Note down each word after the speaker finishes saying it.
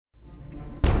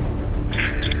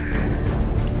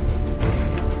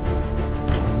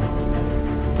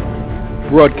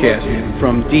Broadcasting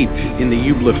from deep in the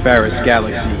Eublepharis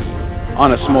galaxy,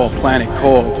 on a small planet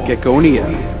called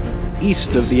Geckonia,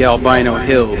 east of the Albino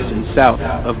Hills and south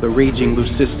of the raging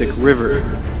Leucistic River,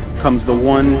 comes the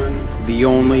one, the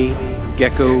only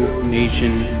Gecko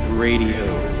Nation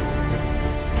Radio.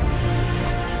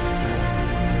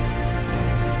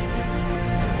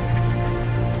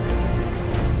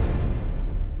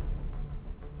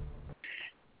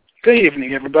 Good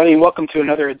evening, everybody, and welcome to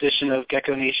another edition of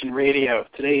Gecko Nation Radio.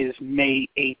 Today is May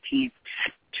 18th,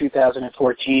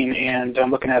 2014, and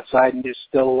I'm looking outside, and it's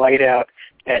still light out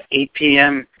at 8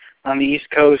 p.m. on the East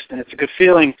Coast, and it's a good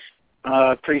feeling.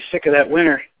 Pretty sick of that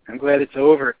winter. I'm glad it's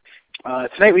over.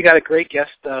 Tonight we got a great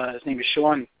guest. His name is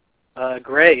Shawn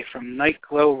Gray from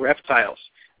Nightglow Reptiles,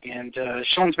 and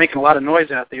Shawn's making a lot of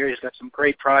noise out there. He's got some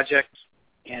great projects,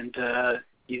 and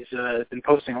he's been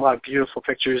posting a lot of beautiful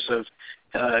pictures of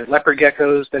leopard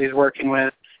geckos that he's working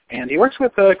with, and he works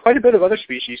with quite a bit of other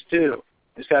species, too.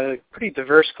 He's got a pretty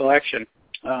diverse collection.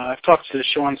 I've talked to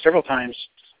Shawn several times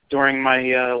during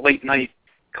my late-night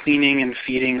cleaning and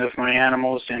feeding of my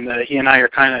animals, and he and I are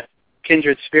kind of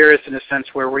kindred spirits in a sense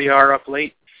where we are up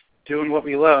late doing what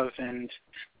we love, and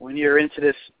when you're into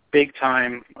this big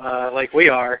time like we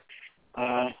are,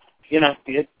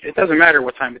 it doesn't matter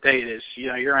what time of day it is.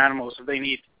 Your animals, if they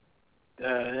need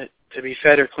to be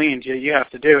fed or cleaned, you have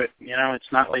to do it.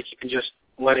 It's not like you can just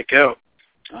let it go.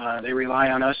 They rely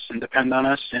on us and depend on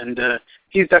us, and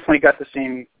he's definitely got the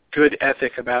same good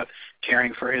ethic about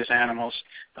caring for his animals.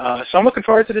 So I'm looking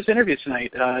forward to this interview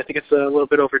tonight. I think it's a little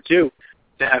bit overdue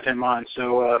to have him on,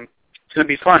 so it's going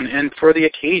to be fun. And for the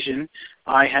occasion,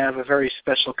 I have a very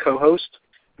special co-host,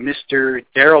 Mr.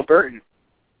 Daryl Burton.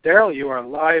 Daryl, you are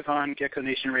live on Gecko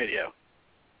Nation Radio.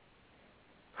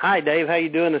 Hi, Dave. How you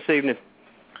doing this evening?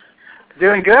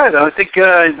 Doing good. I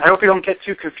hope you don't get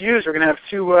too confused. We're going to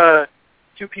have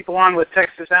two people on with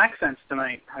Texas accents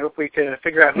tonight. I hope we can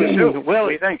figure out who's who. Well, what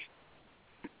do you think?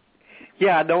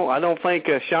 Yeah, I don't think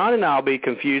Shawn and I'll be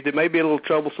confused. It may be a little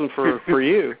troublesome for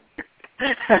you.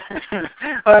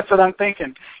 Well, that's what I'm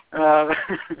thinking. But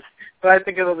I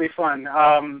think it'll be fun.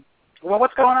 Well,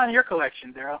 what's going on in your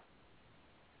collection, Daryl?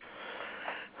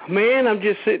 Man, I'm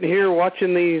just sitting here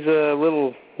watching these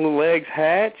little eggs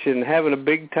hatch and having a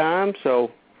big time.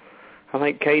 So I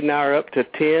think Kate and I are up to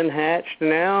 10 hatched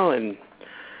now,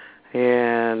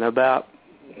 and about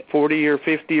 40 or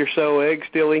 50 or so eggs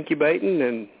still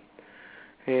incubating,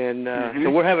 and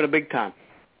so we're having a big time.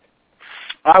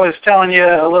 I was telling you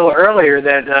a little earlier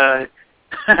that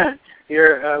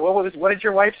what did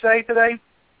your wife say today?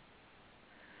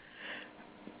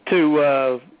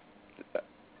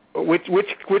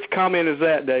 Which comment is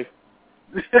that, Dave?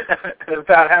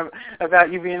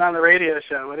 about you being on the radio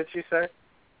show. What did she say?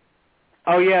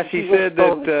 Oh yeah, she said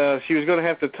that she was going to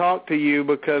have to talk to you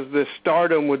because the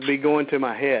stardom would be going to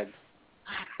my head.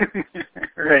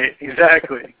 Right,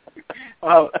 exactly.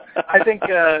 Well, I think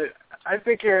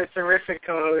you're a terrific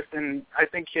co-host, and I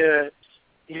think you're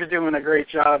doing a great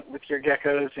job with your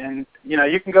geckos. And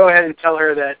you can go ahead and tell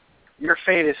her that your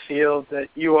fate is sealed, that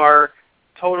you are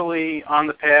totally on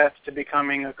the path to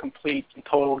becoming a complete and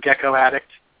total gecko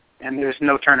addict, and there's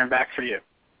no turning back for you.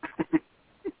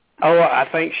 Oh, I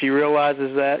think she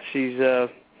realizes that. She's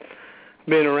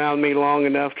been around me long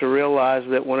enough to realize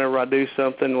that whenever I do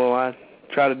something, I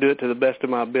try to do it to the best of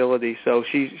my ability. So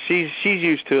she's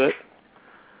used to it.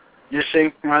 You see?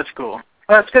 Well, that's cool.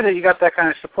 Well, it's good that you got that kind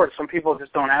of support. Some people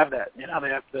just don't have that. They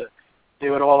have to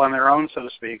do it all on their own, so to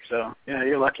speak. So,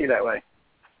 you're lucky that way.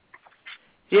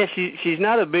 Yeah, she's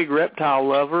not a big reptile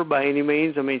lover by any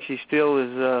means. I mean, she still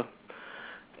is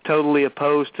totally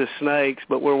opposed to snakes,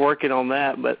 but we're working on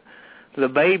that. But the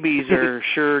babies are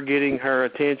sure getting her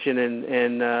attention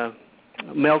and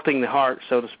melting the heart,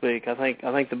 so to speak. I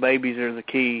think the babies are the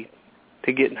key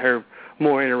to getting her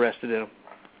more interested in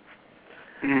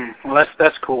them. Well,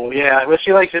 that's cool. Yeah, well,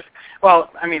 she likes it. Well,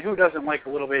 I mean, who doesn't like a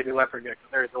little baby leopard gecko?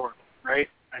 They're adorable, right?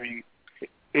 I mean,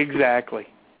 exactly.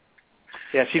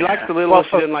 Yeah, she likes the little ones.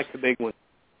 She doesn't like the big ones.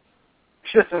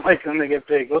 She doesn't like them to get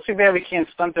big. We'll see maybe we can't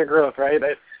stunt their growth, right?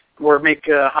 Or make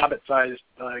hobbit-sized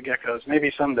geckos.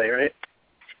 Maybe someday, right?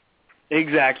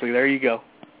 Exactly. There you go.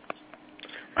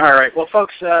 All right. Well,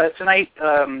 folks, tonight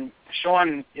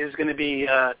Shawn is going to be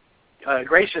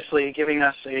graciously giving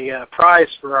us a prize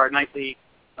for our nightly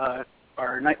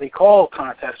call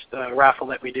contest raffle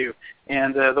that we do.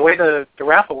 And the way the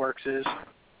raffle works is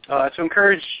to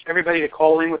encourage everybody to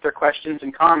call in with their questions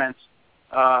and comments.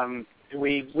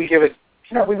 We give it,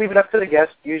 we leave it up to the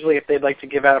guest, usually if they'd like to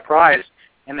give out a prize.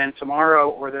 And then tomorrow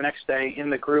or the next day in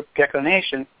the group Gecko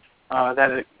Nation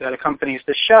that accompanies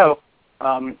the show,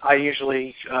 I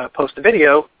usually post a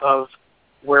video of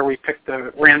where we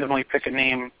randomly pick a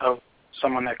name of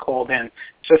someone that called in.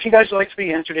 So if you guys would like to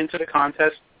be entered into the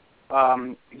contest,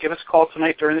 give us a call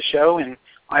tonight during the show, and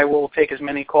I will take as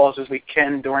many calls as we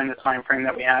can during the time frame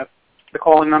that we have. The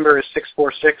call-in number is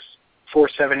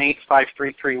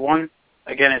 646-478-5331.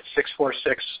 Again, it's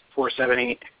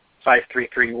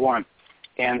 646-478-5331.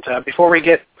 And before we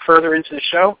get further into the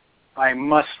show, I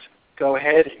must go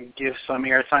ahead and give some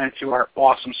airtime to our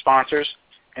awesome sponsors.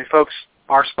 And folks,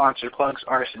 our sponsor plugs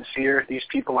are sincere. These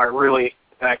people are really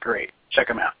that great. Check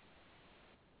them out.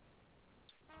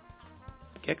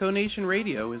 Gecko Nation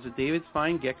Radio is a David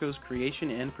Fine Gecko's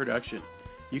creation and production.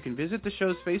 You can visit the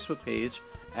show's Facebook page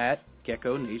at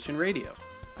Gecko Nation Radio.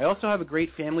 I also have a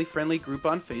great family-friendly group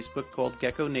on Facebook called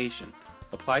Gecko Nation.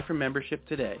 Apply for membership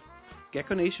today.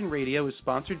 Gecko Nation Radio is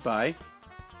sponsored by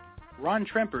Ron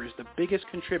Tremper is the biggest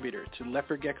contributor to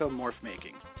leopard gecko morph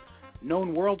making,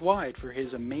 known worldwide for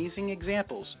his amazing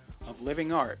examples of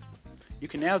living art. You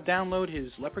can now download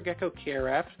his Leopard Gecko Care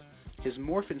app, his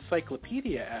Morph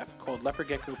Encyclopedia app called Leopard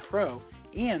Gecko Pro,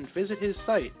 and visit his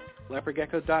site,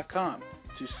 leopardgecko.com,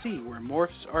 to see where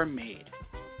morphs are made.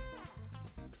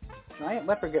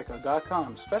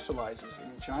 GiantLeopardGecko.com specializes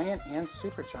in giant and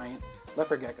supergiant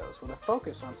leopard geckos with a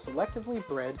focus on selectively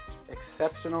bred,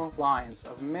 exceptional lines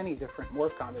of many different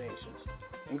morph combinations,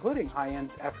 including high-end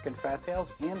African fattails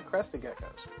and crested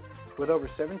geckos. With over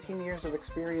 17 years of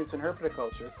experience in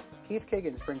herpetoculture, Keith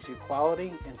Kiggins brings you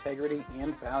quality, integrity,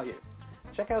 and value.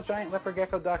 Check out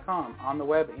GiantLeopardGecko.com on the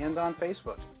web and on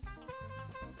Facebook.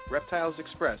 Reptiles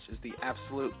Express is the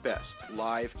absolute best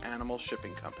live animal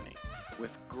shipping company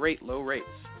with great low rates.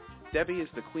 Debbie is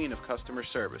the queen of customer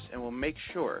service and will make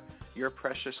sure your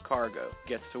precious cargo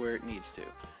gets to where it needs to.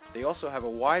 They also have a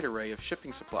wide array of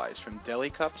shipping supplies from deli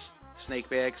cups, snake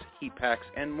bags, heat packs,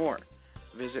 and more.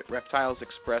 Visit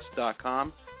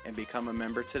reptilesexpress.com and become a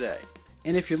member today.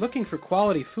 And if you're looking for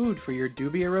quality food for your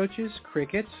dubia roaches,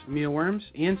 crickets, mealworms,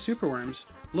 and superworms,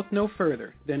 look no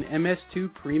further than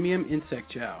MS2 Premium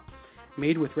Insect Chow.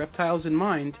 Made with reptiles in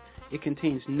mind, it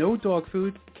contains no dog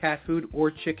food, cat food,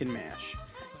 or chicken mash.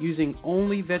 Using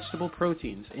only vegetable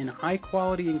proteins and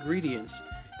high-quality ingredients,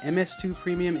 MS2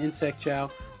 Premium Insect Chow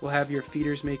will have your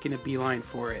feeders making a beeline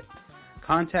for it.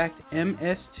 Contact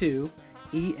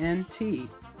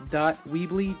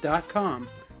ms2ent.weebly.com,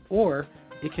 or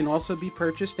it can also be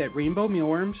purchased at Rainbow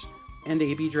Mealworms and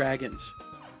AB Dragons.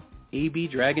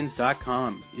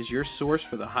 abdragons.com is your source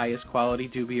for the highest quality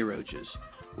dubia roaches.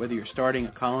 Whether you're starting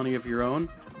a colony of your own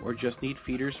or just need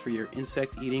feeders for your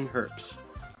insect-eating herps,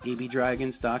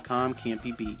 abdragons.com can't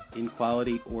be beat in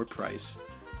quality or price.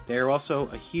 They are also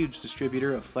a huge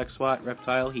distributor of FlexWatt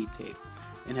reptile heat tape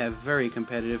and have very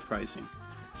competitive pricing.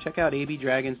 Check out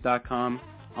abdragons.com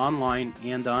online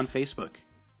and on Facebook.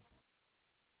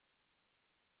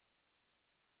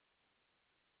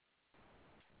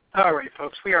 All right,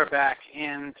 folks, we are back,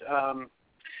 and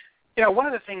one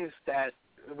of the things that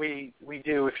we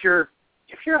do, if you're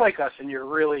like us and you're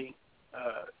really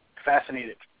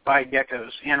fascinated by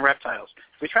geckos and reptiles,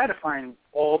 we try to find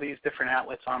all these different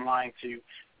outlets online to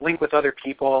link with other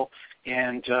people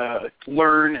and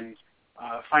learn and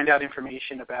find out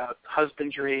information about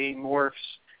husbandry,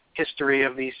 morphs, history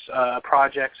of these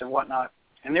projects and whatnot.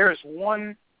 And there is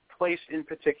one place in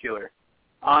particular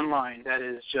online that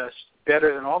is just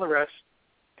better than all the rest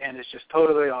and is just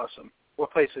totally awesome.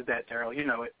 What place is that, Daryl? You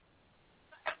know it.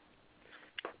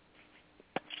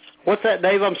 What's that,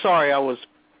 Dave? I'm sorry. I was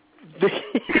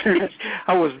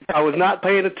not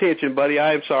paying attention, buddy.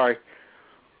 I am sorry.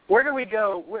 Where do we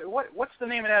go? What's the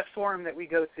name of that forum that we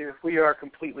go to if we are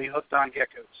completely hooked on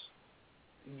geckos?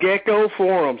 Gecko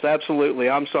forums, absolutely.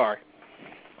 I'm sorry.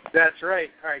 That's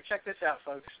right. All right, check this out,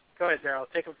 folks. Go ahead, Daryl.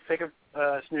 Take a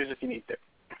snooze if you need to.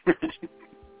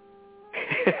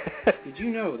 Did you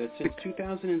know that since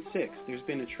 2006, there's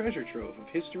been a treasure trove of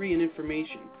history and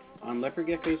information on leopard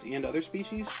geckos and other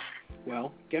species?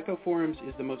 Well, Gecko Forums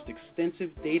is the most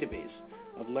extensive database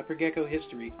of leopard gecko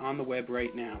history on the web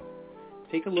right now.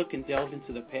 Take a look and delve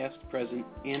into the past, present,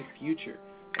 and future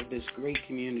of this great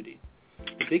community.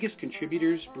 The biggest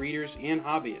contributors, breeders, and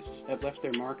hobbyists have left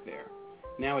their mark there.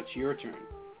 Now it's your turn.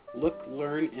 Look,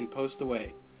 learn, and post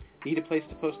away. Need a place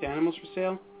to post animals for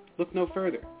sale? Look no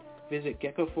further. Visit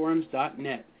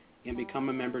geckoforums.net and become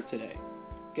a member today.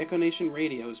 Gecko Nation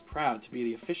Radio is proud to be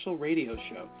the official radio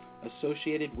show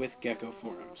associated with Gecko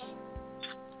Forums.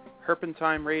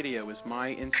 Herpentime Radio is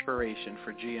my inspiration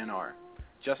for GNR.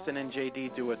 Justin and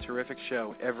JD do a terrific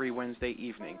show every Wednesday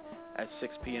evening at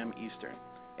 6 p.m. Eastern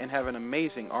and have an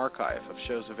amazing archive of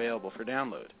shows available for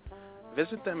download.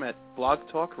 Visit them at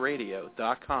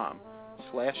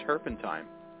blogtalkradio.com/herpentime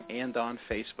and on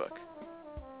Facebook.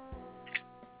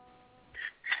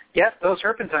 Yep, those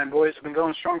Herpentine boys have been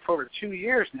going strong for over 2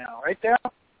 years now, right,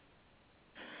 Daryl?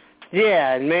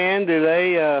 Yeah, and man, do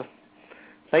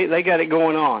they got it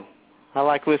going on. I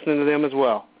like listening to them as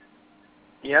well.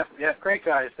 Yep, great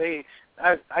guys.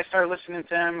 I started listening to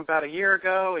them about a year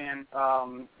ago, and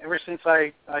ever since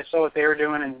I saw what they were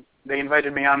doing, and they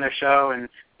invited me on their show, and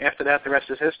after that, the rest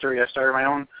is history. I started my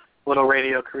own little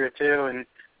radio career too, and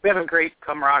we have a great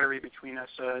camaraderie between us.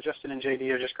 Justin and JD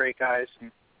are just great guys,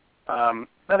 and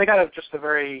they got just a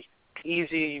very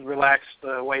easy, relaxed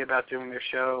way about doing their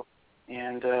show,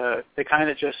 and they kind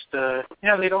of just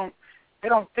they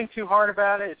don't think too hard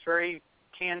about it. It's very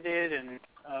candid, and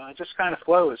it just kind of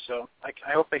flows. So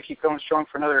I hope they keep going strong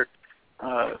for another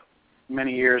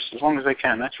many years, as long as they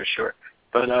can. That's for sure.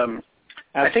 But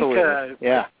absolutely.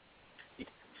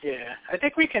 I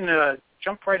think we can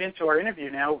jump right into our interview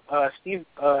now. Steve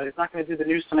is not going to do the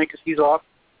news tonight because he's off.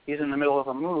 He's in the middle of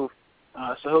a move,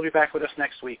 so he'll be back with us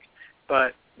next week.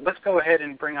 But let's go ahead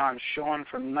and bring on Shawn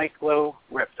from Nightglow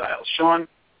Reptiles. Shawn,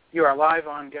 you are live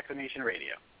on Gecko Nation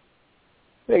Radio.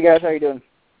 Hey guys, how you doing?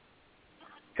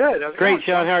 Good. Great,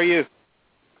 Shawn. How are you?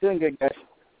 Doing good, guys.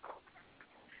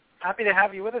 Happy to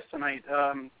have you with us tonight.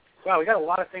 Wow, we got a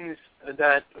lot of things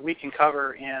that we can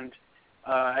cover, and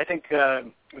I think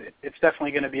it's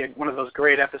definitely going to be one of those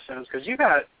great episodes because you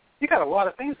got a lot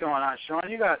of things going on, Shawn.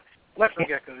 You got leopard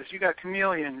geckos, you got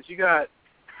chameleons, you got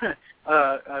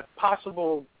a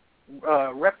possible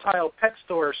reptile pet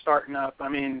store starting up. I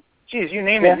mean, geez, you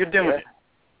name it, you're doing it.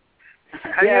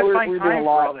 How do you find time for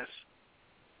all this?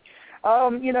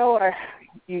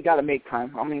 You got to make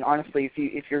time. I mean, honestly,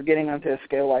 if you're getting onto a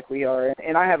scale like we are,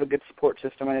 and I have a good support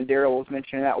system, and Daryl was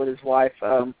mentioning that with his wife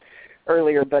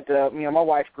earlier, but my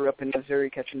wife grew up in Missouri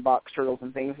catching box turtles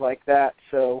and things like that,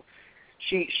 so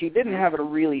she didn't have a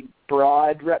really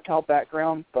broad reptile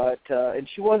background, but and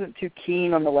she wasn't too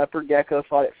keen on the leopard gecko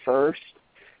thought at first.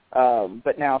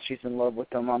 But now she's in love with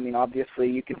them. I mean, obviously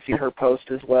you can see her post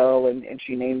as well, and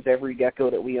she names every gecko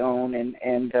that we own,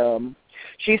 and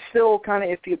she's still kind of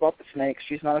iffy about the snakes.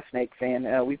 She's not a snake fan.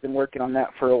 We've been working on that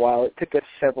for a while. It took us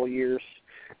several years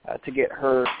to get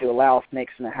her to allow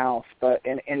snakes in the house,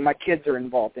 and my kids are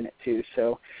involved in it too.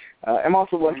 So I'm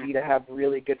also lucky to have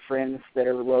really good friends that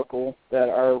are local, that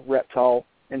are reptile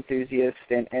enthusiasts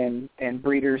and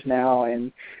breeders now,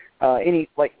 and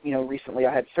recently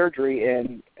I had surgery,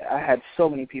 and I had so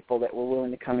many people that were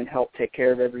willing to come and help take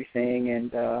care of everything,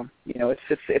 and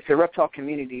it's a reptile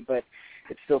community, but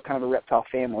it's still kind of a reptile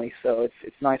family, so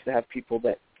it's nice to have people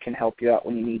that can help you out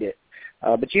when you need it.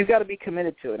 But you've got to be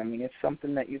committed to it. I mean, it's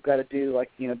something that you've got to do.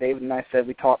 Like, David and I said,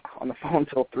 we talk on the phone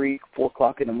until 3, 4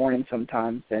 o'clock in the morning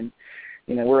sometimes, and,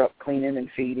 we're up cleaning and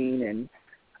feeding, and,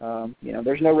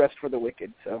 there's no rest for the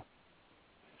wicked, so.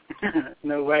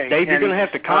 No way. Dave, you're going to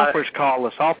have to conference call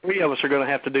us. All three of us are going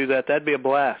to have to do that. That'd be a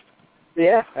blast.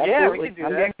 Yeah, absolutely. Yeah, we can do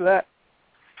I'm that. game for that.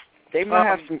 Dave and I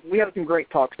have some great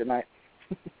talks tonight.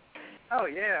 Oh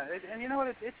yeah, and you know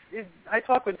what? I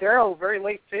talked with Daryl very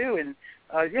late too, and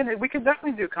we could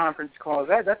definitely do conference calls.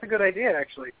 That's a good idea,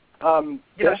 actually. Shawn,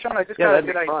 I just got a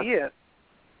good idea.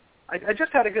 I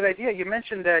just had a good idea. You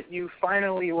mentioned that you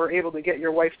finally were able to get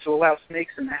your wife to allow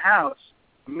snakes in the house.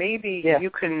 Maybe you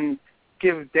can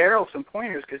give Daryl some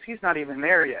pointers because he's not even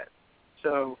there yet.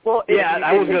 So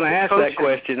I was going to ask that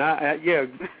question.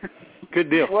 Good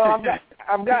deal. Well,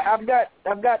 I've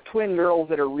got twin girls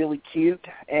that are really cute,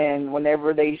 and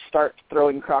whenever they start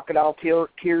throwing crocodile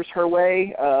tears her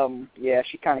way,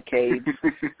 she kind of caves.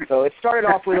 So it started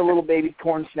off with a little baby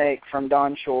corn snake from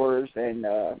Don Shores, and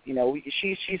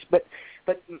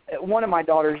but one of my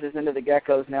daughters is into the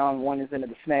geckos now, and one is into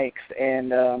the snakes,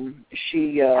 and the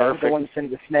one that's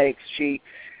into the snakes,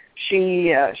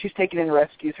 she's taken in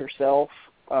rescues herself.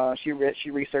 She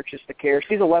researches the care.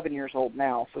 She's 11 years old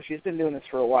now, so she's been doing this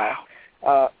for a while.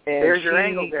 And there's your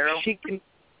angle, Daryl.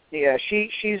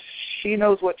 She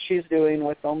knows what she's doing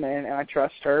with them, and I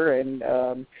trust her. And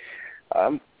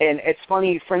it's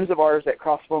funny, friends of ours at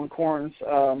Crossbone Corns,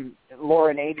 Laura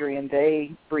and Adrian,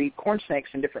 they breed corn snakes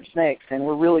and different snakes, and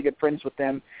we're really good friends with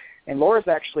them. And Laura's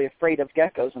actually afraid of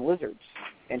geckos and lizards,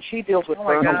 and she deals with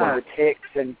vermin and ticks,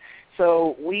 and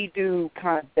so we do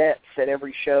kind of bets at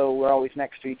every show. We're always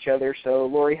next to each other. So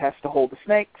Lori has to hold the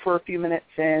snake for a few minutes,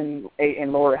 and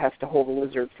Laura has to hold the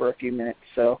lizard for a few minutes.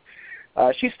 So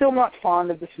she's still not fond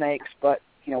of the snakes, but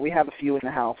we have a few in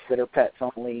the house that are pets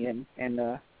only, and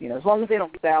as long as they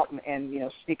don't get out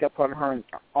and sneak up on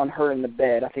her in the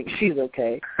bed, I think she's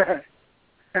okay.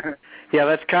 Yeah,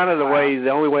 that's kind of the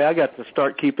only way I got to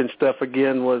start keeping stuff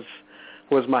again was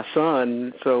my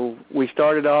son. So we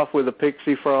started off with a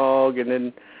pixie frog, and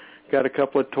then got a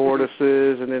couple of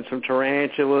tortoises, and then some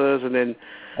tarantulas, and then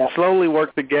slowly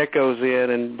worked the geckos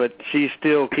in. But she's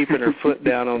still keeping her foot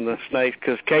down on the snakes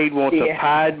because Cade wants a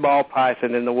pied ball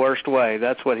python in the worst way.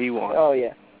 That's what he wants. Oh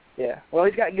yeah, yeah. Well,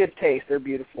 he's got good taste. They're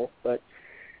beautiful, but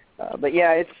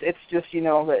yeah, it's just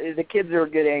the kids are a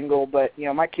good angle, but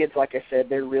my kids, like I said,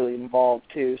 they're really involved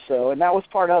too. So, and that was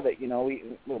part of it.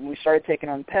 When we started taking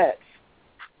on pets,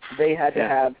 they had to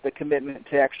have the commitment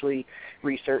to actually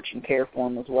research and care for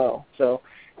them as well. So,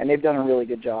 and they've done a really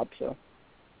good job. So.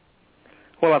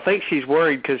 Well, I think she's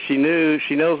worried because she knows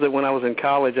that when I was in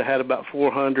college, I had about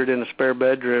 400 in a spare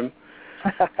bedroom,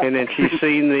 and then she's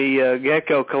seen the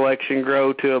gecko collection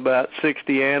grow to about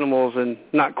 60 animals in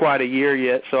not quite a year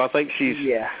yet. So I think she's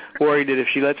worried that if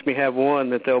she lets me have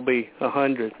one, that there'll be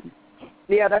 100.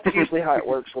 Yeah, that's usually how it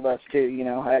works with us too.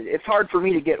 It's hard for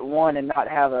me to get one and not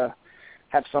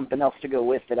have something else to go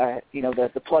with it.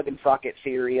 The plug and socket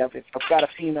theory of if I've got a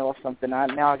female or something,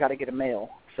 now I got to get a male.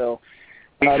 So.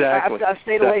 Exactly. I've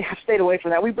stayed away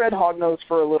from that. We bred hognose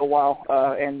for a little while,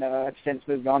 and I've since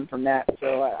moved on from that.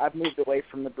 So I've moved away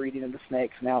from the breeding of the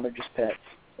snakes. Now they're just pets.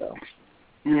 So.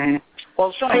 Mm-hmm.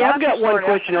 Well, Shawn, hey, I've got one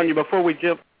question on you before we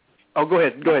jump. Oh, go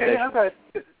ahead. Go ahead,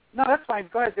 Dave. No, that's fine.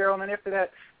 Go ahead, Daryl. And then after that,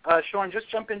 Shawn, just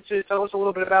tell us a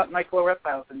little bit about Nyclo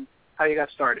Reptiles and how you got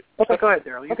started. Okay. So go ahead,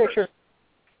 Daryl. Okay, sure.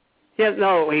 Yeah,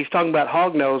 no, he's talking about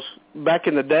hognose. Back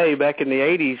in the day, back in the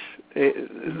 80s,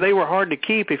 they were hard to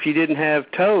keep if you didn't have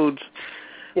toads.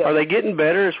 Yeah. Are they getting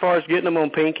better as far as getting them on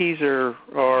pinkies or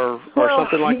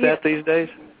something like that these days?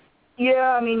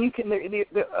 Yeah, I mean, you can.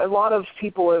 A lot of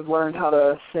people have learned how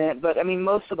to scent, but I mean,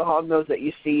 most of the hognose that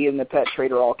you see in the pet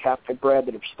trade are all captive bred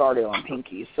that have started on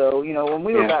pinkies. So when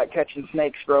we were back catching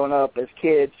snakes growing up as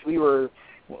kids, we were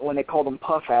when they called them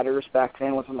puff adders back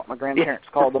then was what my grandparents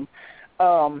called them.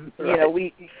 Right.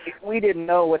 We didn't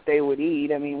know what they would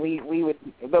eat. I mean, we would,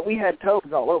 but we had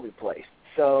toads all over the place.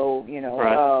 So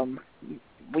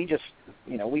we just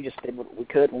did what we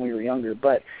could when we were younger.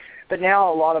 But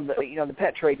now a lot of the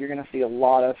pet trade, you're going to see a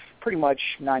lot of, pretty much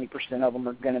 90% of them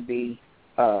are going to be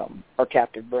are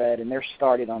captive bred, and they're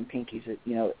started on pinkies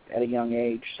at a young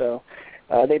age. So.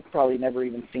 They've probably never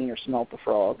even seen or smelt the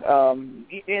frog.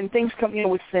 And things come,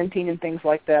 with scenting and things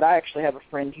like that. I actually have a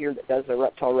friend here that does a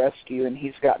reptile rescue, and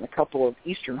he's gotten a couple of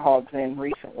eastern hogs in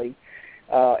recently.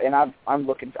 And I'm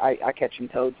looking. I catch him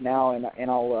toads now,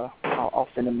 and I'll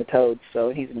send him the toads. So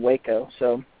he's in Waco.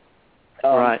 So.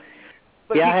 Right.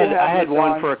 Yeah, I had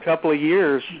one for a couple of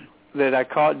years that I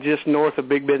caught just north of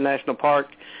Big Bend National Park,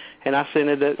 and I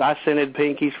scented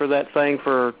pinkies for that thing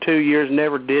for 2 years.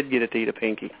 Never did get it to eat a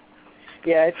pinky.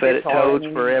 Yeah, it's fed it hard.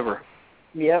 toads forever.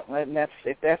 Yep, and that's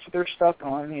what they're stuck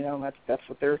on. That's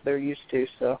what they're used to.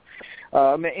 So,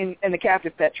 and the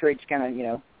captive pet trade's kind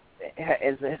of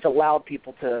has allowed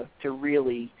people to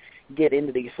really get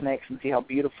into these snakes and see how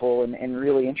beautiful and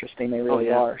really interesting they really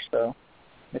are. So.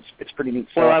 It's pretty neat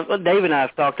stuff. Well, Dave and I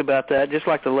have talked about that, just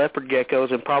like the leopard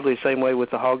geckos, and probably the same way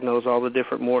with the hognose, all the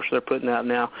different morphs they're putting out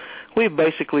now. We've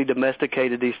basically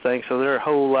domesticated these things, so they're a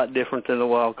whole lot different than the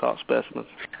wild-caught specimens.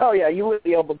 Oh, yeah, you wouldn't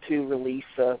be able to release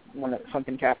when it's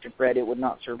something captive bred. It would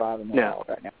not survive in the wild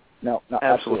right now. No,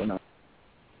 absolutely not.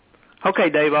 Okay,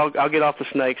 Dave, I'll get off the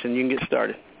snakes, and you can get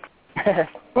started.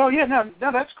 Well, yeah,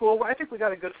 no, that's cool. I think we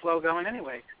got a good flow going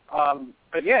anyway.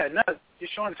 But yeah,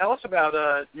 Shawn, tell us about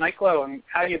Nyclo and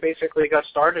how you basically got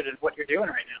started and what you're doing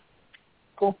right now.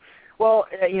 Cool. Well,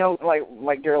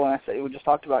 like Daryl and I said, we just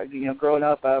talked about, growing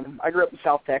up. I grew up in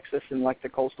South Texas in the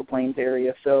coastal plains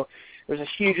area, so there's a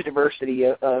huge diversity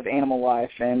of animal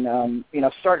life. And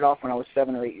started off when I was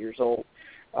 7 or 8 years old,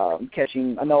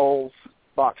 catching anoles,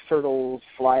 box turtles,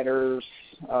 sliders,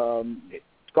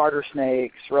 garter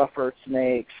snakes, rough-earth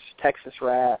snakes, Texas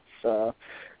rats.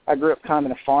 I grew up kind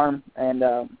of in a farm, and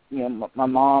my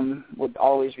mom would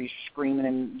always be screaming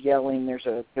and yelling. There's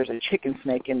a chicken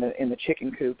snake in the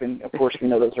chicken coop, and of course we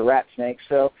know those are rat snakes.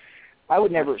 So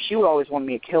she would always want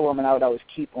me to kill them, and I would always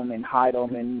keep them and hide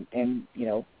them and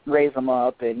raise them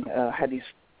up, and had these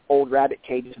old rabbit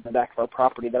cages in the back of our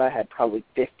property that I had probably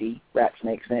 50 rat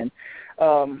snakes in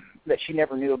that she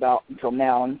never knew about until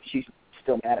now, and she's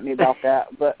still mad at me about that.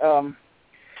 But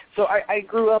so I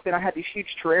grew up, and I had these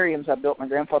huge terrariums I built. My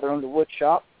grandfather owned a wood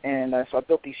shop, and so I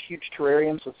built these huge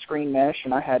terrariums with screen mesh,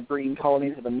 and I had breeding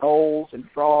colonies of anoles and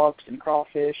frogs and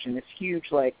crawfish and this huge,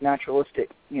 naturalistic,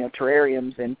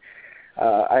 terrariums. And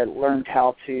I learned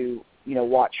how to,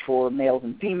 watch for males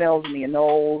and females in the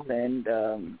anoles,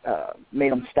 and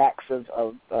made them stacks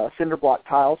of cinder block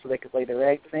tiles so they could lay their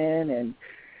eggs in.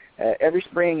 And every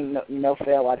spring, no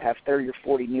fail, I'd have 30 or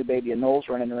 40 new baby anoles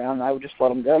running around, and I would just let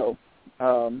them go.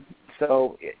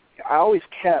 So I always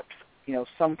kept,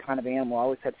 some kind of animal. I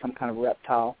always had some kind of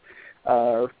reptile,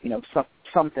 or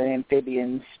something,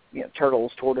 amphibians,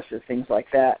 turtles, tortoises, things like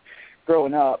that.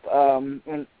 Growing up,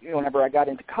 whenever I got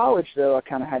into college, though, I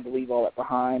kind of had to leave all that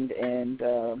behind, and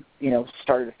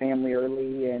started a family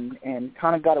early, and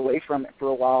kind of got away from it for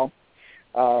a while.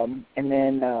 And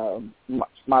then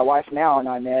my wife now and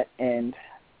I met, and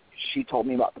she told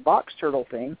me about the box turtle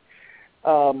thing.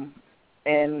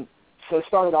 And so it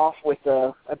started off with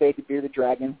a baby bearded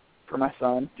dragon for my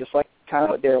son, just like kind of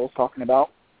what Daryl was talking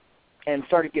about, and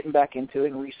started getting back into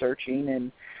it and researching.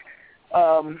 And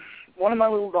one of my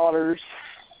little daughters,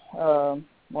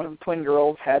 one of the twin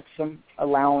girls, had some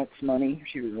allowance money.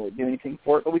 She didn't really do anything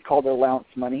for it, but we called it allowance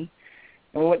money.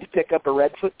 And we went to pick up a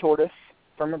redfoot tortoise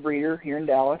from a breeder here in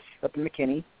Dallas, up in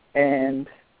McKinney, and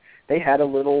they had a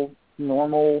little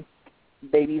normal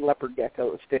baby leopard gecko.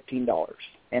 It was $15,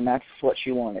 and that's what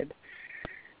she wanted.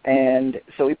 And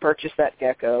so we purchased that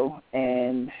gecko,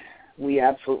 and we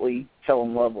absolutely fell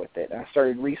in love with it. I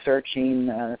started researching.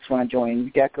 That's when I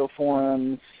joined gecko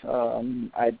forums.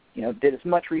 I did as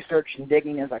much research and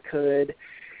digging as I could,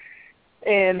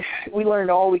 and we learned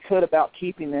all we could about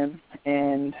keeping them.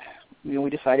 And we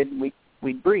decided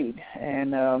we'd breed.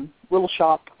 And little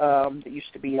shop that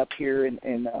used to be up here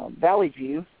in Valley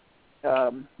View,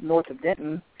 north of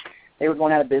Denton, they were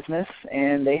going out of business,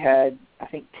 and they had, I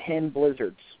think, 10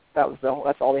 blizzards. That's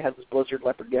all they had was blizzard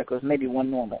leopard geckos, maybe one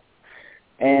normal.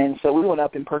 And so we went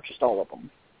up and purchased all of them.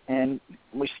 And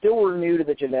we still were new to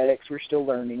the genetics. We were still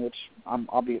learning, which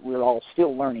we're all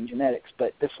still learning genetics,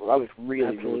 but I was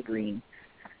really green.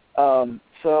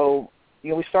 So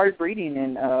we started breeding,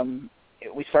 and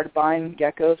we started buying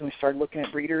geckos, and we started looking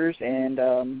at breeders. And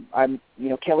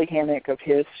Kelly Hammock of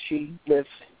his, she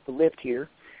lived here,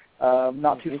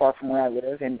 not too far from where I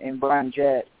live, and Brian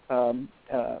Jett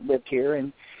lived here.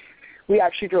 And we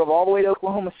actually drove all the way to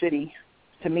Oklahoma City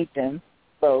to meet them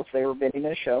both. They were bidding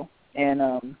at a show,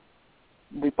 and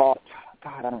we bought,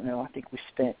 I don't know, I think we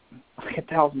spent like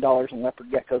 $1,000 on leopard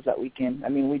geckos that weekend. I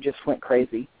mean, we just went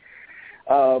crazy.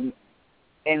 And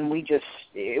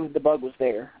the bug was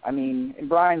there. I mean, and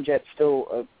Brian Jett's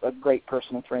still a great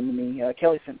personal friend to me.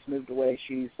 Kelly since moved away.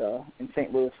 She's in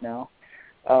St. Louis now.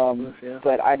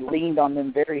 But I leaned on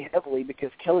them very heavily because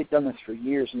Kelly'd done this for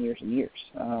years and years and years.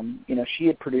 She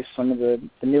had produced some of the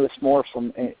newest morphs.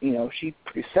 She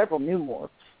produced several new morphs,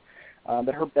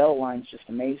 but her bell lines just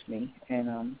amazed me.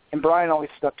 And Brian always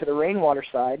stuck to the rainwater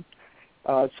side.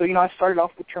 I started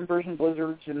off with Trumpers and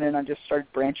Blizzards, and then I just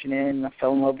started branching in, and I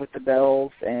fell in love with the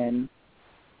bells. And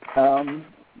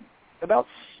about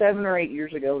 7 or 8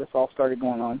 years ago, this all started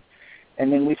going on.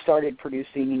 And then we started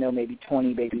producing, maybe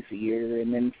 20 babies a year,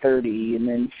 and then 30, and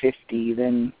then 50.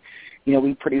 Then,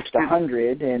 we produced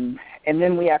 100, and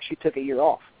then we actually took a year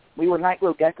off. We were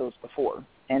nightglow geckos before.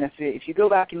 And if you go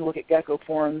back and look at gecko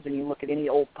forums and you look at any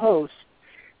old posts,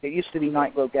 it used to be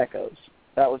nightglow geckos.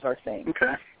 That was our thing.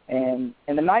 Okay. And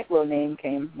the nightglow name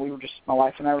came, my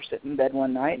wife and I were sitting in bed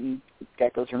one night, and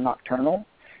geckos are nocturnal,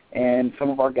 and some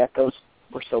of our geckos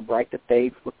were so bright that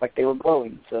they looked like they were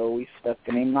glowing, so we stuck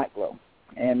the name Nightglow,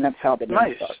 and that's how the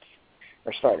name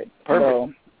started.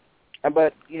 Perfect. So,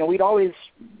 but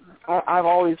I've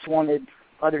always wanted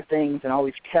other things and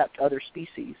always kept other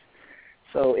species.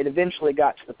 So it eventually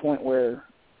got to the point where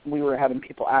we were having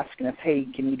people asking us, hey,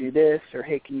 can you do this, or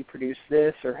hey, can you produce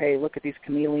this, or hey, look at these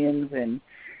chameleons, and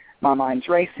my mind's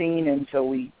racing, and so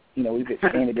we've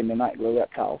expanded into Nightglow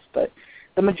reptiles. But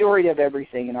the majority of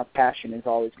everything and our passion is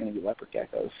always going to be leopard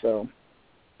geckos. So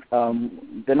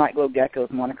the Nightglow geckos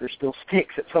moniker still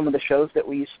sticks at some of the shows that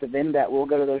we used to vend at. We'll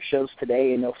go to those shows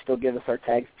today, and they'll still give us our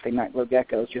tags that say Nightglow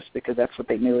geckos just because that's what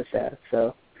they knew us as.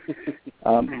 So,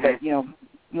 but,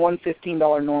 one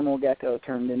 $15 normal gecko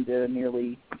turned into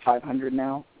nearly 500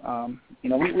 now.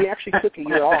 We actually took a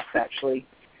year off, actually.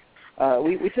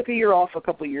 We took a year off a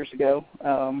couple of years ago.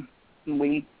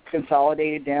 We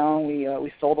consolidated down.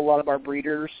 We sold a lot of our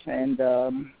breeders, and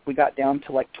we got down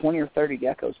to like 20 or 30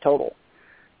 geckos total.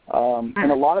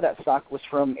 And a lot of that stock was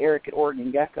from Eric at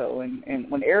Oregon Gecko. And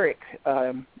when Eric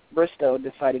Bristow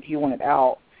decided he wanted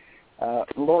out,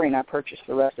 Lori and I purchased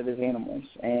the rest of his animals,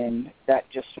 and that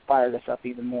just fired us up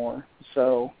even more.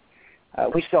 So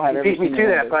we still have everything. You beat me to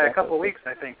that by a couple of weeks,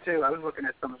 I think, too. I was looking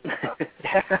at some of the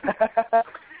stuff.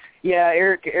 Yeah,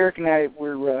 Eric and I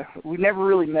we never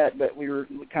really met, but we were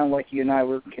kind of like you and I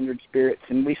were kindred spirits,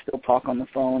 and we still talk on the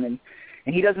phone. And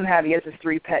he has his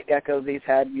 3 pet geckos he's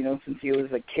had, since he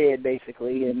was a kid,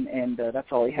 basically, and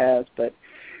that's all he has. But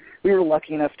we were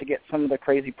lucky enough to get some of the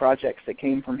crazy projects that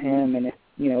came from him, and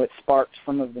it sparked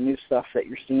some of the new stuff that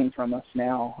you're seeing from us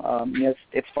now.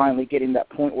 It's finally getting that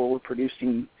point where we're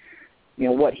producing,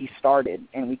 what he started,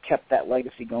 and we kept that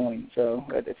legacy going. So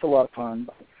it's a lot of fun.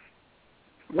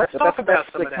 Let's talk about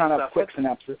some of that kind of quick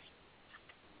synopsis.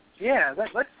 Yeah,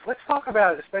 let's talk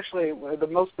about especially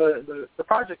the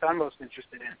project I'm most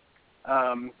interested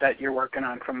in that you're working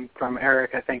on from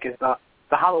Eric. I think is the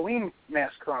Halloween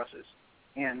mask crosses,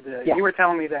 and you were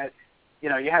telling me that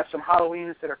you have some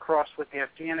Halloweens that are crossed with the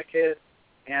Afghana kid.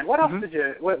 And what else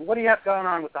what do you have going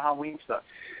on with the Halloween stuff?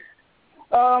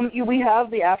 We have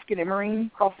the Afghan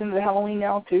Emerine crossed into the Halloween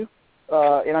now too.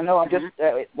 And I know I just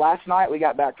last night we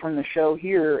got back from the show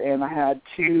here, and I had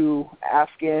 2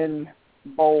 Afghan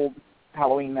bold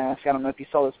Halloween masks. I don't know if you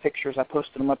saw those pictures. I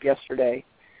posted them up yesterday.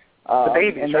 The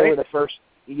babies, and they were the first.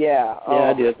 Yeah,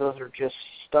 I did. Those are just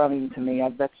stunning to me.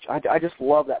 I just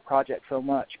love that project so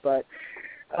much. But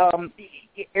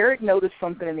Eric noticed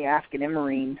something in the Afghan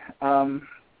Emerine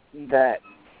that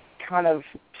kind of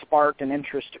sparked an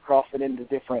interest to cross it into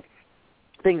different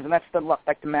things, and that's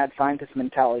like the mad scientist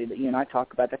mentality that you and I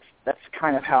talk about. That's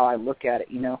kind of how I look at it,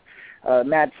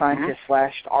 mad scientist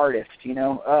 / artist,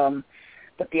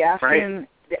 But the Afghan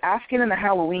and the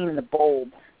Halloween and the bold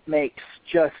makes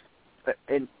just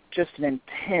an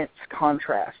intense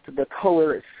contrast. The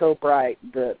color is so bright.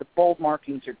 The bold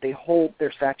markings they hold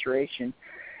their saturation,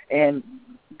 and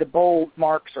the bold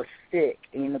marks are thick.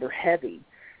 They're heavy,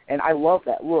 and I love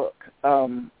that look.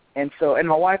 And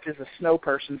my wife is a snow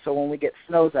person, so when we get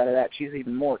snows out of that, she's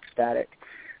even more ecstatic.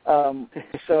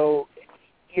 So,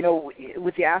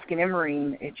 with the Afghan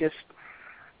Emerine,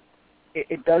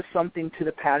 it does something to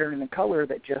the pattern and the color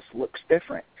that just looks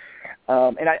different.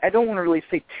 And I don't want to really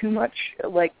say too much,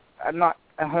 like I'm not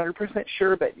 100%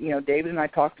 sure, but, David and I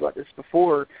talked about this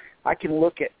before. I can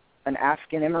look at an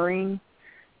Afghan Emerine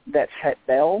that's het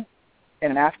bell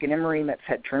and an Afghan Emerine that's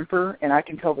het trimper, and I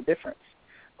can tell the difference.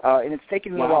 And it's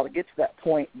taken me a while to get to that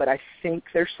point, but I think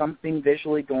there's something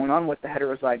visually going on with the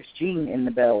heterozygous gene in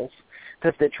the bells,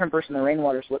 because the trimpers and the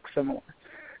rainwaters look similar.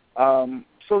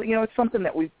 So, it's something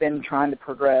that we've been trying to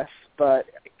progress, but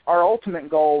our ultimate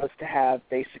goal is to have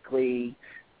basically,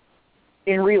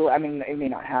 it may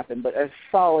not happen, but a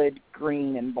solid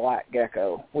green and black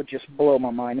gecko would just blow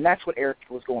my mind, and that's what Eric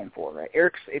was going for, right?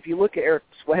 If you look at Eric's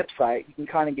website, you can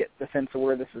kind of get the sense of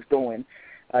where this is going.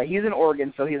 He's in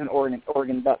Oregon, so he's an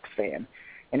Oregon Ducks fan,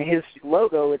 and his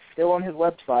logo, it's still on his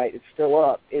website, it's still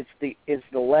up. It's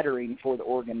the lettering for the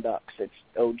Oregon Ducks. It's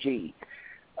OG,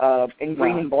 and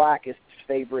green and black is his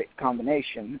favorite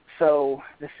combination. So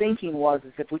the thinking was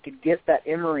if we could get that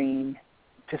emerine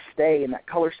to stay and that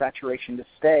color saturation to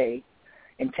stay,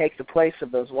 and take the place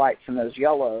of those whites and those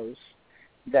yellows,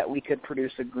 that we could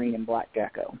produce a green and black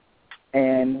gecko,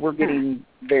 and we're getting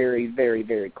very, very,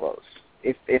 very close.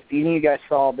 If any of you guys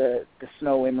saw the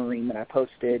snow emerine that I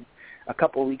posted a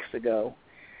couple of weeks ago,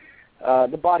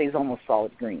 the body is almost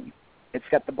solid green. It's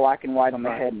got the black and white on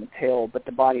the head and the tail, but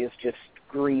the body is just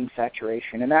green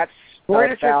saturation, and that's where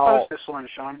did you post this one,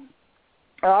 Shawn?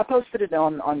 I posted it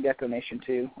on Gecko Nation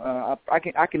too.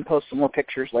 I can post some more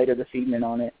pictures later this evening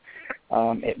on it.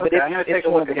 I'm gonna take a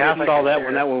look at I saw that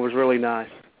one. That one was really nice.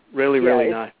 Really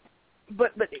nice.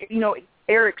 But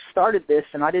Eric started this,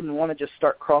 and I didn't want to just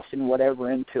start crossing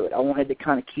whatever into it. I wanted to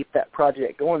kind of keep that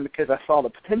project going because I saw the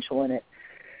potential in it.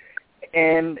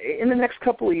 And in the next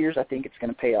couple of years, I think it's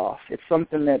going to pay off. It's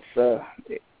something that's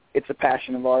it's a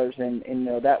passion of ours, and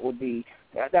that would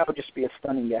just be a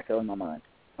stunning gecko in my mind.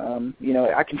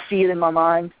 I can see it in my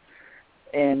mind,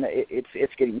 and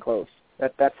it's getting close.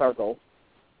 That's our goal.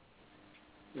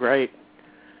 Great.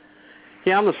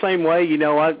 Yeah, I'm the same way.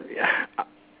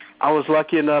 I was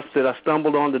lucky enough that I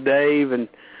stumbled onto Dave, and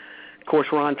of course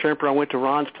Ron Trimper. I went to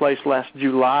Ron's place last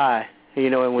July,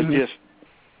 and was just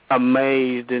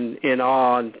amazed and in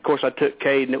awe. And of course I took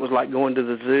Cade, and it was like going to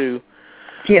the zoo,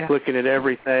 looking at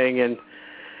everything, and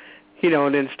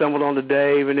and then stumbled onto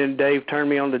Dave, and then Dave turned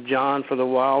me on to John for the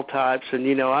wild types, and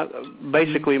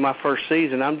basically my first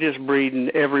season, I'm just breeding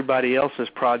everybody else's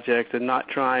project and not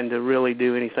trying to really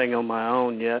do anything on my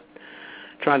own yet.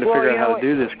 Trying to figure out how to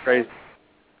do this crazy.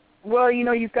 Well,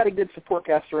 you've got a good support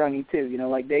cast around you too.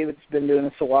 Like David's been doing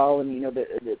this a while, and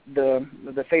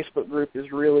the Facebook group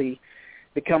is really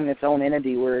becoming its own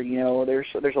entity where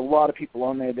there's a lot of people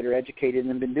on there that are educated and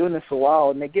have been doing this a while,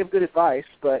 and they give good advice.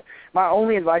 But my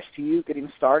only advice to you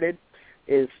getting started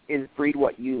is breed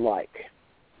what you like.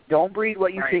 Don't breed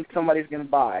what you think somebody's going to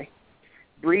buy.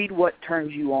 Breed what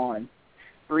turns you on.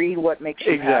 Breed what makes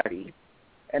you happy.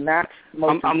 And that's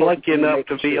most important. I'm lucky enough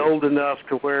to be old enough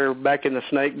to where back in the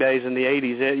snake days in the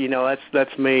 80s,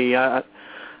 that's me. I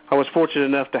was fortunate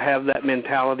enough to have that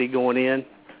mentality going in.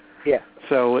 Yeah.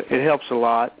 So it helps a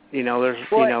lot. There's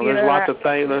lots of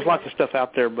things. There's lots of stuff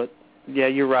out there, but Yeah,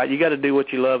 you're right. You got to do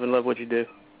what you love and love what you do.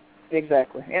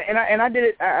 Exactly, and I did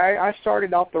it. I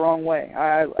started off the wrong way.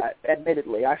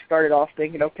 Admittedly, I started off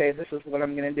thinking, okay, this is what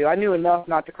I'm going to do. I knew enough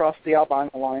not to cross the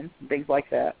albino line and things like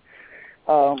that.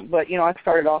 But I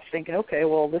started off thinking, okay,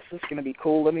 well, this is going to be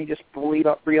cool. Let me just breed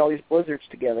all these blizzards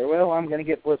together. Well, I'm going to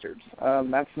get blizzards.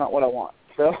 That's not what I want.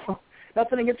 So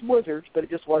nothing against blizzards, but it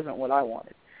just wasn't what I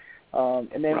wanted.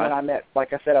 And then when I met,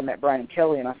 like I said, I met Brian and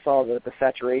Kelly, and I saw the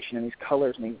saturation and these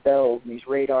colors and these bells and these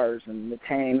radars and the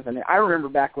tangs. And I remember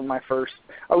back when our first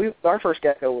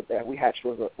gecko that we hatched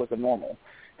was a normal,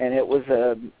 and it was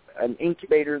an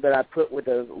incubator that I put with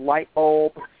a light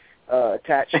bulb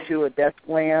attached to a desk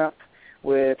lamp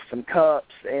with some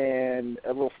cups and a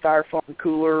little styrofoam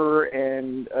cooler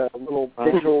and a little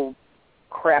digital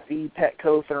crappy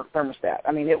Petco thermostat.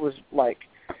 I mean, it was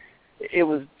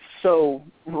so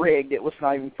rigged it was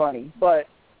not even funny, but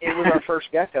it was our first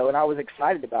gecko, and I was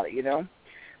excited about it, and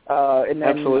then,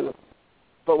 absolutely.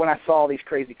 But when I saw these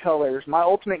crazy colors, my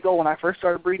ultimate goal when I first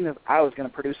started breeding is I was going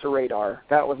to produce a radar.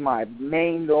 That was my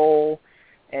main goal,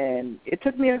 and it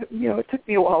took me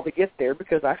a while to get there,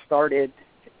 because I started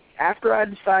after I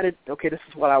decided, okay, this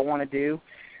is what I want to do.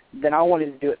 Then I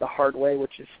wanted to do it the hard way,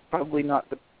 which is probably not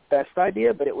the best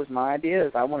idea, but it was my idea.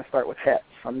 Is I want to start with hets.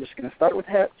 I'm just going to start with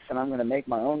hets, and I'm going to make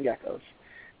my own geckos.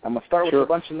 I'm going to start with a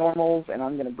bunch of normals, and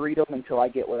I'm going to breed them until I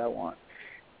get what I want.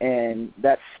 And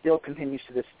that still continues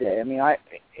to this day. I mean, I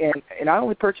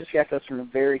only purchase geckos from a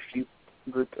very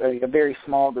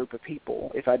small group of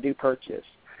people if I do purchase.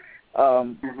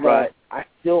 But I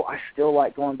still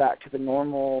like going back to the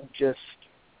normal, just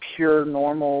pure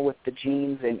normal with the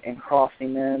genes and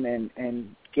crossing them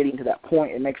and getting to that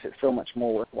point. It makes it so much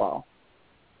more worthwhile.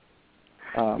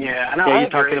 You're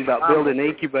talking about building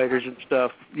incubators and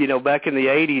stuff. Back in the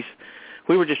 80s,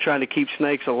 we were just trying to keep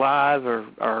snakes alive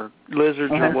or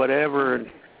lizards or whatever, and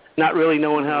not really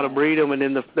knowing how to breed them. And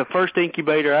then the first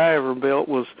incubator I ever built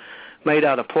was made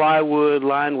out of plywood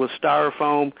lined with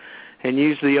styrofoam, and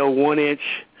used the old 1-inch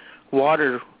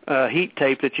water heat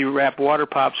tape that you wrap water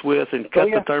pipes with, and cut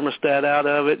the thermostat out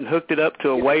of it and hooked it up to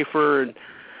a wafer. And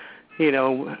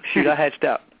I hatched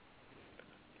out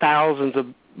thousands of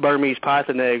Burmese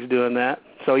python eggs doing that.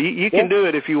 So you can do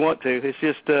it if you want to. It's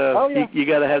just you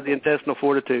got to have the intestinal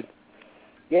fortitude.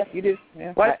 Yeah, you do.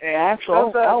 Yeah. I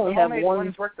only have one.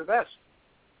 Ones work the best.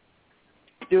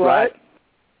 Do right.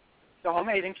 The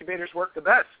homemade incubators work the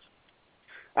best.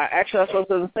 Actually, that's what I was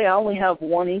going to say. I only have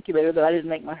one incubator that I didn't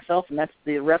make myself, and that's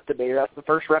the Reptibator. That's the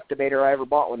first Reptibator I ever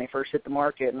bought when they first hit the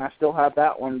market, and I still have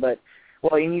that one. But,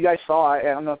 and you guys saw it.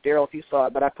 I don't know if Daryl, if you saw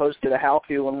it, but I posted a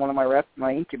how-to on one of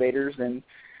my incubators, and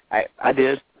I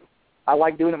did. I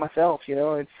like doing it myself.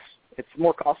 It's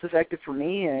more cost-effective for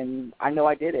me, and I know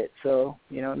I did it. So,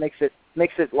 it makes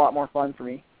it a lot more fun for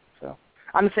me. So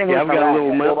I'm the same way. I've got a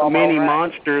little mini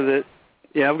monster that.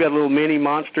 Yeah, I've got a little mini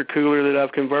monster cooler that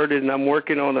I've converted, and I'm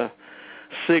working on a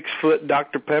 6-foot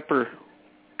Dr. Pepper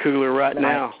cooler right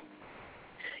now.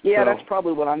 Yeah, that's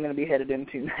probably what I'm going to be headed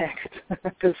into next.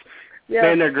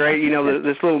 Man, they're great.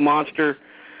 This little monster,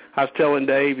 I was telling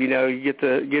Dave, you get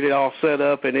it all set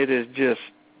up, and it is just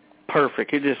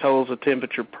perfect. It just holds the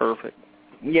temperature perfect.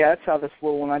 Yeah, that's how this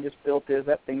little one I just built is.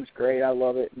 That thing's great. I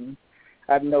love it, and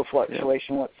I have no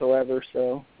fluctuation whatsoever,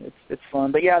 so it's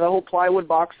fun. But, the whole plywood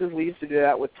boxes, we used to do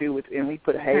that with, too, and we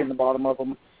put hay in the bottom of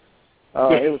them.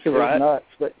 It was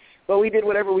nuts. But we did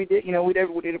whatever we did. We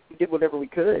did whatever we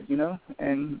could,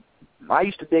 And I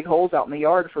used to dig holes out in the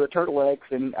yard for the turtle eggs,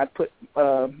 and I'd put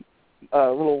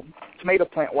little tomato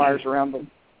plant wires around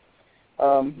them.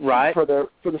 For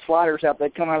the sliders out.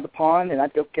 They'd come out of the pond, and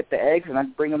I'd go get the eggs, and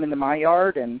I'd bring them into my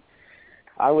yard, and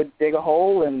I would dig a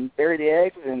hole and bury the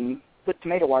eggs and put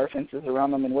tomato wire fences around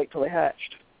them and wait till they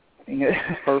hatched.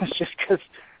 It's just because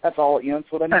that's all,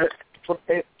 it's what I did.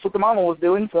 It's what the mama was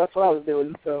doing, so that's what I was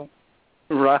doing. So.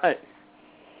 Right.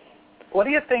 What do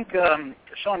you think,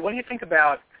 Shawn? What do you think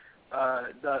about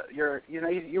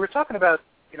you were talking about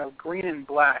green and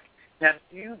black. Now,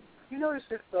 do you notice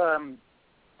if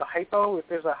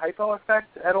there's a hypo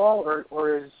effect at all,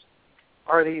 or is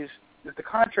the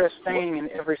contrast staying in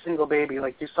every single baby?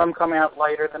 Like, do some come out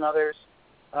lighter than others?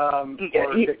 Or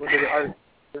is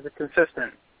it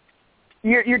consistent?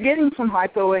 You're getting some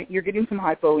hypoing. You're getting some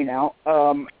hypoing out.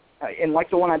 And like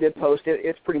the one I did post,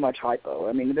 it's pretty much hypo.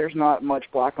 I mean, there's not much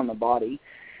black on the body.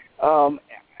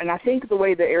 And I think the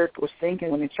way that Eric was thinking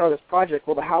when he started this project,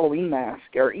 the Halloween mask,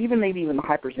 or maybe even the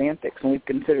hyperxanthics, and we've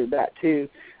considered that too.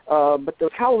 But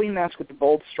those Halloween masks with the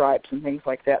bold stripes and things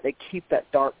like that, they keep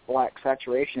that dark black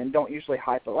saturation and don't usually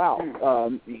hypo out.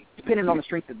 Depending on the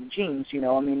strength of the genes,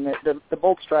 the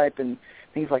bold stripe and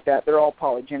things like that, they're all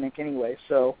polygenic anyway.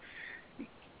 So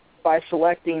by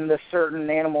selecting the certain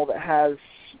animal that has,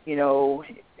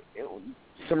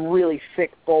 some really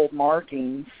thick, bold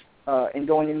markings and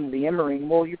going into the emerring,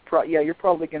 well, you're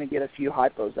probably going to get a few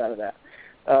hypos out of that.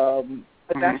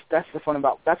 But that's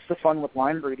the fun with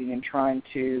line breeding and trying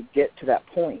to get to that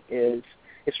point is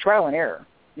it's trial and error,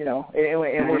 and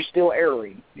we're still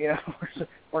erring,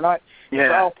 we're not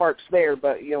trial part's there,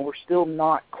 but we're still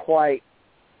not quite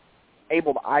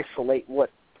able to isolate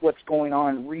what's going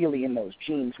on really in those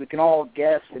genes. We can all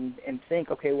guess and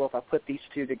think, okay, well, if I put these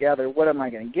two together, what am I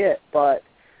going to get? But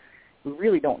we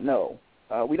really don't know.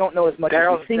 We don't know as much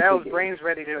as we think. Daryl's brain's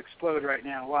ready to explode right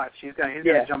now. Watch, he's going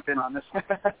to jump in on this one.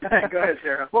 Go ahead,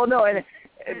 Daryl. Well, no,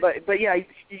 but yeah,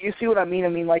 you see what I mean? I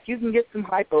mean, like, you can get some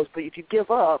hypos, but if you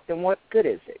give up, then what good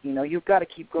is it? You've got to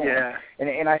keep going. Yeah.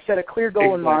 And I set a clear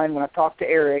goal in mind when I talked to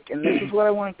Eric, and this is what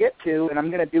I want to get to, and I'm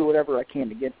going to do whatever I can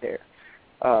to get there.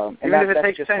 And even if it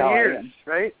takes 10 years,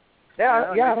 right?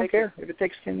 Yeah, I don't care if it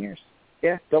takes 10 years.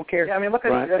 Yeah, don't care. Yeah, I mean, look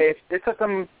at it. It took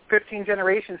them 15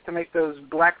 generations to make those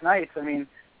black knights. I mean,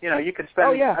 you could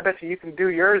spend. I bet you can do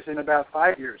yours in about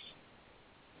 5 years.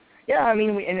 Yeah, I mean,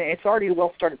 and it's already a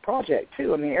well-started project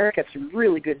too. I mean, Eric has some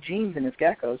really good genes in his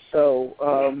geckos, so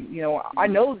I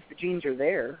know that the genes are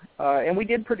there. And we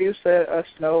did produce a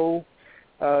snow,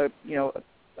 a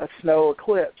snow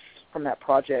eclipse from that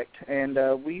project, and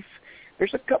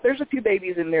there's a few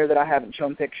babies in there that I haven't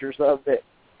shown pictures of that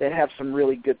have some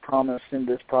really good promise in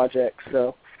this project.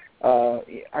 So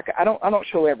I don't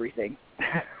show everything.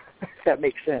 If that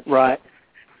makes sense. Right.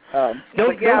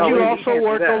 Don't you also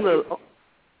work on the?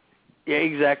 Yeah,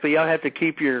 exactly. Y'all have to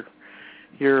keep your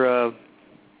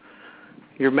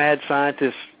mad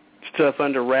scientist stuff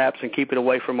under wraps and keep it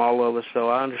away from all of us. So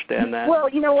I understand that. Well,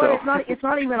 you know what?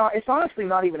 It's honestly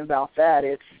not even about that.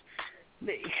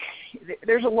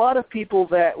 There's a lot of people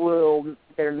that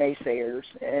they're naysayers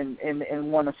and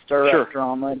want to stir up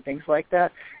drama and things like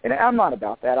that. And I'm not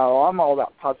about that at all. I'm all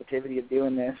about positivity of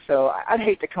doing this. So I'd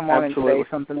hate to come on and say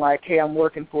something like, hey, I'm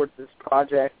working towards this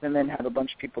project, and then have a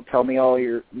bunch of people tell me, oh,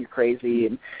 you're crazy.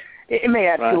 And it may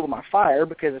add fuel to my fire,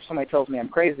 because if somebody tells me I'm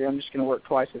crazy, I'm just going to work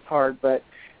twice as hard. But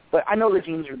I know the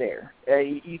genes are there.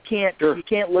 You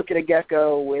can't look at a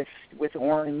gecko with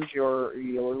orange or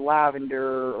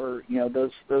lavender or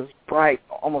those bright,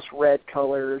 almost red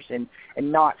colors and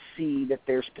not see that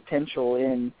there's potential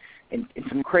in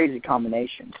some crazy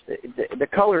combinations. The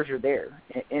colors are there.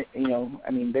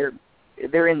 I mean,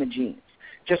 they're in the genes.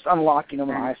 Just unlocking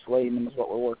them and isolating them is what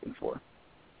we're working for.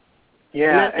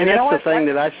 Yeah, and that's the thing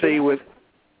that I see with.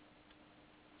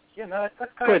 Yeah, no,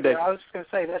 that's kind of. I was just going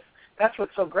to say that's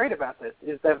what's so great about this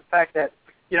is the fact that,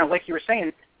 like you were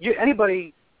saying, you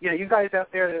guys out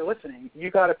there that are listening,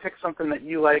 you got to pick something that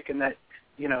you like and that,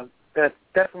 that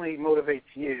definitely motivates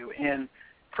you. And,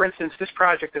 for instance, this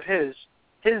project of his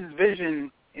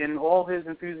vision and all his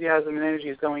enthusiasm and energy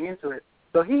is going into it.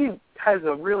 So he has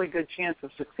a really good chance of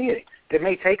succeeding. It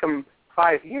may take him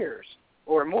 5 years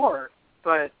or more,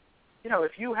 but,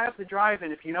 if you have the drive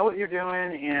and if you know what you're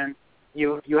doing and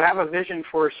you have a vision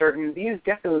for these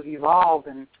geckos evolve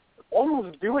and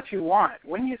almost do what you want.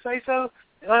 Wouldn't you say so,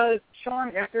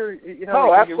 Shawn, after, you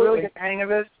really get the hang of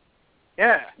this?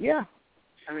 Yeah. Yeah.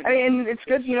 I mean, and it's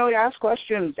good, ask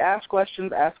questions.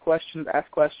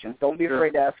 Don't be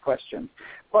afraid to ask questions.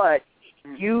 But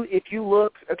if you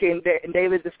look, okay, and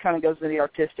David, this kind of goes to the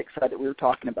artistic side that we were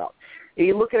talking about. If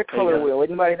you look at a color wheel,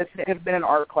 anybody that has been in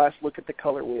art class, look at the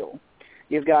color wheel.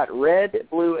 You've got red,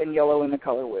 blue, and yellow in the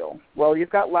color wheel. Well, you've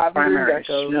got lavender in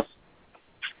geckos. Yep.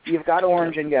 You've got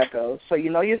orange in geckos. So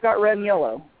you've got red and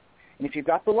yellow. And if you've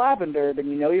got the lavender, then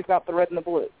you've got the red and the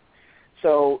blue.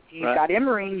 So you've got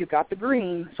emerald, you've got the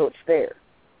green, so it's there.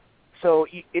 So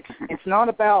it's not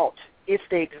about if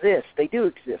they exist. They do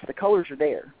exist. The colors are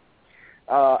there.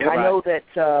 I know that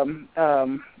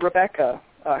Rebecca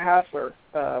Hassler,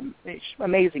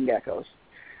 amazing geckos.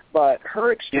 But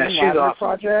her Extreme Lavender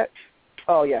project,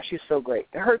 oh, yeah, she's so great.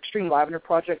 Her Extreme Lavender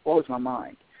project blows my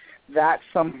mind. That's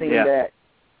something that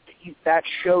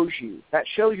shows you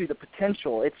the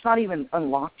potential. It's not even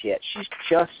unlocked yet. She's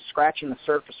just scratching the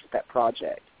surface with that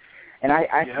project. And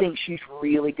I think she's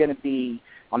really going to be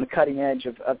on the cutting edge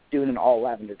of doing an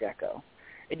all-lavender gecko.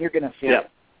 And you're going to see it.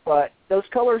 But those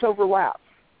colors overlap.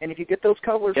 And if you get those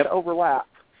colors to overlap,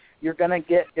 you're going to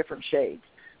get different shades.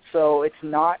 So it's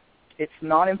not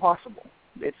impossible.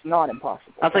 It's not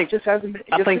impossible. I think that's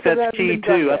key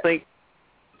too. I think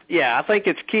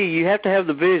it's key. You have to have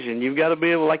the vision. You've got to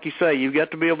be able, like you say, you've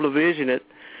got to be able to vision it,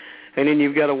 and then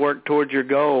you've got to work towards your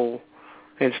goal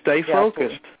and stay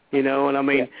focused. And I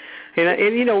mean,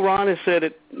 and Ron has said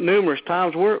it numerous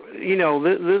times. We're,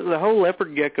 the whole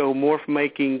leopard gecko morph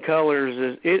making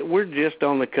colors we're just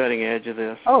on the cutting edge of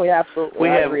this. Oh yeah, absolutely.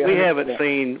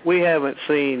 We haven't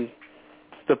seen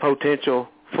the potential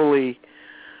fully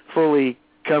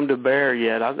come to bear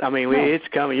yet. I mean, it's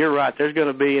coming. You're right. There's going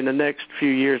to be in the next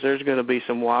few years. There's going to be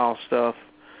some wild stuff.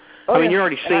 Oh, I mean, you're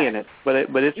already seeing it, but it's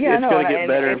going to get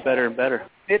better and better and better.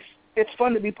 It's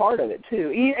fun to be part of it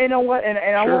too. You know what? And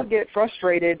I won't get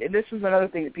frustrated. And this is another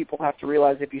thing that people have to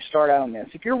realize if you start out on this.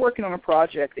 If you're working on a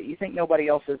project that you think nobody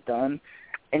else has done,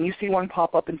 and you see one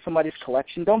pop up in somebody's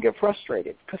collection, don't get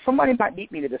frustrated because somebody might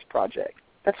beat me to this project.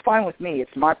 That's fine with me.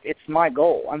 It's my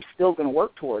goal. I'm still going to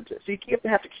work towards it. So you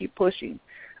have to keep pushing.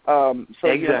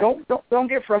 Exactly. Don't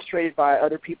get frustrated by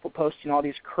other people posting all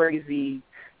these crazy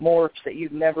morphs that you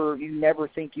never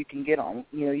think you can get on.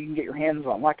 You can get your hands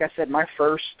on. Like I said, my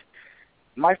first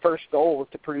goal was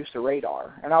to produce a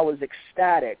radar, and I was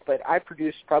ecstatic. But I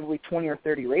produced probably 20 or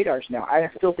 30 radars now.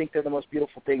 I still think they're the most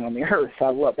beautiful thing on the earth.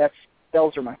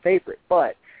 Those are my favorite.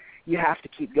 But you have to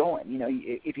keep going.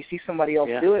 If you see somebody else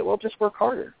do it, well, just work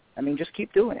harder. I mean, just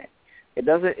keep doing it. It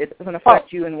doesn't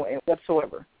affect you in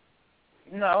whatsoever.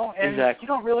 No, and exactly. You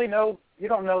don't really know. You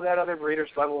don't know that other breeder's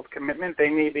level of commitment. They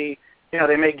may be,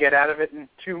 they may get out of it in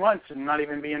 2 months and not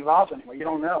even be involved anymore. You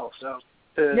don't know. So,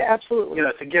 absolutely.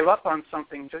 To give up on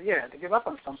something,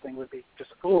 would be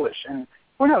just foolish. And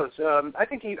who knows? I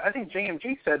think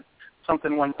JMG said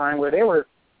something one time where they were,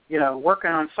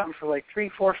 working on something for like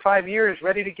 3, 4, 5 years,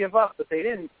 ready to give up, but they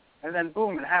didn't. And then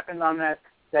boom, it happened on that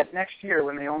next year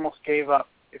when they almost gave up.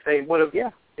 If they would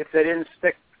have, if they didn't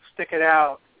stick it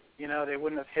out, they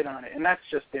wouldn't have hit on it. And that's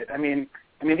just it. I mean,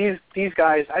 these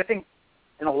guys, I think,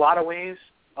 in a lot of ways,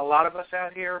 a lot of us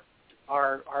out here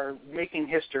are making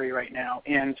history right now.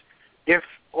 And if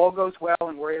all goes well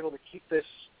and we're able to keep this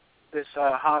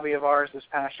hobby of ours, this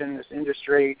passion, this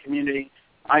industry, community,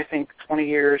 I think 20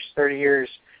 years, 30 years,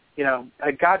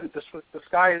 God, the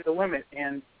sky is the limit.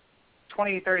 And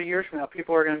 20, 30 years from now,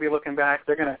 people are going to be looking back.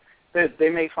 They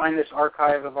may find this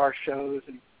archive of our shows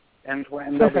and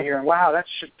they'll be hearing, wow,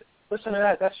 listen to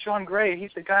that. That's Shawn Gray.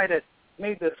 He's the guy that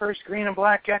made the first green and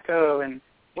black gecko. And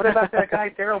what about that guy,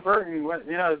 Daryl Burton?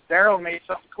 Daryl made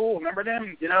something cool. Remember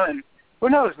them? And who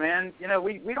knows, man?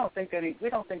 We don't think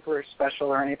we're special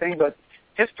or anything, but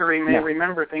history may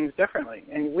remember things differently,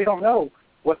 and we don't know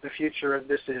what the future of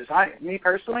this is. Me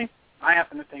personally, I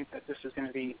happen to think that this is going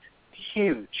to be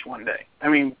huge one day. I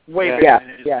mean, way bigger than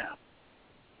it is now.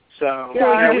 So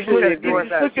just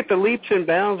look at the leaps and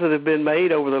bounds that have been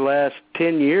made over the last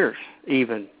 10 years,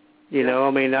 even. I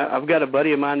mean, I've got a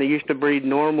buddy of mine that used to breed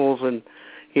normals, and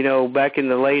back in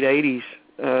the late 80s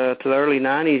to the early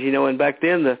 90s, and back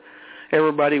then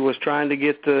everybody was trying to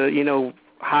get the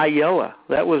high yellow.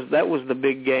 That was the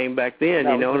big game back then.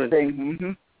 That was the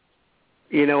thing.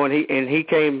 And he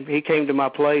came to my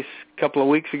place a couple of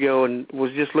weeks ago and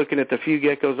was just looking at the few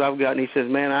geckos I've got, and he says,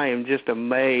 "Man, I am just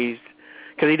amazed,"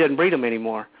 because he doesn't breed them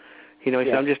anymore. He said,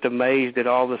 "I'm just amazed at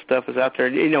all the stuff that's out there."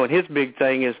 And his big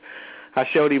thing is, I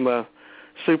showed him a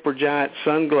super giant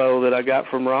sun glow that I got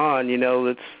from Ron.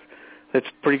 That's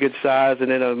pretty good size,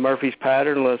 and then a Murphy's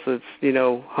patternless that's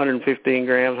 115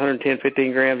 grams, 110,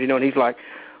 15 grams. And he's like,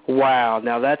 "Wow,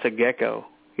 now that's a gecko."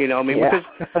 Because,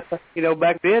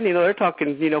 back then, they're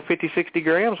talking, 50, 60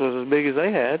 grams was as big as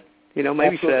they had, maybe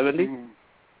Absolutely. 70.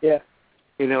 Yeah.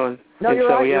 No, you're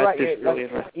right. You're right.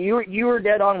 Really you were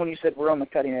dead on when you said we're on the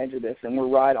cutting edge of this, and we're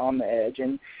right on the edge.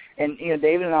 And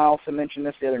David and I also mentioned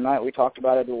this the other night. We talked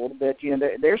about it a little bit.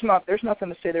 There's nothing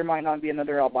to say there might not be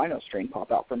another albino strain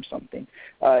pop out from something.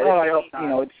 I hope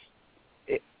not.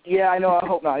 I know. I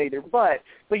hope not either. But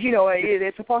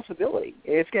it's a possibility.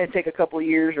 It's going to take a couple of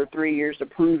years or 3 years to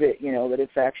prove it. That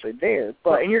it's actually there.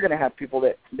 And you're going to have people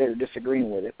that are disagreeing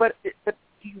with it. But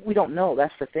we don't know.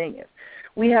 That's the thing is,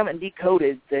 we haven't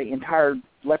decoded the entire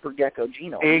leopard gecko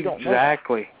genome.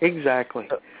 Exactly.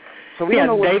 So we don't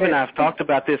know. Dave and I have talked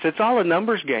about this. It's all a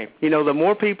numbers game. The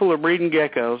more people are breeding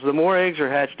geckos, the more eggs are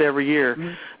hatched every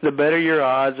year, the better your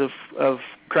odds of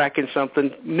cracking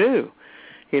something new.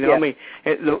 I mean,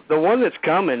 the one that's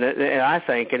coming, and I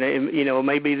think, and it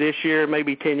may be this year,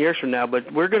 maybe 10 years from now, but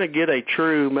we're going to get a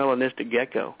true melanistic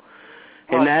gecko.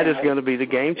 And that is going to be the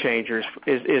game changer,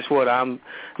 is what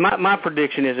my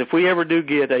prediction is. If we ever do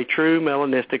get a true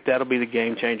melanistic, that'll be the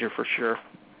game changer for sure.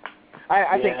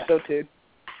 I think so, too.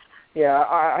 Yeah,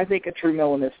 I think a true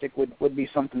melanistic would be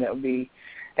something that would be,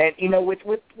 and, with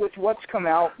what's come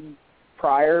out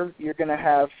prior, you're going to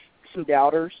have some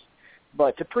doubters.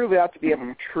 But to prove it out to be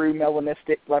a true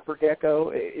melanistic leopard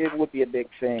gecko, it would be a big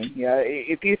thing. Yeah,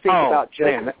 if you think about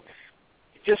just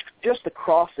just the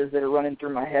crosses that are running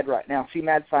through my head right now. See,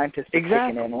 mad scientists kicking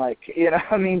in, like,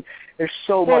 I mean, there's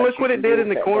so much. Well, look what it did in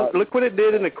the corn. Look what it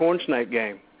did in the corn snake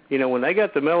game. When they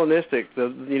got the melanistic,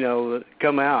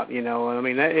 come out. I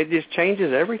mean, it just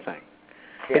changes everything.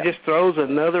 Yeah. It just throws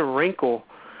another wrinkle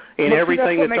in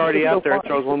everything that's already out there. It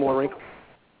throws one more wrinkle.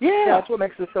 Yeah, that's what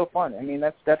makes it so fun. I mean,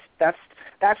 that's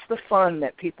the fun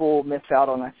that people miss out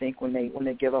on, I think, when they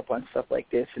give up on stuff like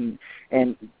this. And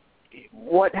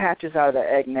what hatches out of the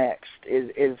egg next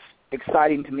is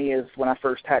exciting to me. Is when I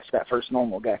first hatched that first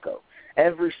normal gecko.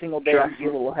 Every single day I see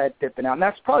a little head tipping out, and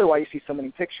that's probably why you see so many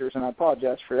pictures. And I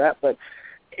apologize for that, but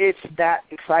it's that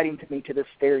exciting to me to this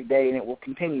very day, and it will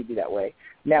continue to be that way.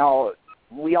 Now,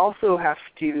 we also have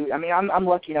to, I mean, I'm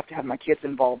lucky enough to have my kids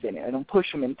involved in it. I don't push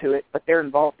them into it, but they're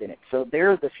involved in it. So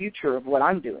they're the future of what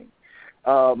I'm doing.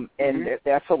 And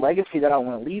that's a legacy that I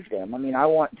want to leave them. I mean, I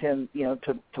want them,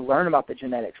 to learn about the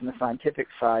genetics and the scientific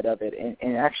side of it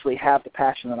and actually have the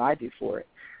passion that I do for it.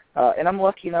 And I'm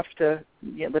lucky enough that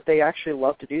they actually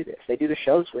love to do this. They do the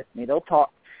shows with me.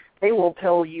 They will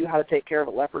tell you how to take care of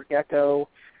a leopard gecko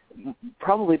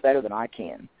probably better than I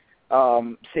can,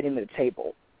 sitting at a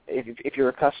table. If you're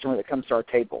a customer that comes to our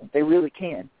table, they really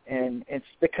can, and it's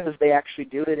because they actually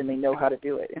do it and they know how to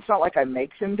do it. It's not like I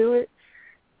make them do it,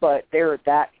 but they're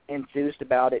that enthused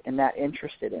about it and that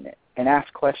interested in it and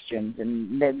ask questions,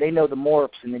 and they know the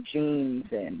morphs and the genes,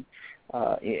 and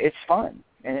it's fun,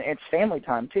 and it's family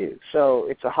time too. So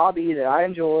it's a hobby that I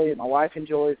enjoy, and my wife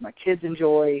enjoys, my kids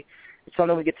enjoy. It's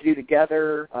something we get to do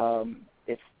together.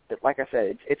 It's like I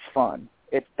said, it's fun.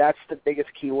 That's the biggest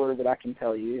keyword that I can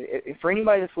tell you. For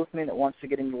anybody that's listening that wants to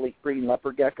get into breeding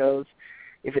leopard geckos,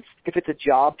 if it's a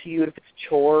job to you, if it's a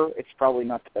chore, it's probably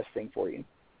not the best thing for you.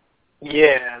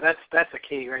 Yeah, that's a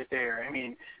key right there. I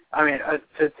mean,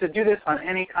 to do this on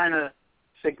any kind of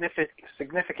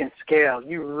significant scale,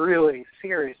 you really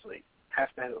seriously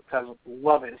have to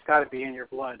love it. It's got to be in your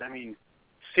blood. I mean,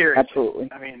 seriously.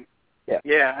 Absolutely. I mean,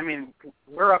 yeah. I mean,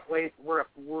 we're up late. We're up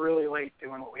really late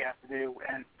doing what we have to do,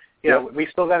 and we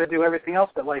still got to do everything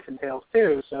else that life entails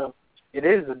too. So it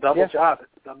is a double job.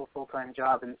 It's a double full-time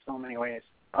job in so many ways.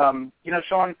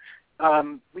 Shawn,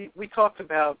 we talked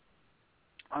about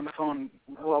on the phone.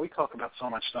 Well, we talk about so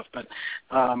much stuff, but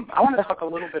I want to talk a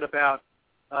little bit about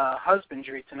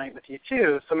husbandry tonight with you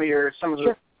too. Some of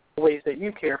the ways that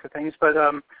you care for things. But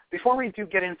before we do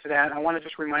get into that, I want to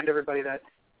just remind everybody that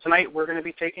tonight we're going to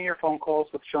be taking your phone calls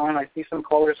with Shawn. I see some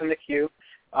callers in the queue.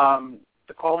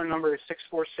 The call-in number is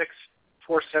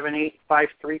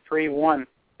 646-478-5331.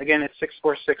 Again, it's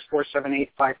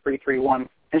 646-478-5331.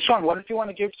 And, Shawn, what did you want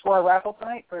to give to our raffle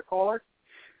tonight for a caller?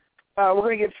 We're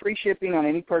going to give free shipping on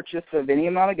any purchase of any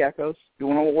amount of geckos. If you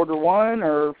want to order 1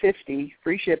 or 50,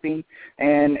 free shipping.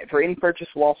 And for any purchase,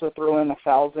 we'll also throw in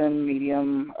 1,000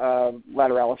 medium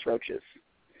lateralis roaches.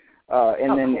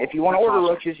 Then if you want to order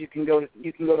roaches, you can go to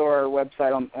our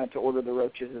website to order the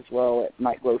roaches as well at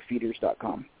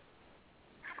nightglowfeeders.com.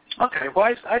 Okay,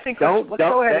 well, I think let's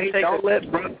go ahead and take Don't let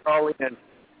Brooke call in.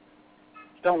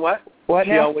 Don't what? What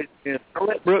she now? Always wins. Don't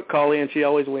let Brooke call in. She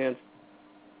always wins.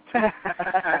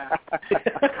 I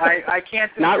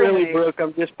can't. Not really, Brooke.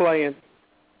 I'm just playing.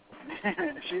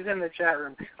 She's in the chat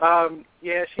room.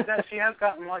 Yeah, she has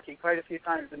gotten lucky quite a few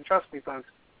times, and trust me, folks,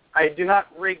 I do not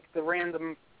rig the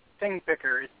random thing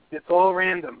picker. It's all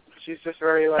random. She's just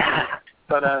very lucky.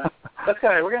 But that's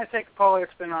good. We're going to take a caller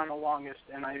that's been on the longest,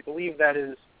 and I believe that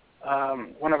is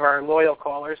one of our loyal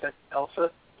callers. That's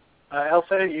Elsa.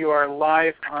 Elsa, you are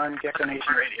live on Gecko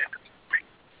Nation Radio.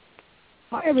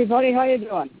 Hi, everybody. How you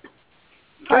doing?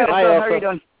 Hi, Elsa. How are you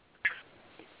doing?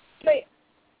 Hey,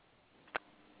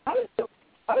 I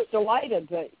was delighted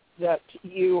that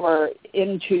you are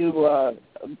into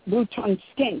blue-tongued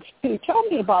skinks, too. Tell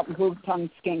me about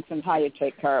blue-tongued skinks and how you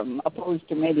take care of them, opposed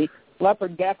to maybe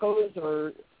leopard geckos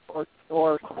or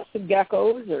crested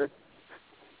geckos, or.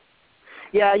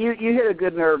 Yeah, you hit a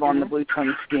good nerve on the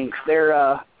blue-tongued skinks.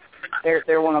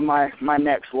 They're one of my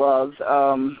next loves.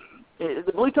 The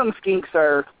blue-tongued skinks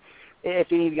are, if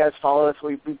any of you guys follow us,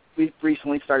 we've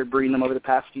recently started breeding them over the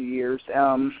past few years.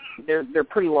 They're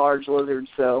pretty large lizards,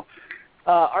 so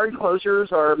our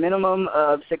enclosures are a minimum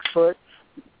of 6 foot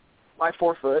by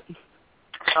 4 foot.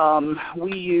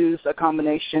 We use a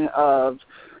combination of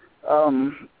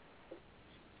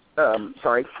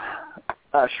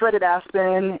shredded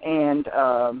aspen and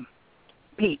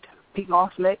peat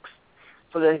moss mix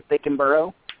so that they can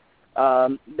burrow.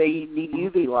 They need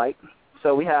UV light,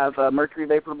 so we have mercury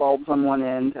vapor bulbs on one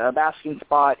end, a basking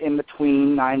spot in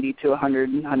between 90 to 100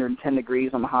 and 110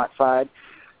 degrees on the hot side.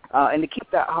 And to keep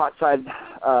that hot side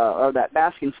or that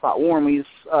basking spot warm, we use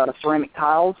ceramic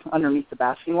tiles underneath the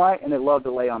basking light, and they love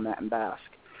to lay on that and bask.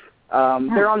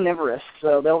 They're omnivorous,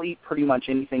 so they'll eat pretty much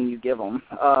anything you give them.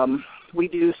 We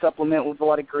do supplement with a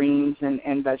lot of greens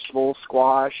and vegetables,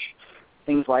 squash,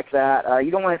 things like that.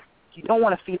 You don't want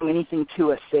to feed them anything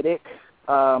too acidic.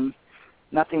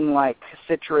 Nothing like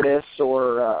citrus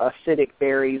or acidic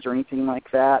berries or anything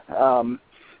like that.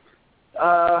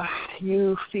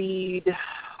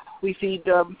 We feed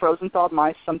frozen thawed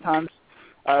mice sometimes,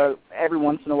 every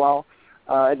once in a while,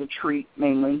 as a treat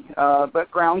mainly. But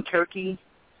ground turkey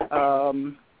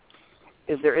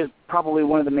is probably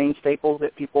one of the main staples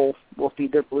that people will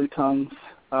feed their blue tongues,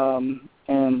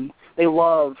 and they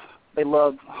love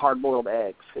hard-boiled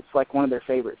eggs. It's like one of their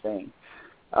favorite things.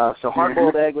 So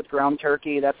hard-boiled egg with ground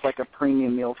turkey, that's like a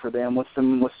premium meal for them with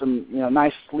some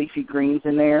nice leafy greens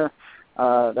in there.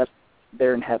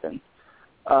 They're in heaven.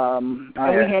 And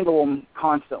we handle them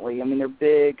constantly. I mean, they're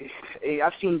big.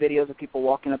 I've seen videos of people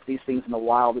walking up to these things in the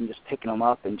wild and just picking them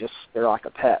up, and they're like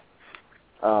a pet.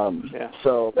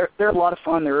 So they're a lot of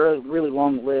fun. They're really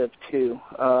long-lived too.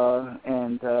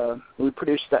 And we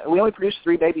only produced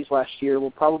 3 babies last year.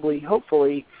 We'll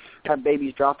hopefully have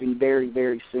babies dropping very,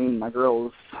 very soon.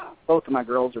 Both of my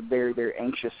girls are very, very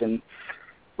anxious and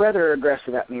rather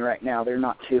aggressive at me right now. They're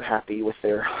not too happy with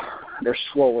their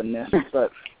swollenness,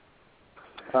 but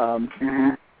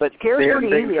care's pretty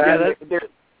easy.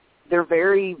 They're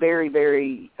very, very,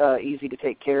 very easy to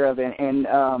take care of, and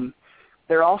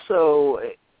they're also,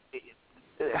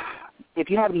 if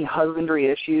you have any husbandry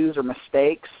issues or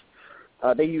mistakes,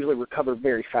 they usually recover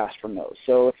very fast from those.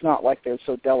 So it's not like they're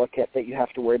so delicate that you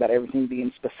have to worry about everything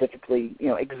being specifically,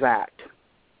 exact.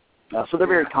 So they're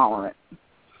very tolerant.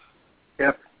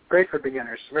 Yep, great for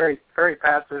beginners. Very, very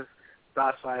passive,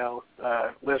 docile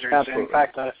lizards. Absolutely. In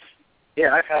fact,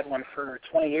 I've had one for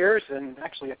 20 years, and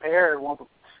actually a pair. Well,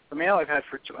 the male I've had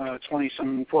for about 20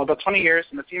 years,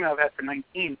 and the female I've had for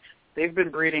 19. They've been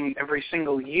breeding every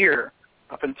single year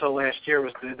up until last year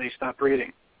they stopped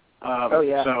breeding.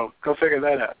 So go figure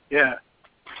that out. Yeah.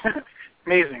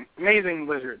 Amazing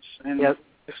lizards. And that's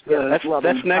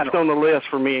next on the list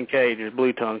for me and Cage is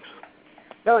blue tongues.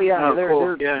 Oh yeah,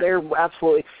 cool. They're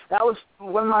absolutely. That was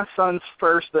one of my son's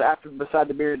first, beside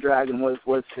the bearded dragon was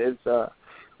his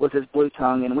blue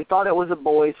tongue, and we thought it was a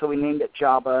boy, so we named it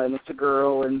Jabba, and it's a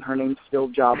girl, and her name's still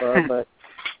Jabba, but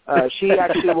she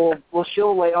actually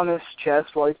she'll lay on his chest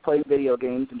while he's playing video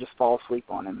games and just fall asleep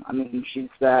on him. I mean, she's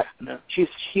a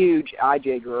huge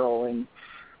IJ girl, and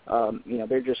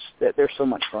they're so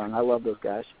much fun. I love those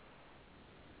guys.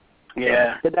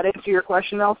 Yeah. Did that answer your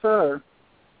question, Elsa? Or?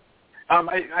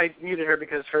 I muted her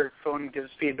because her phone gives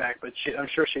feedback, but I'm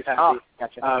sure she's happy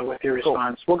with your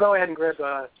response. Cool. We'll go ahead and grab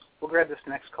this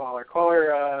next caller.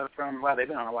 Caller from they've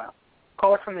been on a while.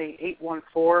 Caller from the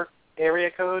 814 area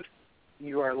code.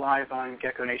 You are live on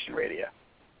Gecko Nation Radio.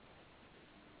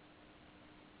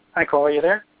 Hi, caller, are you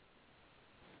there?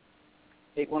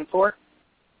 814?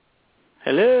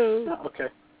 Hello. Oh, okay.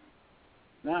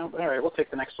 No, all right, we'll take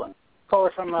the next one.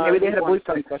 Caller from... Maybe they had a blue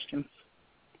tongue question.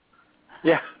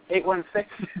 Yeah,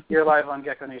 816, you're live on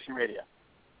Gecko Nation Radio.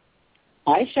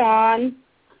 Hi, Shawn.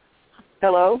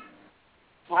 Hello.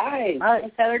 Hi.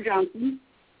 It's Heather Johnson.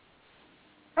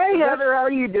 Hey, Heather, how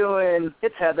are you doing?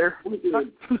 It's Heather.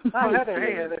 Hi, Heather.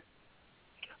 Hey, Heather.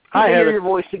 Hi, Heather. Hear your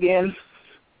voice again.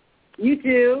 You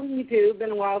too.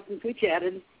 Been a while since we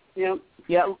chatted. Yep.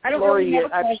 Yeah, I don't really have a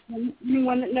question.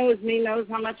 Anyone that knows me knows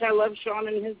how much I love Shawn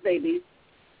and his babies.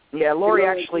 Yeah, Lori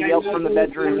actually yelled from the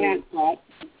bedroom.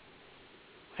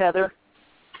 Heather?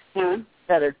 Huh?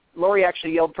 Heather. Lori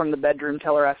actually yelled from the bedroom.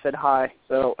 Tell her I said hi.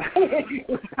 So.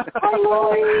 Hi,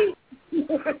 Lori.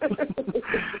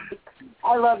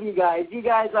 I love you guys. You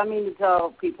guys, I mean to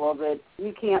tell people that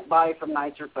you can't buy from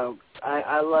nicer folks.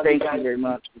 I love you guys. Thank you very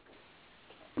much.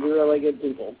 You're really good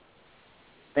people.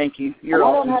 Thank you. You're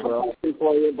awesome as well. I don't have a question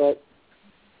for you, but...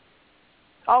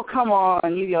 Oh, come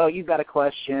on. You got a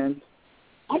question.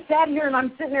 I sat here and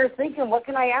I'm sitting there thinking, what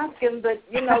can I ask him? But,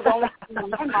 the only thing on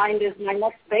my mind is my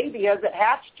next baby hasn't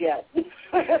hatched yet.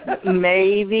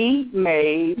 Maybe.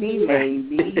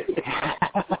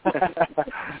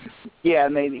 Yeah,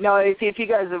 maybe. No, if you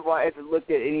guys have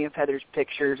looked at any of Heather's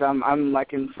pictures, I'm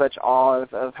like in such awe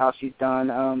of how she's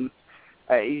done.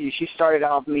 She started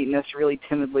off meeting us really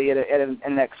timidly at an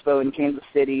expo in Kansas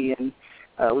City, and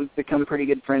we've become pretty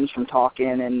good friends from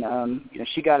talking. And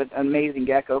she got an amazing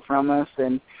gecko from us,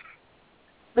 and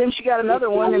then she got another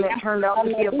one, and it turned out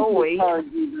to be a boy.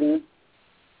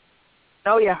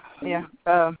 Oh yeah.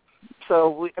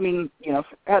 So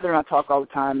Heather and I talk all the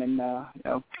time, and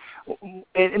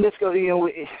and this goes,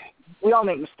 we all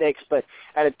make mistakes, but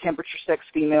I had a temperature sex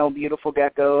female, beautiful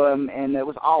gecko, and it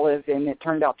was Olive, and it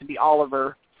turned out to be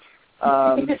Oliver. So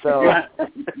I'm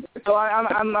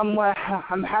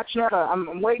hatching out.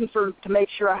 I'm waiting to make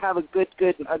sure I have a good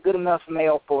enough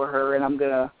male for her, and I'm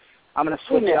gonna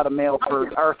switch out a male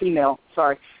for or a female.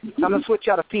 Sorry, I'm gonna switch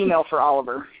out a female for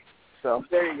Oliver. So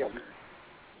there you go.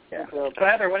 Yeah. So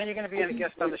Heather, when are you going to be a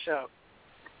guest on the show?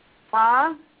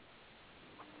 Huh?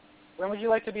 When would you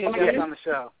like to be a guest on the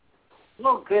show?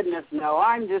 Oh goodness, no!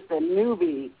 I'm just a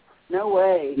newbie. No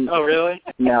way. Oh really?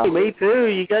 No. Me too.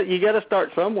 You got to start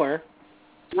somewhere.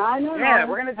 I know. Yeah,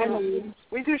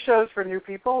 we do shows for new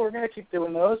people. We're gonna keep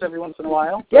doing those every once in a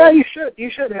while. Yeah, you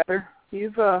should, Heather.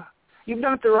 You've done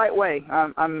it the right way.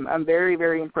 I'm very,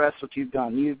 very impressed what you've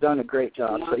done. You've done a great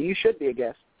job. So you should be a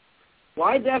guest. Well,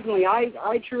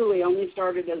 I truly only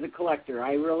started as a collector.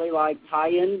 I really like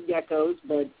high-end geckos,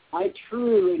 but I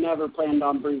truly never planned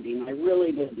on breeding. I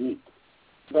really didn't.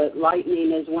 But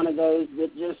Lightning is one of those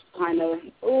that just kind of,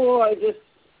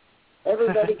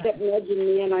 everybody kept nudging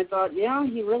me, and I thought, yeah,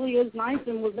 he really is nice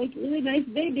and would make really nice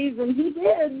babies, and he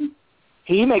did.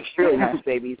 He makes really nice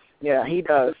babies. Yeah, he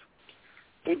does.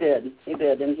 He did,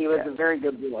 and he was a very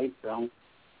good boy. So,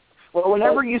 well,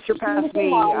 whenever you surpass me,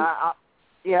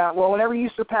 whenever you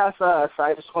surpass us,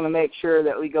 I just want to make sure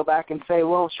that we go back and say,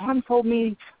 well, Shawn told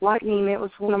me Lightning, it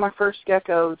was one of my first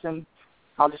geckos, and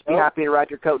I'll just be happy to ride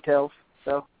your coattails.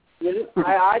 So.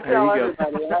 I tell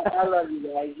everybody, I love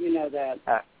you guys. You know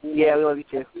that. Yeah, we love you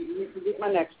too. You can get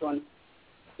my next one.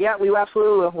 Yeah, we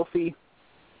absolutely will. We'll see.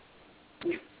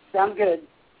 Sounds good.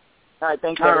 All right,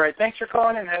 thanks. All right, thanks for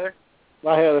calling in, Heather.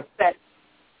 Bye, Heather.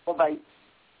 Bye-bye.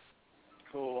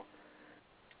 Cool.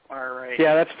 All right.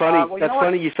 Yeah, that's funny. That's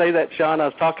funny what? You say that, Shawn. I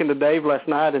was talking to Dave last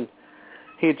night, and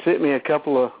he had sent me a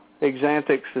couple of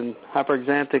Exanthics and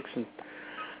Hyperexanthics, and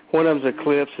one of them's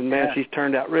Eclipse, and man, she's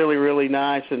turned out really, really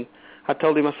nice. And I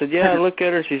told him, I said, yeah, look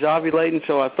at her, she's ovulating.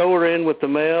 So I throw her in with the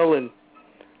male, and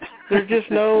there's just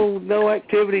no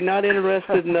activity, not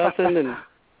interested in nothing.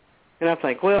 And I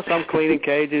think, well, so I'm cleaning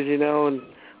cages, and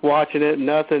watching it,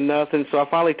 nothing. So I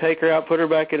finally take her out, put her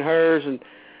back in hers, and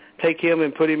take him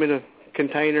and put him in a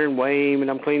container and weigh him,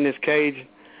 and I'm cleaning this cage.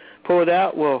 Pull it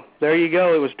out, well, there you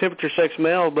go. It was temperature sex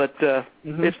male, but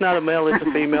it's not a male, it's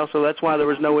a female, so that's why there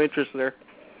was no interest there.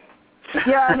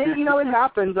 Yeah, and it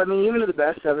happens. I mean, even to the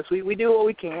best of us, we do what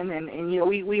we can, and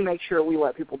we make sure we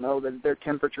let people know that they're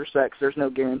temperature sex. There's no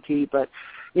guarantee, but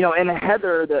and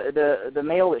Heather, the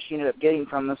male that she ended up getting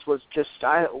from us was just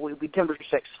we temperature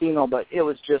sex female, but it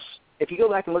was just, if you go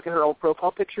back and look at her old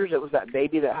profile pictures, it was that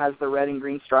baby that has the red and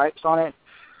green stripes on it.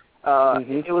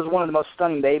 It was one of the most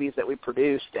stunning babies that we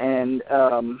produced, and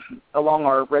along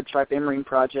our red stripe emerine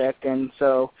project, and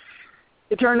so.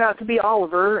 It turned out to be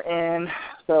Oliver, and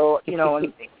so,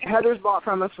 and Heather's bought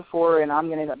from us before, and I'm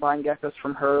going to end up buying geckos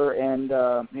from her, and,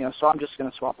 so I'm just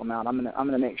going to swap them out. I'm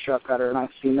going to make sure I've got her a nice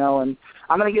female, and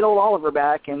I'm going to get old Oliver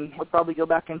back, and we'll probably go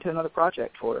back into another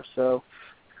project for her. So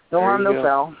no harm, no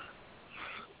foul.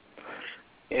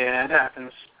 Yeah, it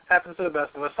happens. Happens to the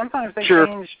best of us. Sometimes they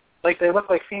change, like they look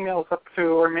like females up to,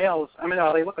 or males.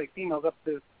 They look like females up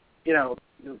to,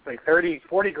 like 30,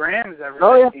 40 grams every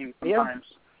sometimes.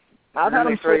 I've had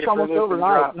them switch almost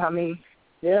overnight. I mean,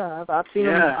 I've seen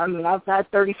them. I mean, I've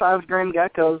had 35-gram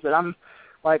geckos that I'm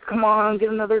like, come on, get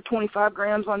another 25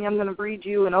 grams on you. I'm going to breed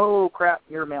you, and oh crap,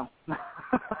 you're a male.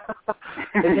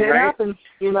 It happens,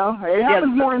 It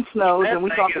happens more in snows, and we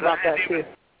talked about that too.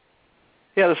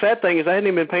 Yeah, the sad thing is I hadn't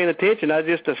even been paying attention. I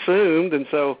just assumed, and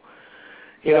so,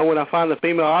 when I find the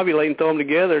female ovulating, throw them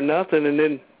together, nothing,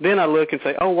 and then I look and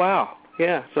say, oh wow,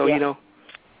 yeah. So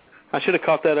I should have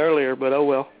caught that earlier, but oh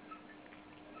well.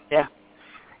 Yeah.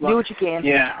 Do what you can.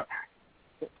 Yeah,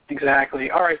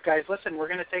 exactly. All right, guys, listen, we're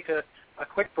going to take a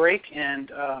quick break, and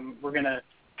we're going to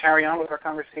carry on with our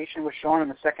conversation with Shawn in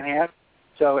the second half.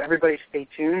 So everybody stay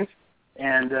tuned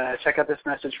and check out this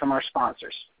message from our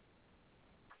sponsors.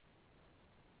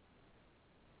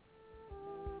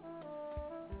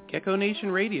 Gecko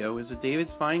Nation Radio is a David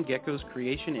Fine Geckos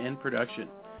creation and production.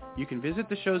 You can visit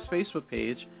the show's Facebook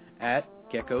page at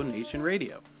Gecko Nation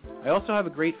Radio. I also have a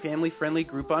great family-friendly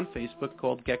group on Facebook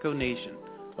called Gecko Nation.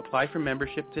 Apply for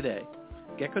membership today.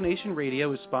 Gecko Nation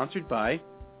Radio is sponsored by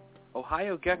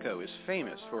Ohio Gecko is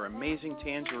famous for amazing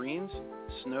tangerines,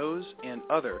 snows, and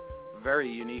other very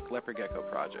unique leopard gecko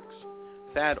projects.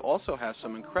 Thad also has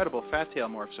some incredible fat-tail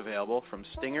morphs available from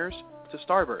stingers to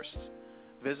starbursts.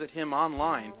 Visit him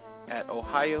online at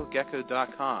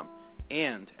ohiogecko.com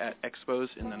and at expos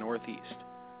in the Northeast.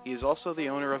 He is also the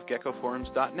owner of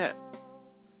geckoforums.net.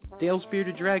 Dale's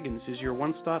Bearded Dragons is your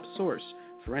one-stop source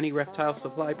for any reptile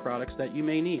supply products that you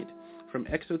may need. from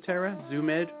Exoterra,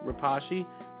 Zoomed, Rapashi,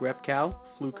 Repcal,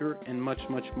 Fluker, and much,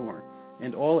 much more.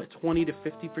 And all at 20 to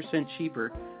 50%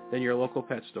 cheaper than your local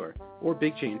pet store or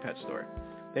big chain pet store.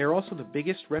 They are also the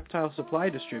biggest reptile supply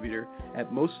distributor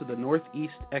at most of the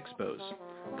Northeast expos.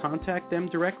 Contact them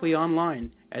directly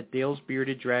online at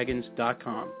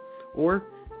dalesbeardeddragons.com or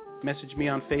message me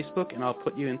on Facebook and I'll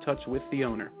put you in touch with the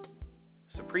owner.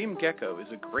 Supreme Gecko is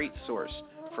a great source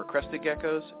for crested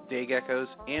geckos, day geckos,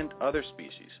 and other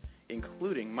species,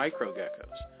 including micro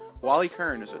geckos. Wally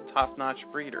Kern is a top-notch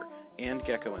breeder and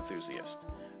gecko enthusiast.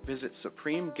 Visit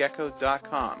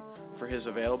supremegecko.com for his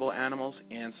available animals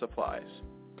and supplies.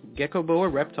 Gecko Boa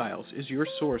Reptiles is your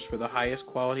source for the highest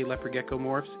quality leopard gecko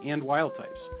morphs and wild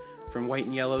types, from white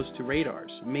and yellows to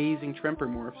radars, amazing tremper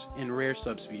morphs, and rare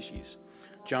subspecies.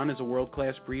 John is a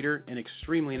world-class breeder and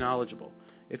extremely knowledgeable.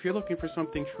 If you're looking for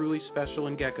something truly special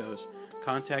in geckos,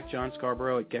 contact John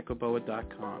Scarborough at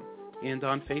geckoboa.com and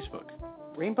on Facebook.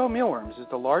 Rainbow Mealworms is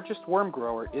the largest worm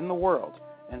grower in the world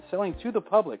and selling to the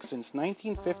public since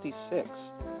 1956.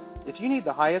 If you need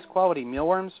the highest quality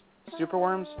mealworms,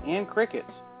 superworms, and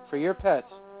crickets for your pets,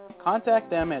 contact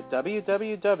them at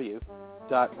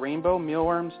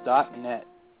www.rainbowmealworms.net.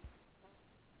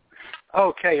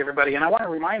 Okay, everybody, and I want to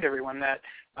remind everyone that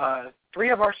 3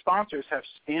 of our sponsors have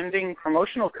standing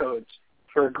promotional codes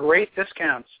for great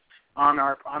discounts on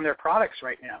their products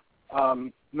right now.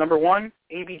 Number one,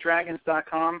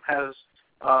 abdragons.com has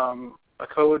a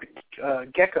code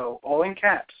GECKO, all in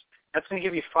caps. That's going to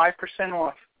give you 5%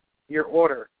 off your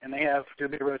order, and they have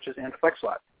Doobie Roaches and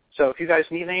FlexLot. So if you guys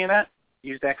need any of that,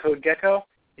 use that code GECKO.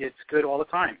 It's good all the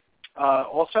time.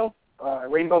 Also,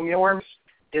 Rainbow Mealworms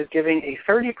is giving a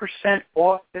 30%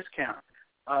 off discount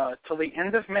till the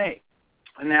end of May.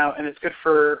 And it's good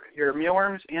for your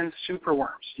mealworms and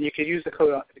superworms. And you could use the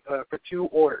code for 2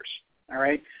 orders. All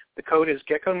right. The code is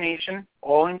Gecko Nation,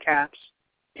 all in caps.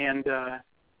 And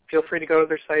feel free to go to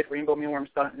their site,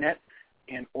 rainbowmealworms.net,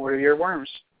 and order your worms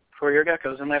for your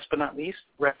geckos. And last but not least,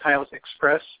 Reptiles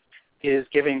Express is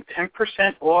giving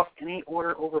 10% off any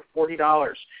order over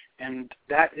 $40. And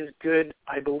that is good,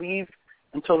 I believe,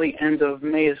 until the end of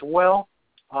May as well.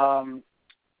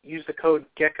 Use the code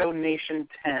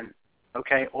GeckoNation10,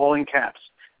 okay, all in caps,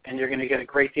 and you're going to get a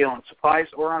great deal on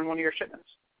supplies or on one of your shipments.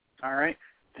 All right?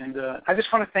 And I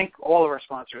just want to thank all of our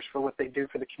sponsors for what they do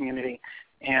for the community.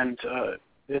 And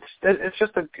it's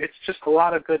just a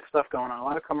lot of good stuff going on, a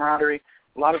lot of camaraderie,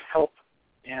 a lot of help,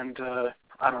 and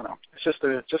I don't know. It's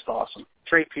just awesome.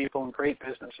 Great people and great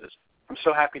businesses. I'm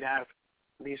so happy to have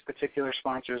these particular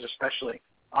sponsors especially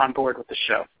on board with the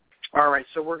show. All right,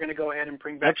 so we're going to go ahead and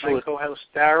bring back my co-host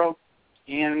Darryl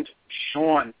and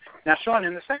Shawn. Now, Shawn,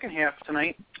 in the second half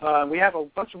tonight, we have a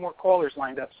bunch of more callers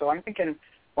lined up, so I'm thinking,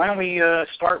 why don't we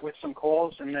start with some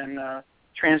calls and then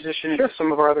transition into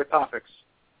some of our other topics?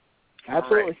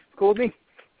 Absolutely. Right. Cool with me.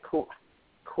 Cool.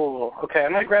 Okay,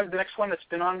 I'm going to grab the next one that's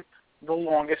been on the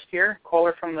longest here.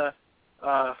 Caller from the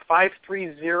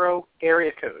 530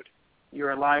 area code.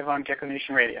 You're live on Gecko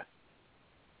Nation Radio.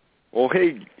 Well,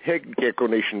 hey, Gecko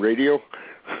Nation Radio.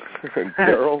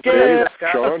 Darryl, Dave,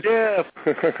 Shawn.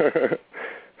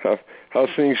 How's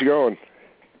things going?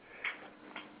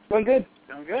 Doing good.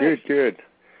 Good.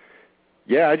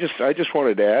 Yeah, I just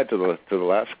wanted to add to the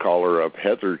last caller up,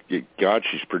 Heather. God,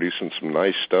 she's producing some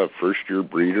nice stuff. First year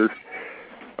breeder.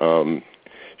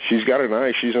 She's got an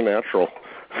eye. She's a natural.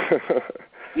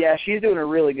 Yeah, she's doing a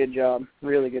really good job.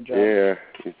 Yeah,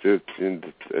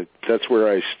 that's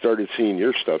where I started seeing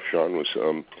your stuff, Shawn. Was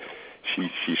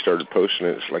she started posting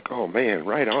it? It's like, oh man,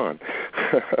 right on.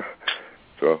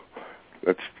 So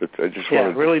that's I just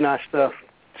wanted really nice stuff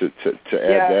to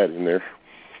add that in there.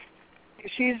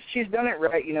 She's done it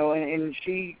right, and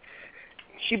she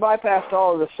bypassed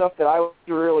all of the stuff that I was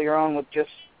through earlier on with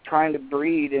just trying to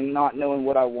breed and not knowing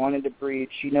what I wanted to breed.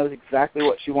 She knows exactly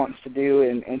what she wants to do,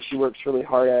 and she works really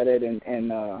hard at it. And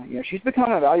she's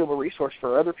become a valuable resource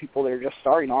for other people that are just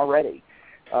starting already.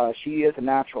 She is a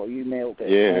natural. You nailed it.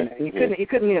 Yeah. And you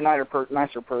couldn't meet a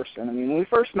nicer person. I mean, when we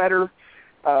first met her, it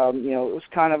was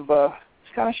kind of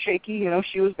shaky.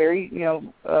 She was very,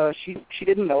 she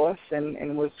didn't know us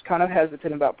and was kind of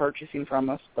hesitant about purchasing from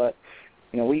us, but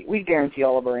we guarantee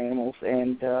all of our animals,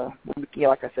 and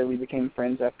like I said, we became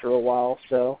friends after a while.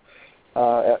 So,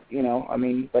 but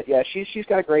yeah, she's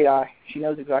got a great eye. She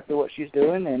knows exactly what she's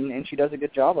doing, and she does a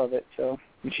good job of it. So,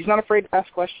 and she's not afraid to ask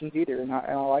questions either, and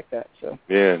I like that. So.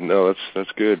 Yeah, no,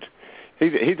 that's good.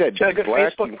 Hey, that she's got a good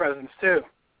Facebook presence too.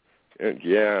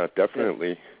 Yeah,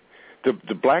 definitely.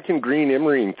 The black and green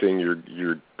emerine thing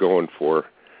you're going for.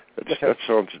 That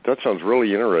sounds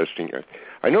really interesting.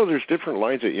 I know there's different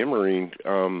lines of emerine.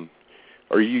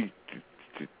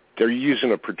 are you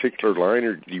using a particular line,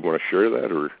 or do you want to share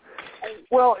that, or?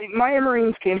 Well, my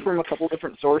emerines came from a couple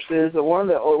different sources. One of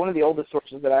the oldest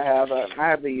sources that I have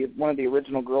one of the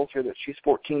original girls here that she's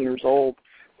 14 years old,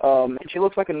 and she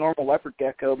looks like a normal leopard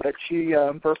gecko. But she,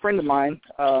 for a friend of mine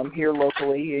here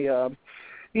locally,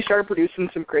 he started producing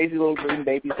some crazy little green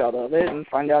babies out of it, and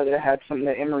found out that it had some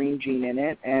the emerine gene in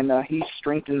it, and he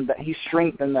strengthened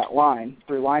that line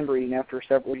through line breeding after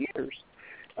several years.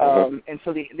 And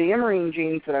so the emerine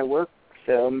genes that I work with,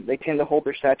 they tend to hold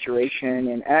their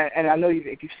saturation, and I know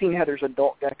if you've seen Heather's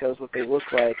adult geckos, what they look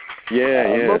like.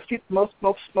 Yeah.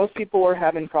 Most people are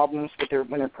having problems with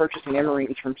when they're purchasing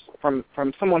emerines from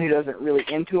someone who doesn't really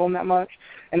into them that much,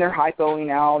 and they're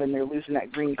hypoing out and they're losing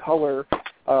that green color,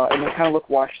 and they kind of look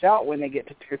washed out when they get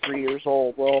to 2 or 3 years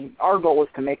old. Well, our goal is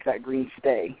to make that green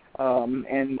stay,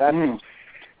 and that's.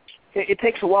 It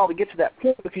takes a while to get to that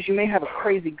point because you may have a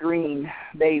crazy green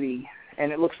baby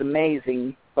and it looks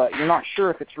amazing, but you're not sure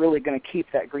if it's really going to keep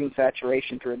that green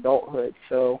saturation through adulthood.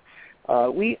 So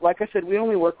like I said, we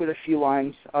only work with a few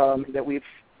lines that we've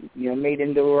made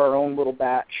into our own little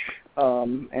batch,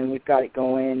 and we've got it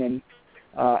going. And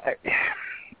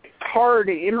hard.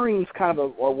 Emerine's kind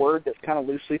of a word that's kind of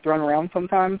loosely thrown around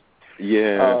sometimes.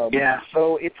 Yeah.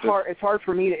 So it's hard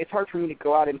for me to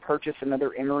go out and purchase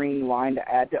another emerine line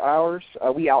to add to ours.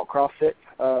 We outcross it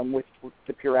with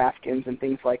the pure Afghans and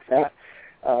things like that.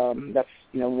 That's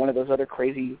one of those other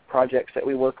crazy projects that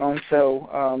we work on.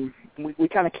 So we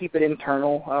kind of keep it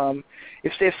internal.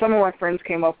 If some of my friends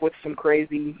came up with some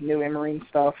crazy new emerine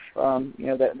stuff,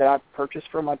 that I purchased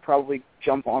from, I'd probably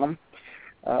jump on them.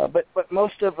 But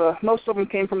most of them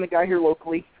came from the guy here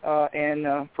locally,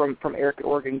 and from Eric at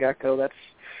Oregon Gecko. That's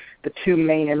the two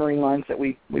main emerine lines that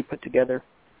we put together.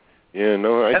 Yeah,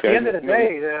 no. At the end of the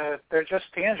day, they're just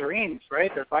tangerines,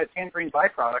 right? They're tangerine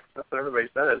byproducts. That's what everybody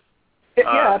says.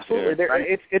 Yeah, absolutely. Yeah,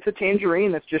 right? It's a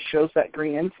tangerine that just shows that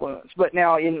green influence. But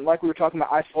now, like we were talking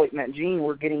about isolating that gene,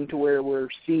 we're getting to where we're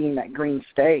seeing that green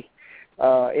stay.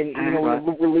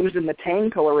 We're losing the tang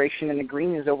coloration, and the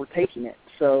green is overtaking it.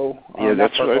 So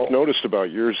that's what I've noticed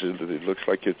about yours. Is that it looks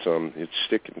like it's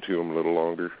sticking to them a little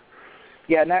longer.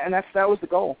 Yeah, and that was the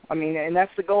goal. I mean, and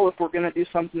that's the goal. If we're going to do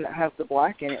something that has the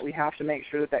black in it, we have to make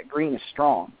sure that green is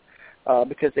strong,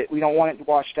 because we don't want it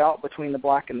washed out between the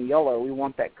black and the yellow. We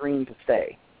want that green to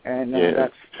stay, and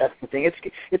that's the thing.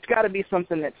 It's got to be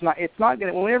something that's not. It's not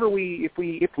going to. Whenever if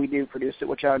we do produce it,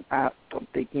 which I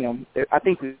don't think I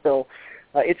think we will.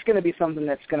 It's going to be something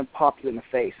that's going to pop you in the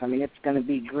face. I mean, it's going to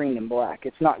be green and black.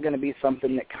 It's not going to be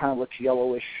something that kind of looks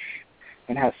yellowish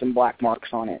and has some black marks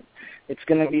on it. It's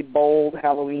going to be bold,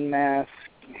 Halloween mask,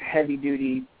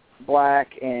 heavy-duty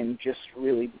black, and just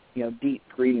really, deep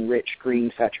green, rich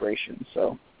green saturation.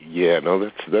 So. Yeah, no,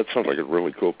 that sounds like a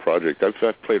really cool project.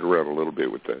 I've played around a little bit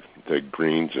with the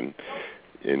greens and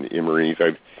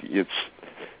emerines. It's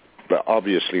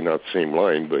obviously not the same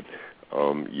line, but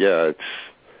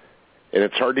and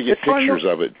it's hard to get pictures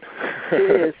of it.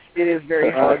 It is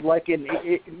very hard. Like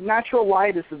natural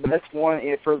light is the best one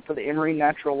for the emerine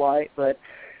natural light, but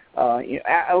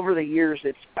over the years,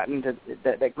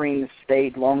 that green has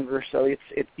stayed longer, so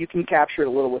you can capture it a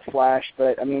little with flash.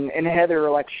 But I mean, and Heather,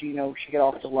 like she got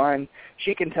off the line,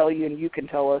 she can tell you, and you can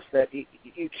tell us that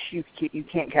you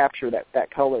can't capture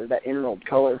that color, that emerald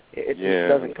color. It just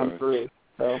doesn't come through.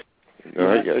 So.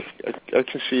 No, I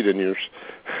can see it in yours.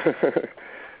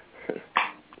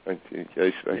 I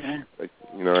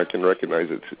can recognize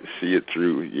it, see it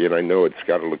through, and I know it's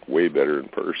got to look way better in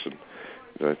person.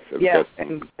 But the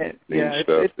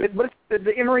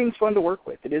emerine's fun to work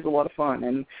with. It is a lot of fun,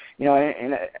 and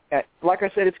like I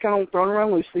said, it's kind of thrown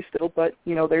around loosely still. But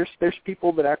there's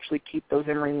people that actually keep those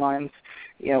emerine lines,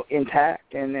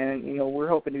 intact, and then we're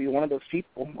hoping to be one of those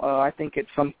people. I think it's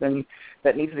something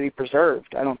that needs to be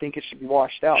preserved. I don't think it should be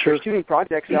washed out. Sure. There's too many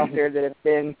projects out there that have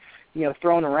been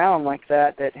thrown around like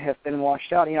that have been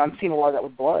washed out. I'm seeing a lot of that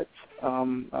with bloods. A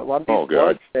lot of these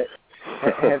bloods that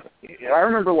have, I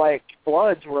remember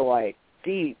bloods were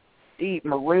deep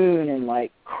maroon and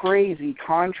crazy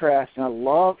contrast, and I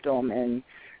loved them. And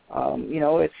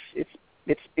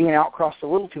it's being outcrossed a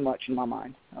little too much in my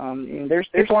mind. There's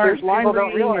line people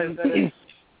don't realize that.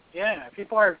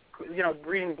 People are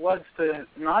breeding bloods to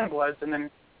non-bloods and then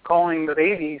calling the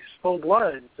babies full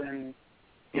bloods, and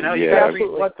you got to breed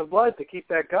blood to blood to keep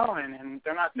that going, and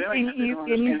they're not doing it. They don't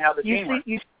understand how the gene works.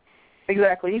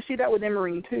 Exactly. You see that with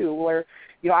emerine too, where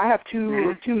I have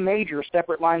two major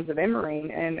separate lines of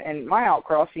emerine, and my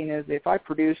outcrossing is if I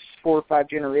produce 4 or 5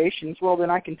 generations, well, then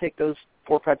I can take those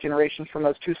 4 or 5 generations from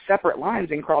those 2 separate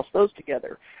lines and cross those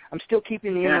together. I'm still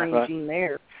keeping the emerine gene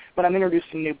there, but I'm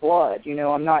introducing new blood.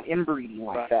 I'm not inbreeding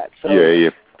like that. So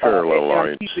Parallel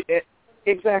lines.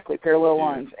 Exactly, parallel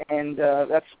lines, and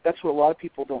that's what a lot of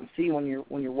people don't see when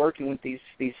you're working with these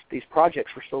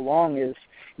projects for so long. Is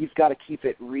you've got to keep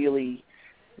it really,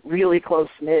 really close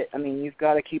knit. I mean, you've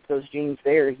got to keep those genes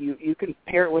there. You can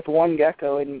pair it with one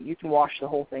gecko, and you can wash the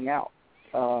whole thing out.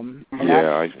 And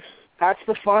that's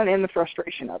the fun and the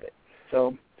frustration of it.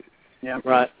 So, yeah,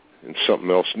 right. And something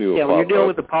else new. Yeah, when you're dealing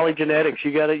with the polygenetics,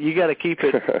 you gotta keep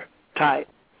it tight.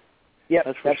 Yeah,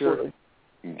 that's for absolutely. sure.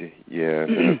 Yeah,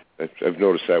 I've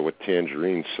noticed that with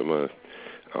tangerines.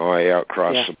 I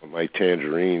outcrossed some of my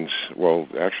tangerines. Well,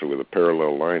 actually, with a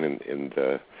parallel line, and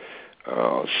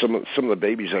some of the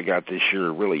babies I got this year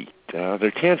are really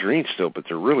they're tangerines still, but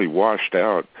they're really washed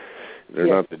out. They're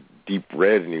not the deep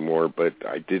red anymore. But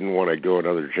I didn't want to go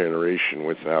another generation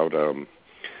without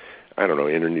I don't know,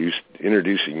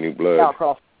 introducing new blood.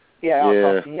 Outcross.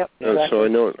 Outcrossing. Yep. Exactly.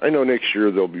 So I know next year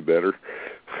they'll be better.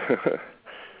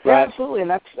 Yeah, absolutely, and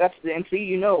that's and see,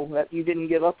 you know that you didn't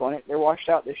give up on it. They're washed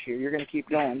out this year. You're going to keep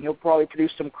going. You'll probably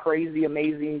produce some crazy,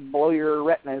 amazing, blow your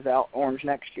retinas out orange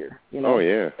next year. You know? Oh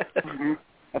yeah.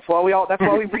 That's why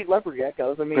we breed leopard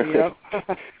geckos. I mean, you know,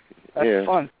 that's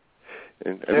fun.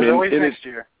 And there's always next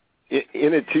year. In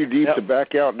it too deep to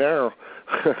back out narrow.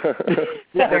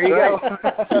 There you go.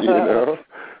 You know.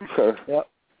 Yep.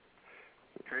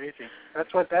 Crazy.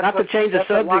 Not to change the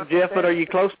subject, Jeff, but are you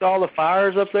close to all the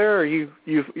fires up there, or you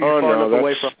far enough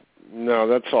away from? No,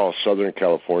 that's all Southern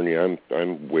California.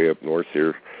 I'm way up north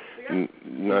here.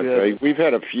 We've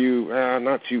had a few,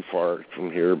 not too far from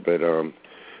here, but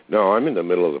no, I'm in the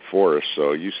middle of the forest.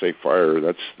 So you say fire,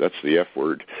 that's the F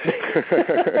word.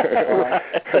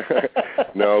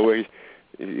 No,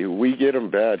 we get them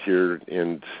bad here,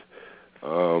 and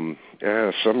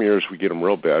some years we get them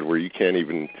real bad where you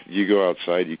go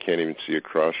outside, you can't even see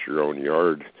across your own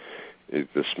yard.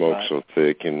 The smoke's so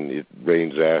thick, and it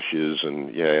rains ashes, and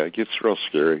it gets real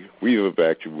scary. We've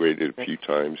evacuated a few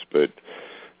times, but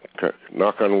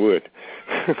knock on wood.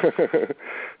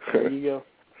 There you go.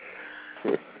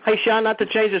 Hey, Shawn, not to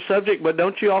change the subject, but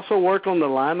don't you also work on the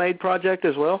limeade project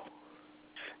as well?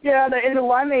 Yeah, the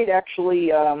limeade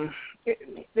actually,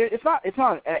 it's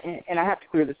not, and I have to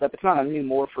clear this up, it's not a new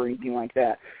morph or anything like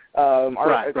that.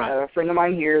 A friend of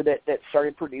mine here that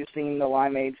started producing the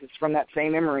limeades, it's from that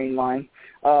same emerine line,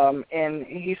 and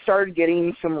he started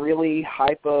getting some really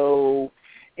hypo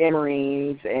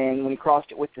emerines, and when he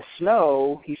crossed it with the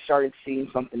snow, he started seeing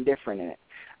something different in it.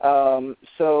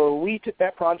 So we took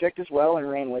that project as well and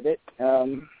ran with it,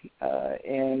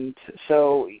 and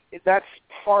so that's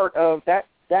part of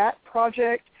that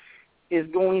project is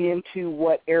going into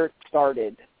what Eric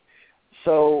started.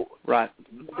 So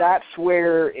that's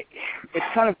where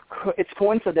it's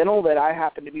coincidental that I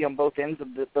happen to be on both ends of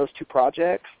those two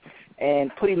projects,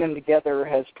 and putting them together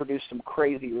has produced some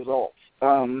crazy results.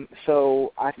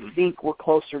 So I think we're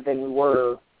closer than we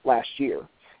were last year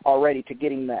already to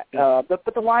getting that. But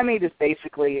the limeade is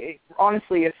basically,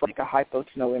 honestly, it's like a hypo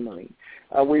snow emerine,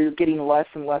 where you're getting less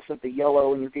and less of the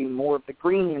yellow, and you're getting more of the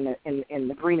green in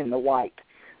the green and the white.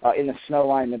 In the snow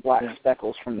line, the black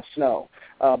speckles from the snow,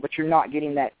 but you're not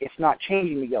getting that. It's not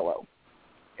changing the yellow.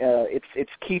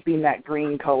 It's keeping that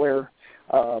green color,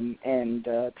 and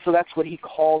so that's what he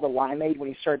called a limeade when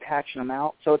he started hatching them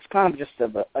out. So it's kind of just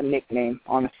a nickname,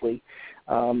 honestly.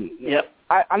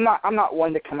 I'm not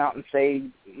one to come out and say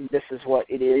this is what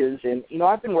it is, and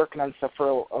I've been working on stuff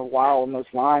for a while on those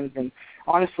lines, and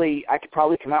honestly, I could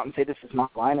probably come out and say this is not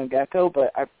lino gecko,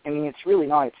 but I mean it's really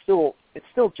not. It's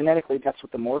still genetically that's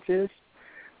what the morph is.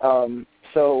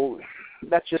 So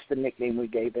that's just the nickname we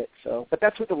gave it. So, but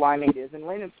that's what the limeade is. And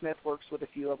Landon Smith works with a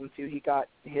few of them too. He got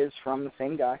his from the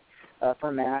same guy,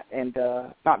 from Matt, and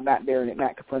not Matt Barron,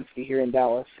 Matt Kaplinski here in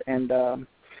Dallas, and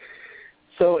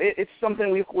so it's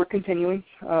something we're continuing.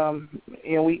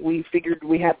 We figured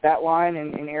we had that line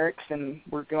and Eric's, and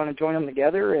we're going to join them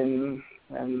together, and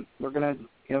we're going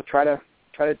to try to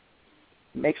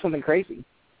make something crazy.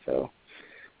 So,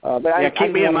 but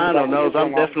keep me in mind on those.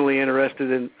 I'm definitely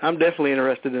interested in the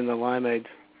limeades.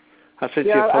 I sent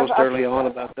you a post early on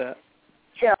about that.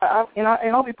 Yeah,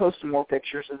 I'll be posting more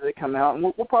pictures as they come out, and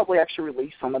we'll probably actually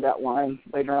release some of that line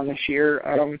later on this year.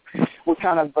 We're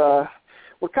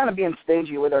kind of being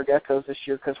stingy with our geckos this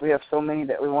year because we have so many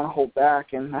that we want to hold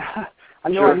back, and I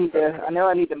know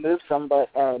I need to move some, but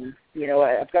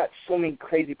I've got so many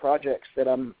crazy projects that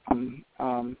I'm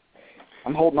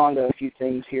holding on to a few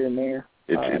things here and there.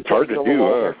 It's hard to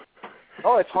do, huh?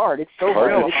 Oh, it's hard. It's so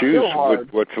hard real. to choose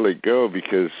hard. what to let go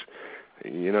because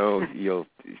you'll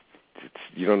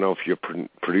you don't know if you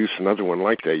produce another one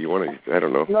like that. You want to, I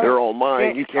don't know. No, they're all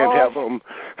mine. You can't have them.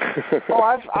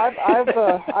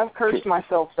 I've cursed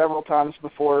myself several times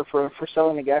before for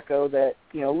selling a gecko that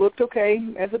looked okay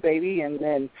as a baby, and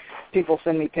then people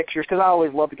send me pictures because I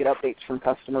always love to get updates from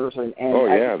customers, and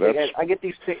I get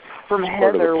these from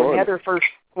Heather when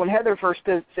Heather first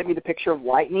sent me the picture of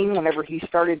Lightning. Whenever he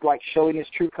started showing his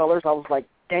true colors, I was like,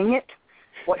 dang it,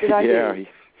 what did I do?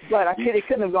 But it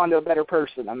couldn't have gone to a better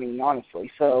person. I mean,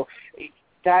 honestly. So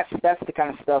that's the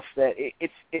kind of stuff that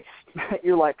it's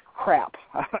you're like, crap.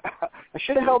 I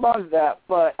should have held on to that,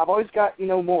 but I've always got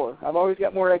more. I've always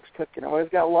got more eggs cooking. I've always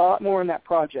got a lot more in that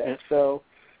project. So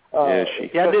I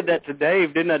did that to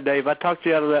Dave, didn't I, Dave? I talked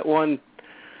you out of that one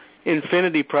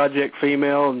Infinity Project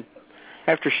female, and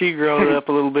after she grew up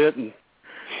a little bit and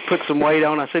put some weight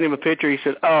on, I sent him a picture. He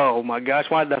said, "Oh my gosh,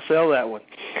 why did I sell that one?"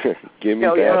 Give me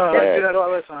that. I do that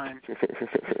all the time.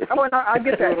 I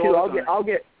get that too.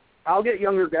 I'll get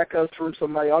younger geckos from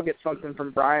somebody. I'll get something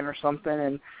from Brian or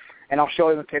something, and I'll show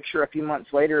him a picture a few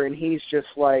months later, and he's just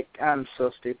like, "I'm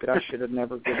so stupid. I should have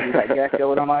never given you that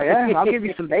gecko." And I'm like, "Yeah, I'll give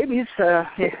you some babies.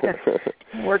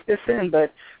 Work this in."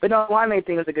 But no, the limeade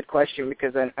thing was a good question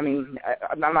because I don't mean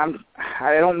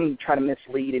to try to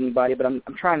mislead anybody, but I'm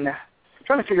trying to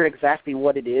figure out exactly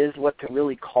what it is, what to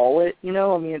really call it. I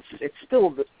mean, it's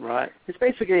still right. It's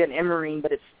basically an emerine,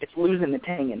 but it's losing the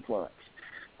tang influence.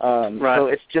 Right. So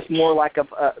it's just more like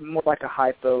a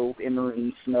hypo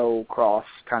emerine snow cross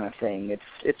kind of thing.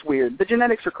 It's weird. The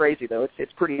genetics are crazy though.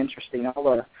 It's pretty interesting.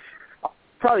 I'll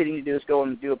probably need to do is go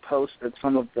and do a post of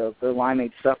some of the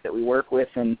limeade stuff that we work with,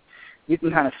 and you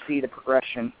can kind of see the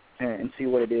progression and see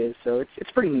what it is. So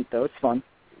it's pretty neat though. It's fun.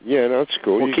 Yeah, no, it's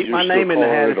cool. Well, keep my name in the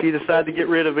hat. If you decide to get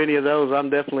rid of any of those, I'm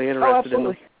definitely interested in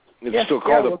them. It's still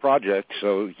called a project,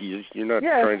 so you're not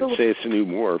trying to say it's a new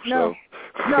morph. No,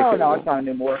 so. no, it's not a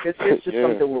new morph. It's just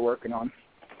something we're working on.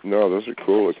 No, those are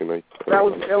cool looking. That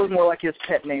was more like his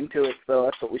pet name to it, so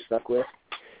that's what we stuck with.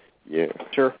 Yeah.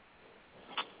 Sure.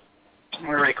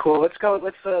 All right, cool. Let's go.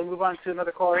 Let's move on to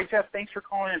another caller. Hey, Jeff, thanks for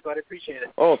calling in, bud. I appreciate it.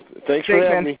 Oh, thanks for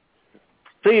having me.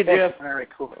 See you, Jeff. All right,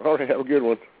 cool. All right, have a good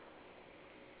one.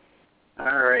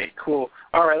 All right, cool.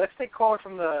 All right, let's take caller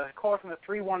from the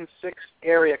 316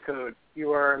 area code.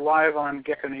 You are live on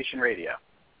Gecko Nation Radio.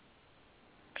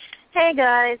 Hey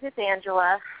guys, it's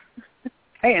Angela.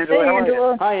 Hey Angela. How are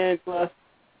you? Hi Angela.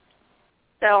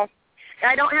 So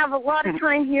I don't have a lot of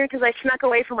time here because I snuck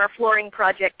away from our flooring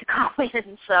project to call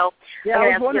in. So yeah, I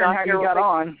was wondering how you got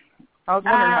on. I was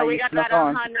wondering how you snuck on.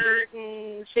 We got about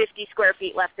 150 square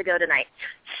feet left to go tonight.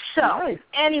 So nice.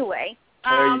 Anyway,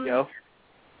 there you go.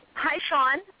 Hi,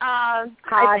 Shawn.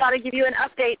 Hi. I thought I'd give you an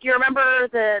update. Do you remember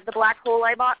the black hole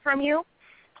I bought from you?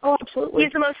 Oh, absolutely.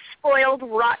 He's the most spoiled,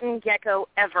 rotten gecko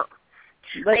ever.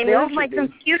 I moved my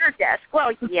computer desk.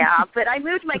 Well, yeah, but I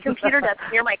moved my computer desk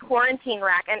near my quarantine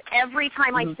rack, and every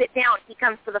time I sit down, he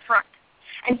comes to the front.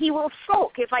 And he will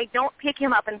sulk if I don't pick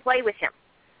him up and play with him.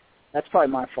 That's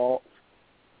probably my fault.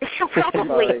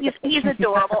 Probably. He's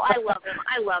adorable. I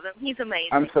love him. He's amazing.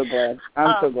 I'm so glad.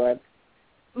 So glad.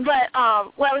 But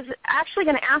what I was actually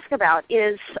going to ask about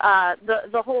is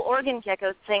the whole Oregon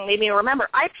gecko thing made me remember.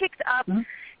 I picked up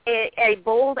a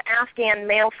bold Afghan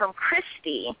male from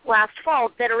Christie last fall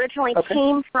that originally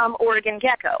came from Oregon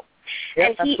gecko. Yeah,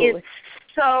 and he absolutely. is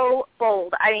so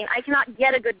bold. I mean, I cannot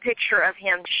get a good picture of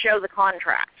him to show the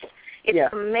contrast.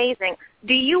 It's amazing.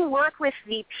 Do you work with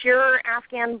the pure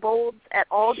Afghan bolds at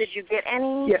all? Did you get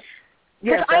any? Yes.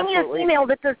 Because I need a female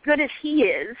that's as good as he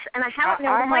is, and I haven't been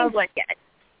able to find one yet.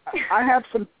 I have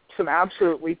some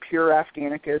absolutely pure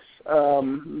Afghanicus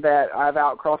that I've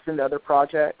outcrossed into other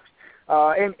projects.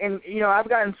 And I've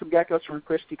gotten some geckos from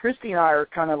Christy. Christy and I are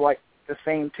kind of like the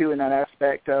same, too, in that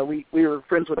aspect. We were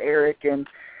friends with Eric, and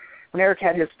when Eric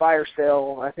had his fire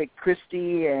sale, I think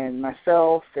Christy and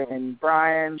myself and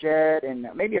Brian, Jed, and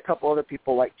maybe a couple other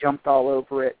people jumped all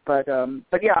over it. But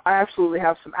yeah, I absolutely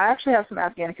have some. I actually have some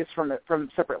Afghanicus from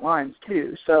separate lines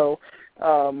too. So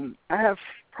I have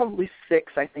probably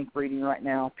 6, I think, breeding right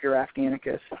now, pure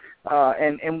Afghanicus.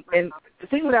 And the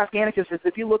thing with Afghanicus is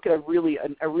if you look at a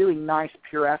really nice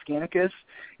pure Afghanicus,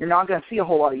 you're not going to see a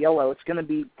whole lot of yellow. It's going to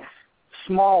be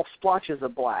small splotches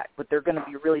of black, but they're going to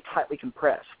be really tightly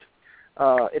compressed.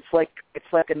 It's like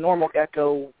a normal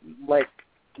gecko,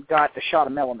 got a shot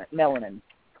of melanin.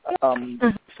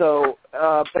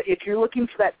 But if you're looking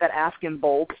for that Afghan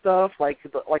bold stuff, like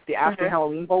the Afghan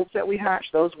Halloween bolds that we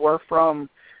hatched, those were from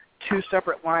 2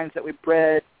 separate lines that we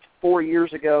bred 4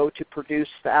 years ago to produce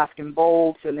the Afghan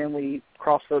bolds, and then we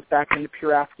crossed those back into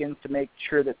pure Afghans to make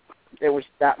sure that there was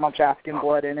that much Afghan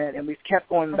blood in it, and we've kept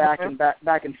going back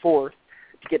and forth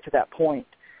to get to that point.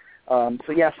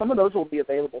 So yeah, some of those will be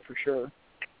available for sure.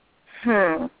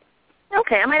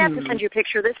 Okay, I might have to send you a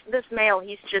picture. This male,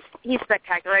 he's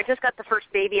spectacular. I just got the first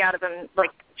baby out of him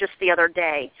like just the other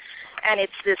day, and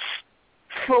it's this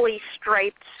fully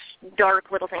striped,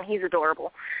 dark little thing. He's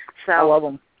adorable. So I love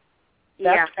him.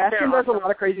 Yeah, Ashton does a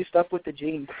lot of crazy stuff with the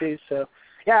genes too. So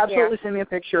yeah, absolutely send me a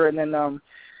picture, and then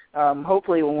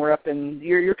hopefully when we're up in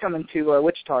you're coming to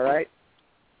Wichita, right?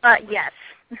 Yes,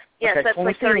 okay. That's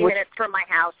like 30 minutes from my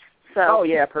house. So. Oh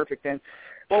yeah, perfect then.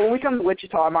 Well, when we come to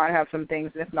Wichita, I might have some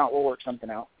things, and if not, we'll work something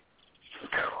out.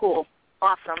 Cool.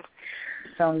 Awesome.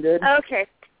 Sound good? Okay.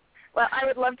 Well, I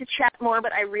would love to chat more,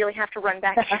 but I really have to run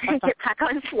back and get back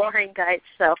on flooring, guys.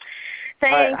 So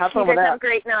thanks. All right, have fun with that. Have a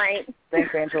great night.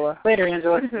 Thanks, Angela. Later,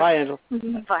 Angela. Bye, Angela.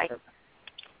 Bye.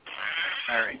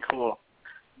 All right, cool.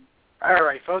 All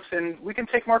right, folks, and we can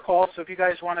take more calls. So if you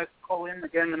guys want to call in,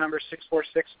 again, the number is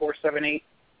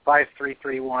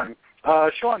 646-478-5331.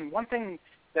 Shawn, one thing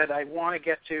that I want to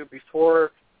get to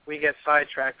before we get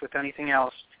sidetracked with anything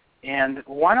else, and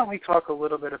why don't we talk a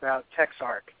little bit about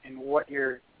TexArc and what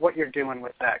you're doing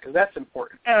with that, because that's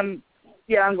important.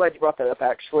 Yeah, I'm glad you brought that up,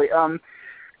 actually.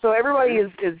 So everybody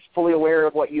is fully aware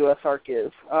of what USARC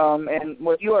is, and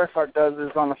what USARC does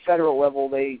is on a federal level,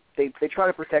 they try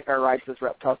to protect our rights as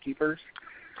reptile keepers.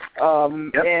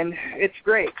 And it's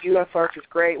great. USARC is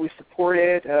great. We support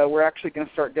it. We're actually going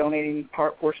to start donating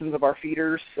portions of our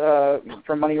feeders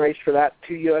from money raised for that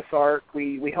to USARC.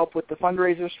 We help with the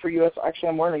fundraisers for US. Actually,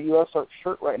 I'm wearing a USARC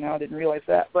shirt right now. I didn't realize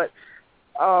that, but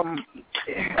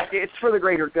it's for the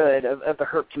greater good of the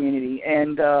herp community.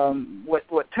 And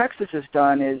what Texas has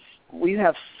done is we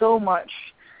have so many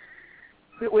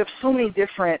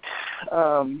different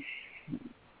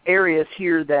areas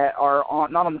here that are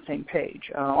not on the same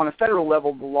page. On a federal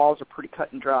level, the laws are pretty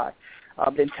cut and dry.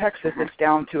 But in Texas, it's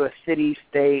down to a city,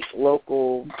 state,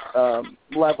 local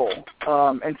level.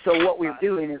 And so what we're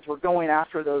doing is we're going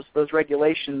after those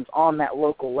regulations on that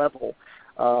local level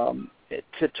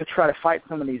to try to fight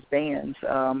some of these bans.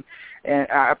 And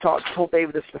I've told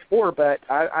David this before, but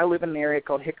I live in an area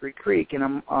called Hickory Creek, and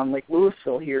I'm on Lake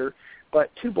Louisville here, but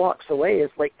 2 blocks away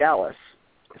is Lake Dallas,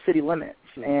 city limits,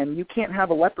 and you can't have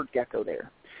a leopard gecko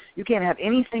there. You can't have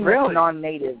anything that's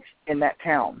non-native in that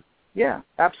town. Yeah,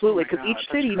 absolutely, because each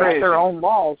city makes their own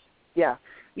laws. Yeah,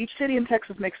 each city in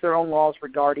Texas makes their own laws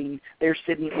regarding their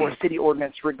city or city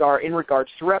ordinance in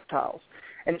regards to reptiles.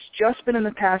 And it's just been in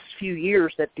the past few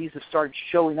years that these have started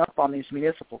showing up on these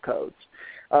municipal codes.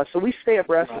 So we stay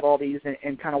abreast of all these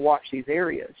and kind of watch these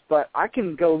areas. But I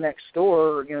can go next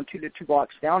door, 2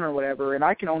 blocks down or whatever, and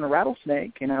I can own a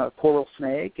rattlesnake and a coral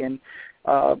snake and,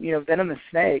 venomous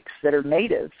snakes that are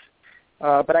native.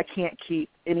 But I can't keep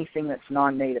anything that's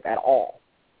non-native at all.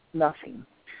 Nothing.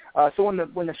 So when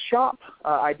the shop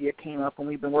idea came up, and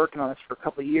we've been working on this for a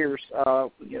couple of years,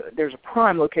 there's a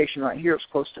prime location right here. It's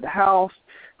close to the house,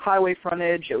 highway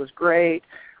frontage. It was great.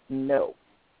 No.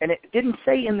 And it didn't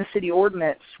say in the city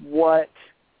ordinance what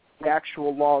the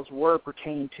actual laws were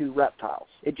pertaining to reptiles.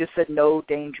 It just said no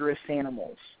dangerous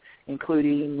animals,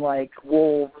 including like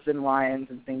wolves and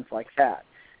lions and things like that.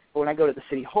 But when I go to the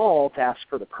city hall to ask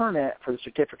for the permit for the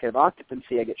certificate of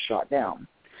occupancy, I get shot down.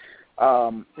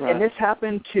 And this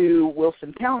happened to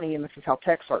Wilson County, and this is how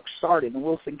TexArc started. In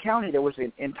Wilson County, there was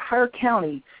an entire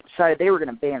county decided they were going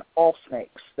to ban all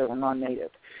snakes that were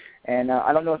non-native. And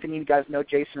I don't know if any of you guys know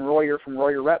Jason Royer from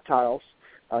Royer Reptiles.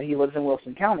 He lives in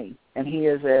Wilson County, and he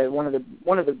is one of the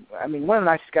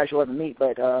nicest guys you'll ever meet.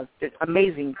 But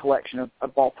amazing collection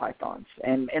of ball pythons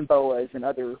and boas and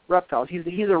other reptiles.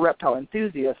 He's a reptile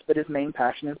enthusiast, but his main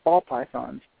passion is ball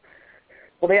pythons.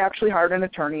 Well, they actually hired an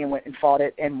attorney and went and fought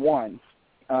it and won,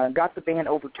 got the ban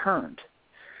overturned.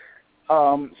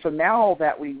 So now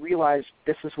that we realize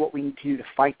this is what we need to do to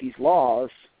fight these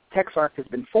laws, TexArc has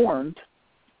been formed,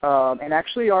 and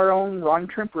actually our own Ron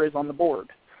Trimper is on the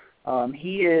board.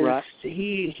 He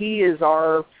is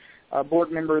our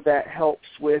board member that helps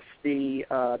with the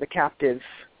captive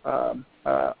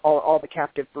all the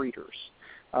captive breeders.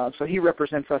 So he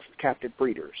represents us as captive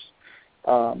breeders.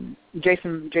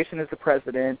 Jason is the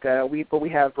president. We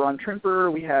have Ron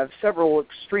Trimper. We have several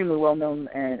extremely well-known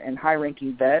and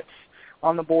high-ranking vets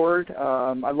on the board.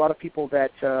 A lot of people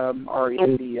that are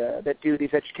in that do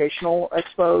these educational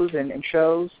expos and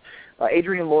shows.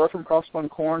 Adrian and Laura from Crossbone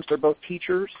Corns. They're both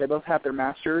teachers. They both have their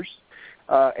masters,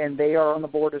 and they are on the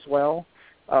board as well.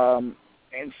 And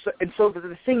so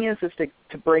the thing is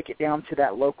to break it down to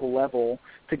that local level,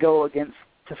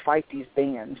 to fight these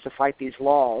bans, to fight these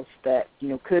laws that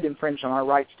could infringe on our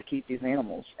rights to keep these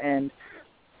animals. And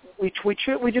we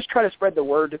just try to spread the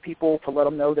word to people to let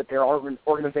them know that there are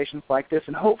organizations like this,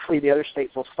 and hopefully the other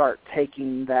states will start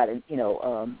taking that and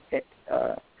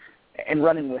and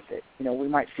running with it. We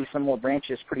might see some more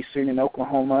branches pretty soon in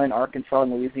Oklahoma and Arkansas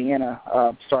and Louisiana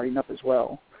starting up as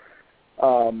well.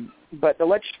 But the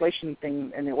legislation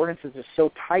thing and the ordinances is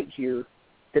so tight here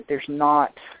that there's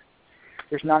not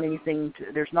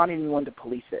anyone to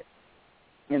police it.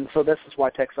 And so this is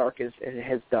what Texark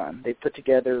has done. They put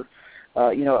together,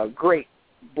 a great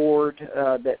board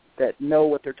that know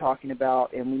what they're talking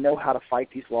about, and we know how to fight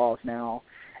these laws now.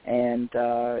 And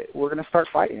we're going to start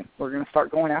fighting. We're going to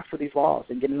start going after these laws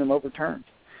and getting them overturned.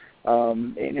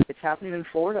 And if it's happening in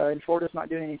Florida, and Florida's not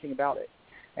doing anything about it,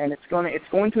 and it's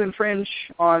going to infringe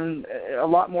on a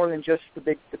lot more than just the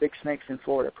big snakes in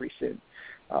Florida pretty soon.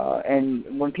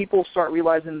 And when people start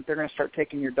realizing that they're going to start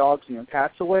taking your dogs and your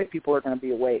cats away, people are going to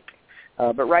be awake.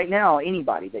 But right now,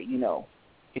 anybody that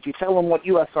if you tell them what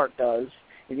USARK does,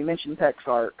 if you mention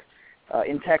Texark,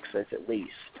 in Texas at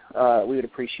least, we would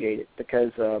appreciate it,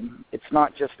 because it's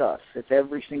not just us. It's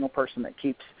every single person that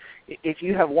keeps. If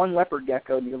you have one leopard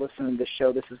gecko and you're listening to this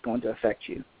show, this is going to affect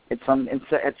you. At some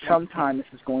time, this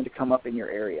is going to come up in your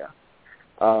area.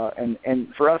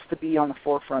 And for us to be on the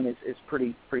forefront is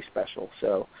pretty special.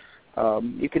 So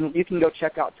you can go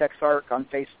check out Texark on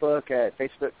Facebook at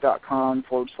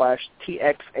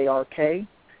facebook.com/TXARK.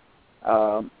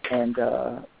 And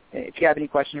if you have any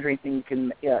questions or anything, you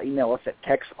can email us at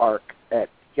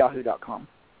texark@yahoo.com.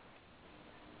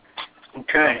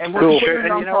 Okay, and we're cool. completely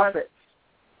And nonprofit.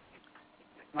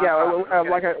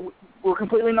 We're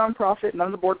completely nonprofit. None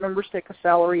of the board members take a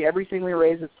salary. Everything we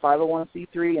raise is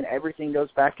 501c3, and everything goes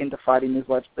back into fighting this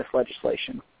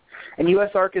legislation. And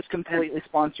USARK is completely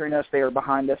sponsoring us. They are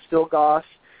behind us. Phil Goss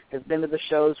has been to the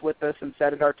shows with us and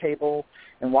sat at our table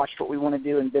and watched what we want to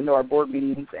do and been to our board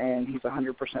meetings, and he's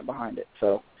 100% behind it.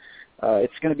 So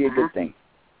it's going to be a good thing.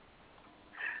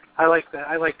 I like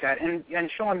that. And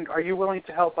Shawn, are you willing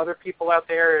to help other people out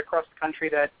there across the country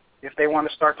that if they want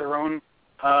to start their own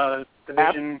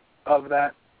division of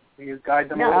that, will you guide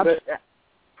them a little bit?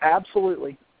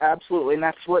 Absolutely. And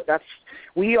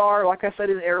we are, like I said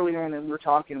earlier when we were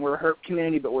talking, we're a herp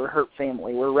community, but we're a herp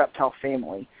family. We're a reptile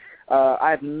family.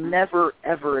 I've never,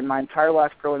 ever in my entire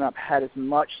life growing up had as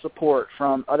much support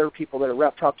from other people that are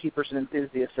reptile keepers and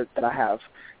enthusiasts that I have,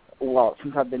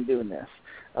 since I've been doing this.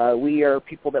 We are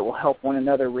people that will help one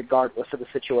another regardless of the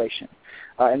situation.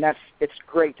 And it's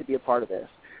great to be a part of this.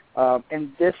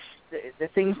 And the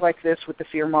things like this with the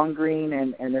fear-mongering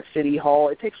and the city hall,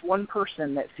 it takes one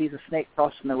person that sees a snake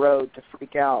crossing the road to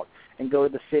freak out and go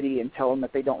to the city and tell them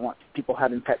that they don't want people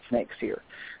having pet snakes here.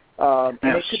 And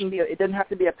it doesn't have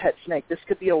to be a pet snake. This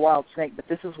could be a wild snake, but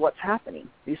this is what's happening.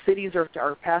 These cities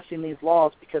are passing these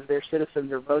laws because their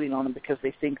citizens are voting on them because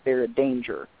they think they're a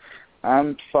danger.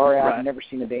 I'm sorry, right. I've never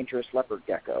seen a dangerous leopard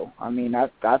gecko. I mean,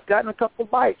 I've gotten a couple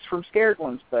bites from scared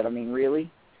ones, but I mean, really,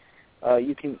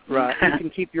 you can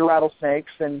keep your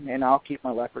rattlesnakes, and I'll keep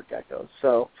my leopard geckos.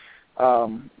 So,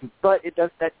 but it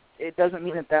doesn't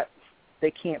mean that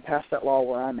they can't pass that law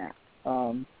where I'm at.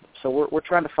 So we're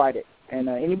trying to fight it. And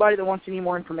anybody that wants any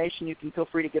more information, you can feel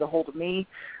free to get a hold of me.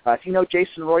 If you know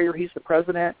Jason Royer, he's the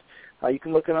president. You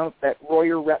can look him up at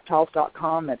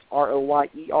RoyerReptiles.com. That's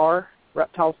ROYER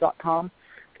reptiles.com.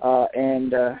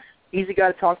 And easy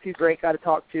guy to talk to, great guy to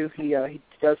talk to. He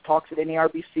does talks at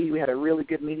NARBC. We had a really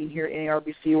good meeting here at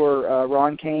NARBC where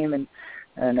Ron came and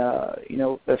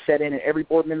sat in, and every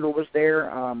board member was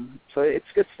there. So it's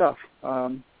good stuff.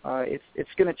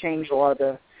 It's going to change a lot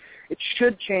of it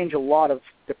should change a lot of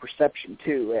the perception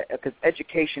too, because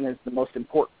education is the most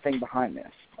important thing behind this.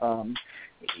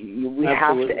 We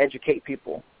have to educate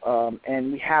people,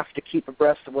 and we have to keep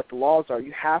abreast of what the laws are.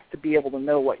 You have to be able to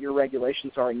know what your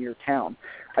regulations are in your town.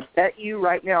 I bet you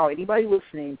right now, anybody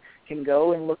listening can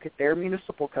go and look at their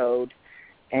municipal code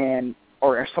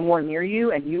or somewhere near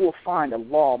you, and you will find a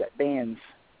law that bans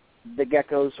the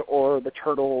geckos or the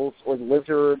turtles or the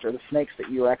lizards or the snakes that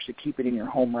you're actually keeping in your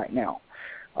home right now.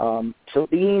 So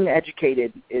being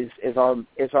educated is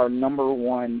our number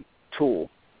one tool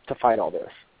to fight all this.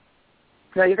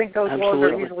 Now, you think those laws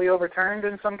are easily overturned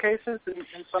in some cases, in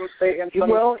some state, in some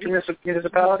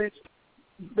municipalities?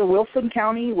 The Wilson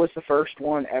County was the first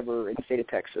one ever in the state of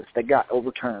Texas that got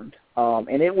overturned,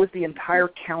 and it was the entire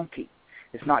county.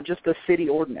 It's not just a city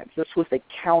ordinance. This was a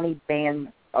countywide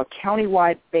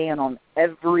ban on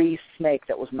every snake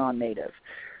that was non-native,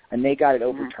 and they got it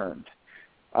overturned.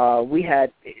 We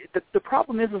had the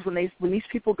problem is when these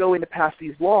people go in to pass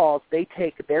these laws, they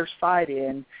take their side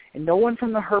in, and no one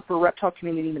from the herp or reptile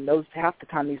community even knows half the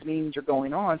time these meetings are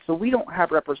going on. So we don't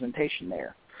have representation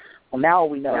there. Well, now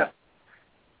we know.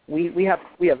 we have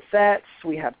vets,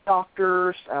 we have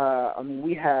doctors,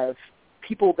 we have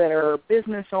people that are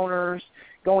business owners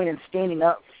going and standing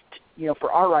up,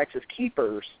 for our rights as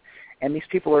keepers. And these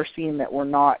people are seeing that we're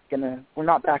not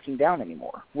backing down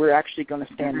anymore. We're actually going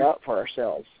to stand up for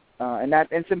ourselves, and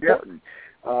it's important.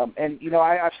 Yep.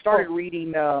 I've started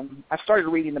reading. I started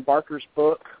reading the Barker's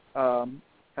book,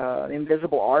 The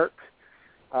Invisible Ark.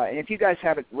 And if you guys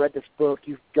haven't read this book,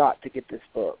 you've got to get this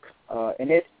book.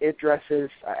 And it addresses.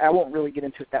 I won't really get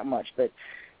into it that much, but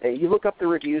you look up the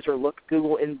reviews or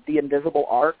Google in The Invisible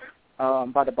Ark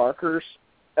by the Barkers.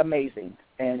 Amazing,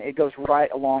 and it goes right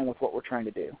along with what we're trying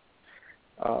to do.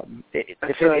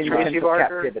 It's in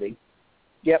captivity.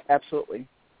 Yep, absolutely.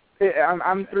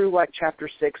 I'm through like chapter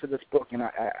 6 of this book, and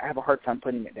I have a hard time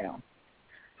putting it down.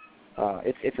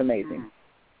 It's amazing.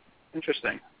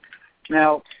 Interesting.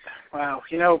 Now, wow,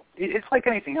 it's like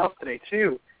anything else today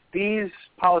too. These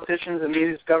politicians and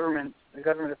these government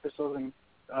officials, and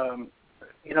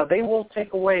they will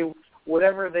take away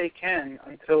whatever they can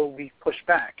until we push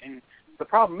back. And the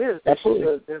problem is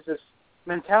there's this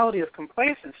mentality of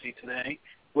complacency today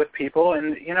with people,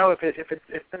 and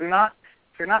if they're not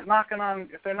knocking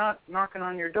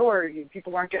on your door,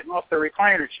 people aren't getting off their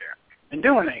recliner chair and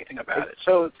doing anything about it.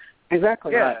 So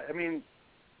exactly, yeah, right.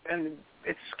 And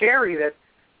it's scary that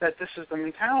this is the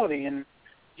mentality, and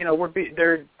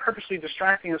they're purposely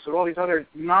distracting us with all these other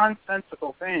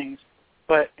nonsensical things,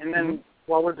 and then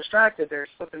while we're distracted, they're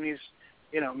slipping these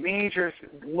major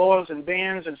laws and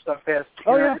bans and stuff past.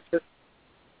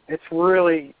 It's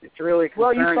really concerning.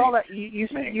 Well, you saw that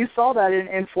you saw that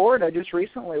in Florida just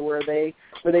recently, where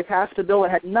they passed a bill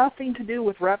that had nothing to do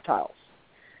with reptiles,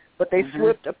 but they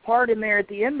slipped a part in there at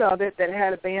the end of it that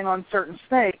had a ban on certain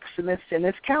snakes in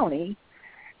this county,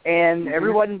 and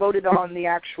everyone voted on the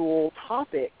actual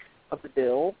topic of the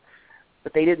bill,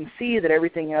 but they didn't see that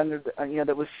everything under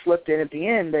that was slipped in at the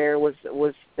end there was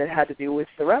that had to do with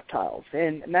the reptiles,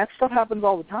 and that stuff happens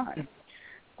all the time.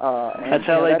 That's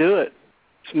how they do it.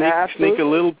 Sneak a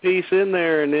little piece in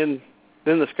there, and then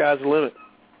the sky's the limit.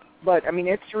 But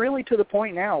it's really to the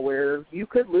point now where you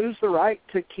could lose the right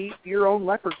to keep your own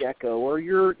leopard gecko, or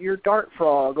your dart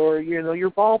frog, or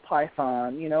your ball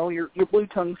python, your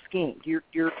blue-tongued skink,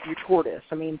 your tortoise.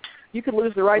 You could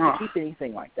lose the right to keep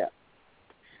anything like that.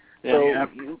 Yeah,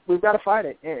 so we've got to fight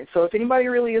it. So if anybody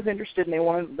really is interested and they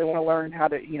want to learn how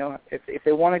to, if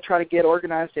they want to try to get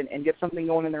organized and get something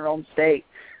going in their own state,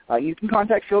 you can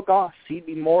contact Phil Goss. He'd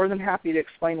be more than happy to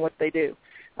explain what they do.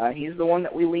 He's the one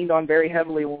that we leaned on very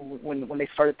heavily when they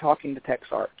started talking to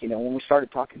Texark, when we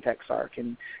started talking Texark.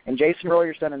 And Jason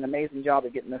Royer's done an amazing job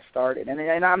of getting this started.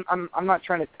 And I'm not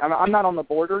trying to, I'm not on the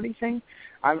board or anything.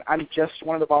 I'm just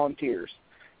one of the volunteers.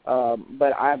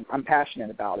 But I'm passionate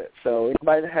about it. So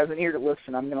anybody that has an ear to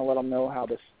listen, I'm going to let them know how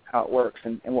it works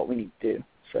and what we need to do.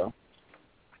 So.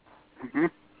 Mm-hmm.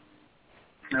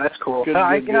 No, that's cool. Good.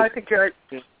 I think you're.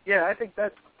 Yeah, I think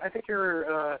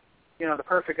you're. The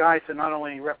perfect guy to not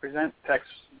only represent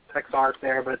Texark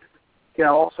there, but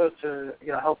also to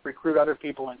help recruit other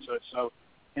people into it. So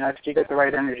I think you get the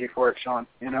right energy for it, Shawn.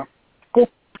 Cool.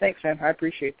 Thanks, man. I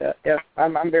appreciate that. Yeah,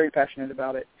 I'm very passionate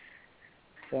about it.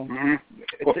 So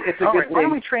it's a good right. thing. Why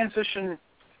don't we transition?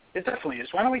 It definitely is.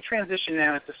 Why don't we transition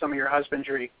now into some of your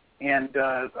husbandry? And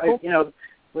cool.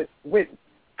 with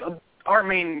our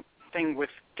main thing with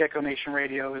Gecko Nation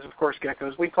Radio is, of course,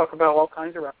 geckos. We talk about all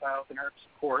kinds of reptiles and herbs,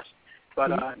 of course.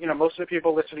 But most of the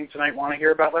people listening tonight want to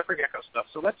hear about leopard gecko stuff.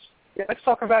 So let's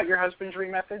talk about your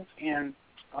husbandry methods and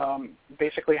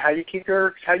basically how you keep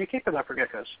the leopard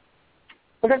geckos.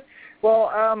 Okay. Well,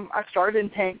 I started in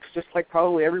tanks, just like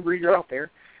probably every breeder out there.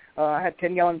 I had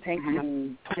 10-gallon tanks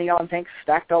and 20-gallon tanks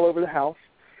stacked all over the house,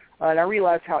 and I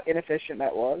realized how inefficient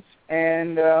that was,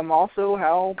 and also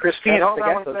how Christina, hold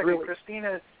on one second. Really...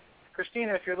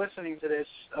 Christina, if you're listening to this,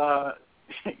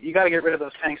 you got to get rid of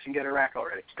those tanks and get a rack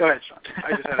already. Go ahead, Shawn.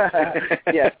 I just had to say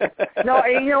that. Yeah. No,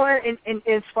 you know what? And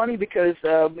it's funny because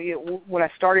when I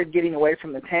started getting away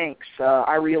from the tanks,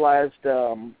 I realized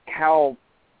how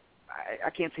I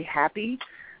can't say happy,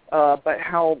 but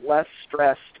how less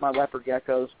stressed my leopard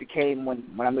geckos became when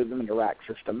I moved them into rack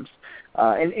systems.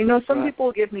 And some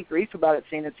people give me grief about it,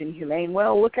 saying it's inhumane.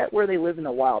 Well, look at where they live in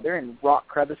the wild. They're in rock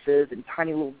crevices and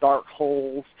tiny little dark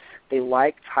holes. They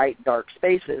like tight, dark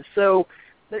spaces. So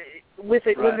with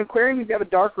an aquarium, if you have a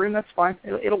dark room, that's fine.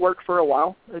 It'll work for a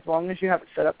while as long as you have it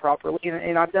set up properly.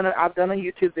 And I've done a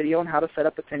YouTube video on how to set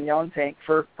up a 10-gallon tank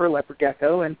for leopard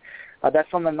gecko, and that's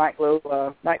on the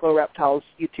Nightglow Reptiles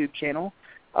YouTube channel.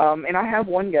 And I have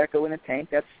one gecko in a tank.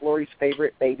 That's Lori's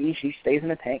favorite baby. She stays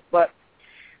in a tank. But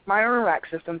mine are rack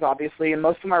systems, obviously, and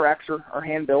most of my racks are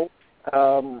hand-built.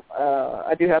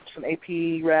 I do have some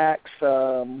AP racks.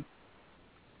 I've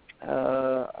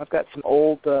got some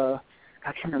old, I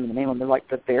can't remember the name of them. They're like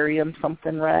Bavarian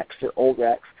something racks. They're old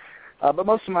racks. But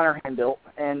most of mine are hand-built,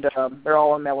 and they're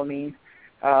all in melamine.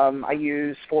 I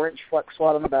use 4-inch flex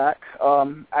swat on the back.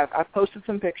 I've posted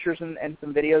some pictures and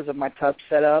some videos of my tub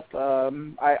setup.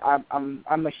 I'm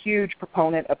a huge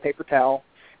proponent of paper towel,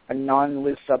 a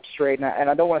non-loose substrate, and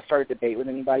I don't want to start a debate with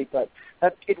anybody, but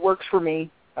it works for me.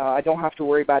 I don't have to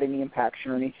worry about any impaction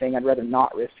or anything. I'd rather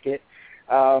not risk it.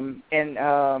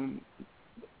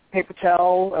 Paper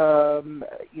towel,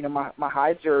 my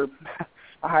hides are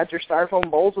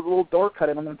styrofoam bowls with a little door cut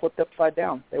in them and flipped upside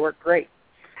down. They work great.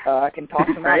 I can toss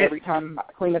them out every time I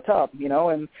clean a tub,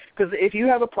 and because if you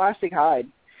have a plastic hide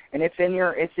and it's in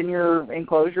your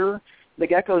enclosure, the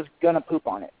gecko's gonna poop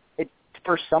on it.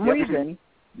 For some reason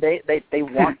they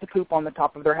want to poop on the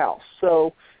top of their house.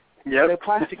 So the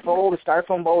plastic bowl, the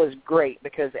styrofoam bowl is great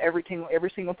because every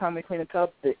single time we clean a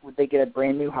tub, they get a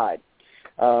brand new hide.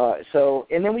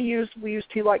 And then we use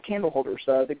tea light candle holders.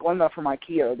 The Glenda from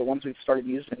IKEA are the ones we've started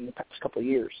using in the past couple of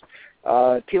years.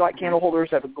 Tea light candle holders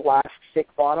have a glass thick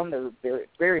bottom. They're very,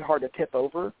 very hard to tip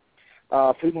over.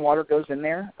 Food and water goes in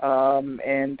there.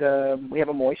 And we have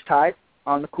a moist hide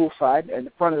on the cool side in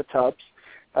the front of the tubs.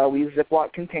 We use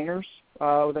Ziploc containers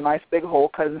with a nice big hole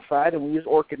cut in the side, and we use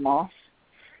orchid moss.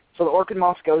 So the orchid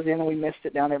moss goes in, and we mist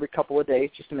it down every couple of days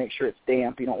just to make sure it's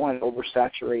damp. You don't want it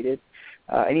oversaturated.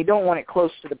 And you don't want it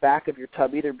close to the back of your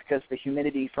tub either because the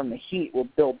humidity from the heat will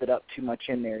build it up too much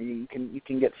in there. You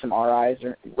can get some RIs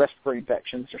or respiratory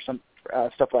infections or some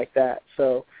stuff like that.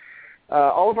 So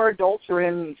all of our adults are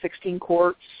in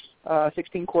 16-quart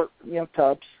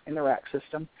tubs in the rack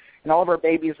system. And all of our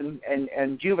babies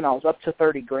and juveniles up to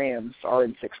 30 grams are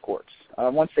in 6 quarts.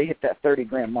 Once they hit that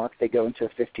 30-gram mark, they go into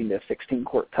 15 to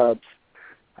 16-quart tubs.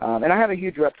 And I have a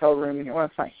huge reptile room. Well,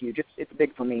 it's not huge. It's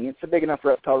big for me. It's a big enough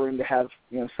reptile room to have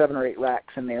 7 or 8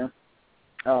 racks in there.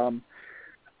 And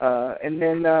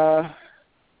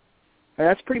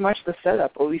that's pretty much the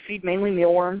setup. Well, we feed mainly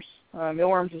mealworms.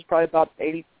 Mealworms is probably about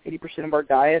 80% of our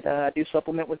diet. I do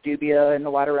supplement with dubia and the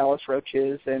lateralis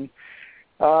roaches. And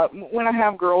when I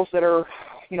have girls that are,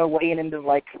 weighing into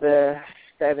like the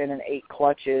 7 and 8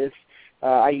 clutches,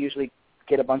 I usually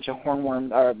get a bunch of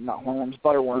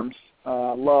butterworms.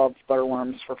 Love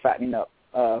butterworms for fattening up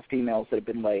females that have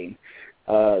been laying.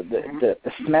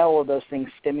 The smell of those things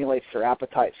stimulates their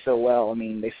appetite so well. I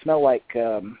mean, they smell like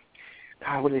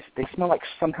they smell like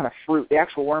some kind of fruit. The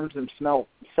actual worms themselves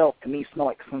to me smell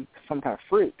like some kind of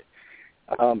fruit.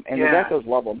 The geckos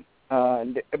love them.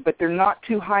 But they're not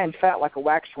too high in fat like a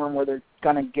waxworm where they're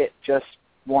gonna get just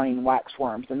wanting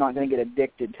waxworms. They're not gonna get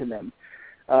addicted to them.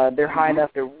 They're high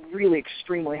enough. They're really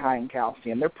extremely high in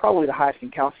calcium. They're probably the highest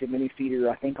in calcium mini feeder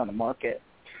I think on the market.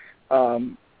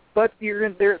 But they're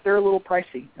a little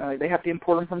pricey. They have to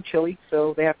import them from Chile,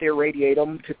 so they have to irradiate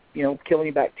them to kill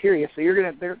any bacteria. So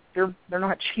they're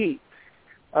not cheap,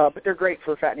 but they're great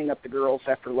for fattening up the girls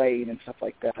after laying and stuff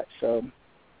like that. So,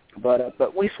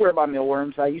 but we swear by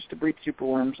mealworms. I used to breed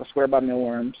superworms. I swear by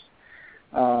mealworms.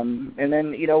 And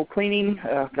then cleaning.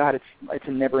 God, it's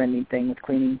a never-ending thing with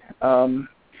cleaning.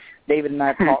 David and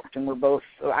I talked, and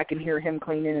I can hear him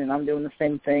cleaning, and I'm doing the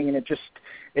same thing, and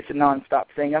it's a nonstop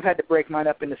thing. I've had to break mine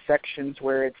up into sections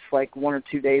where it's like 1 or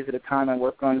 2 days at a time. I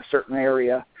work on a certain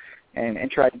area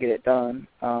and try to get it done.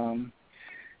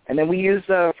 And then we use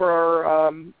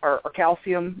for our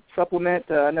calcium supplement.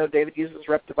 I know David uses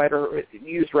Reptivite, or you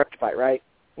use Reptivite, right,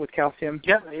 with calcium?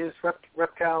 Yep, I use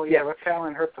Repcal, Repcal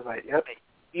and Herptivite, yep.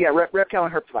 Yeah, Repcal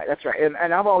and Herptivite, that's right.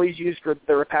 And I've always used the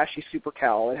Repashy Super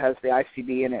Cal. It has the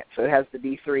ICB in it, so it has the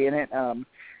D3 in it.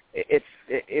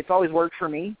 It's always worked for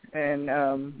me,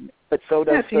 and but so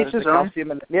does the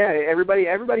calcium. And everybody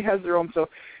has their own. So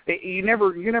you're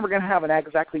never going to have an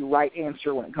exactly right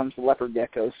answer when it comes to leopard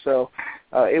geckos. So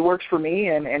it works for me,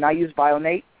 and I use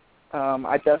Bionate.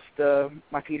 I dust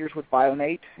my feeders with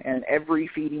Bionate, and every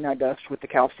feeding I dust with the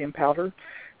calcium powder.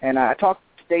 And I talked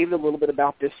to David a little bit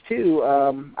about this too.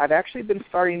 I've actually been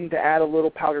starting to add a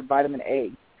little powdered vitamin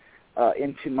A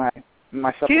into my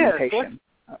supplementation.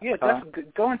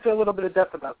 Go into a little bit of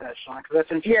depth about that, Shawn, because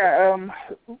that's interesting. Yeah,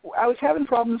 I was having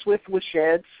problems with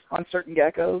sheds on certain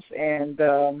geckos, and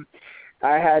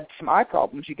I had some eye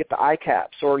problems. You get the eye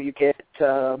caps, or you get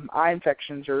eye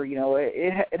infections, or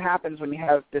it happens when you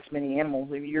have this many animals.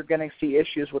 You're going to see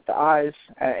issues with the eyes,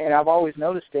 and I've always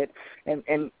noticed it.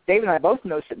 And Dave and I both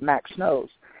noticed it in Max Snows,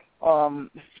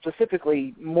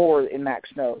 specifically more in Max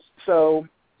Snows. So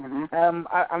I'm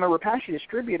a Repashy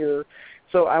distributor,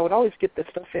 so I would always get this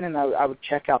stuff in, and I would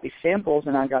check out these samples,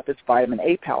 and I got this vitamin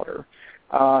A powder.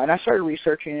 And I started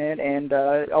researching it, and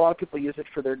a lot of people use it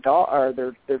for their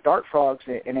dart frogs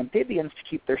and amphibians to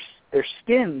keep their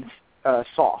skins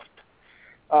soft.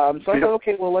 So I thought,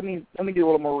 okay, well, let me do a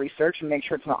little more research and make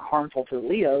sure it's not harmful to the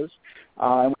Leos.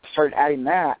 And when I started adding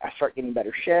that, I started getting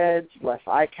better sheds, less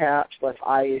eye caps, less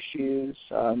eye issues,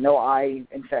 no eye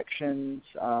infections,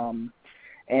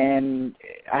 and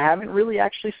I haven't really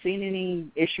actually seen any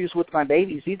issues with my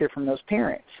babies either from those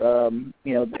parents.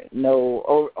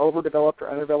 No overdeveloped or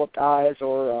underdeveloped eyes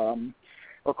or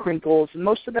crinkles. And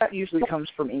most of that usually comes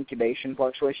from incubation,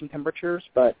 fluctuation temperatures,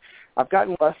 but I've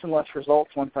gotten less and less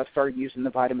results once I started using the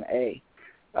vitamin A.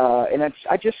 And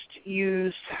I just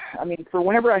use, for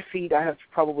whenever I feed, I have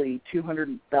probably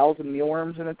 200,000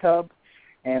 mealworms in a tub,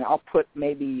 and I'll put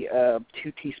maybe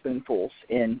 2 teaspoonfuls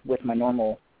in with my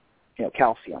normal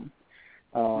calcium.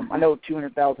 I know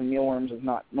 200,000 mealworms is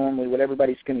not normally what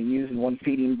everybody's going to use in one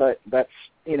feeding, but that's,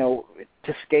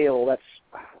 to scale,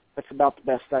 that's about the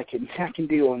best I can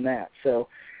do on that. So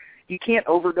you can't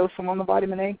overdose them on the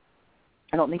vitamin A.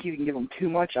 I don't think you can give them too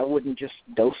much. I wouldn't just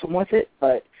dose them with it,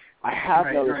 but I have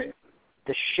noticed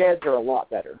the sheds are a lot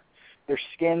better. Their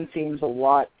skin seems a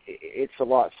lot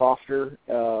softer.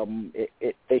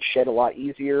 They shed a lot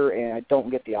easier, and I don't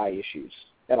get the eye issues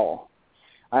at all.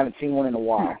 I haven't seen one in a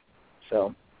while.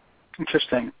 So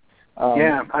interesting.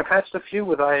 I've hatched a few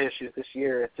with eye issues this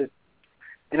year. I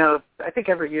think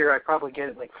every year I probably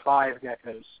get like 5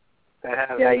 geckos that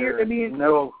have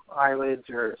no eyelids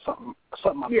or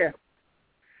something up.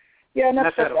 Yeah, and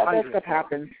that stuff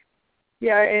happens.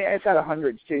 Yeah, it's at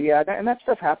 100s too. Yeah, and that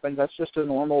stuff happens. That's just a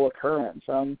normal occurrence.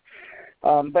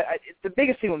 But the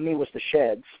biggest thing with me was the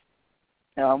sheds.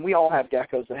 We all have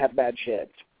geckos that have bad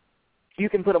sheds. You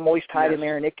can put a moist hide in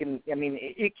there, and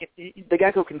the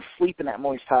gecko can sleep in that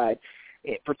moist hide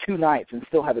for 2 nights and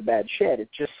still have a bad shed.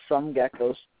 It's just some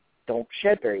geckos don't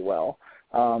shed very well.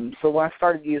 So when I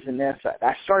started using this,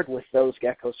 I started with those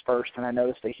geckos first, and I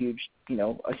noticed a huge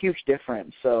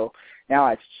difference. So now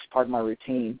it's just part of my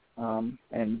routine, and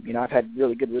I've had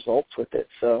really good results with it.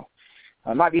 So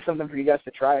it might be something for you guys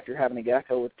to try if you're having a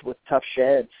gecko with tough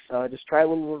sheds. Just try a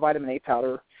little vitamin A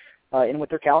powder in with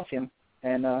their calcium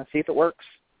and see if it works.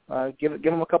 Give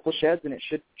them a couple of sheds, and it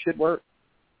should work.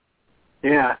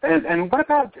 Yeah, and what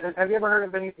about? Have you ever heard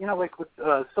of any? Like with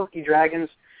silky dragons,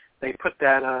 they put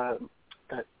that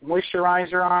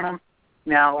moisturizer on them.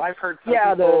 Now I've heard some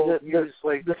people use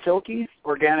like the silkies,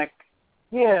 organic.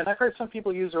 Yeah, and I've heard some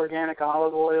people use organic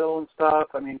olive oil and stuff.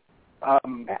 Do you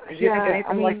think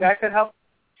anything like that could help?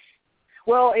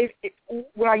 Well,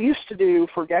 what I used to do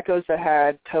for geckos that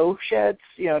had toe sheds,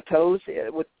 toes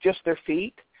with just their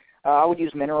feet, I would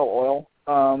use mineral oil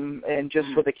and just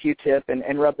with a Q-tip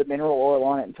and rub the mineral oil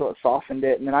on it until it softened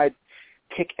it, and then I'd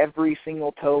pick every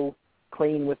single toe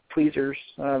clean with tweezers.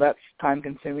 That's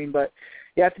time-consuming, but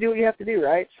you have to do what you have to do,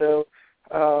 right? So,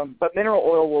 but mineral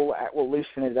oil will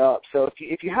loosen it up. So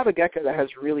if you have a gecko that has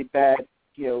really bad,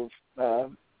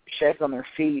 sheds on their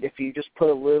feet, if you just put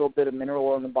a little bit of mineral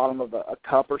oil in the bottom of a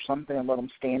cup or something and let them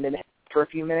stand in it for a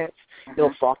few minutes,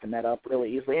 it'll soften that up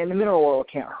really easily. And the mineral oil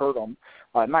can't hurt them.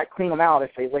 It might clean them out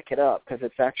if they lick it up because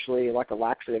it's actually like a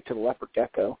laxative to the leopard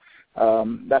gecko.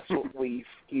 That's what we've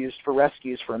used for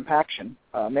rescues for impaction,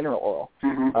 mineral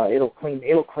oil. It'll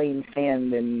clean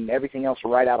sand and everything else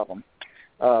right out of them.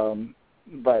 And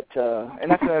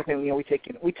that's another thing. We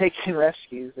take in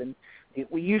rescues, and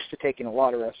we used to take in a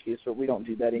lot of rescues, but we don't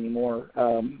do that anymore.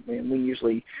 And we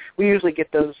usually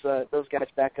get those guys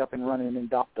back up and running and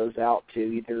adopt those out to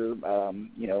either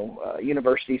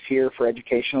universities here for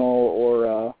educational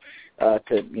or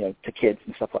to kids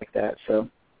and stuff like that. So.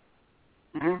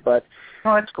 But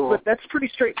that's cool. But that's pretty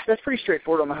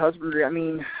straightforward on the husbandry.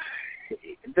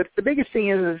 The biggest thing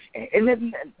is, and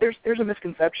then there's a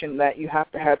misconception that you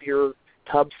have to have your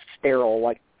tubs sterile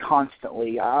like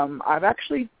constantly. I've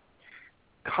actually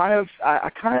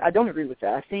I don't agree with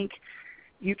that. I think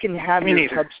you can have your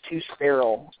tubs too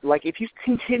sterile. Like if you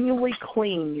continually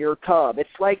clean your tub, it's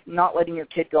like not letting your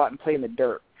kid go out and play in the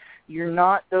dirt. You're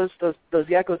not those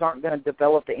geckos aren't going to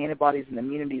develop the antibodies and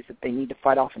immunities that they need to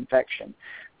fight off infection.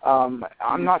 I'm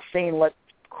not saying let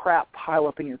crap pile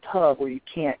up in your tub where you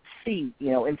can't see,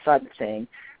 inside the thing.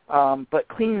 But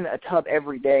cleaning a tub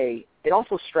every day, it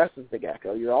also stresses the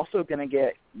gecko. You're also going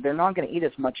to they're not going to eat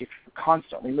as much if you're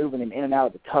constantly moving them in and out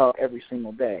of the tub every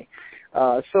single day.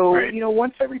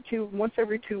 Once every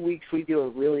 2 weeks we do a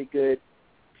really good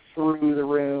through the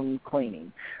room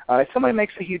cleaning. If somebody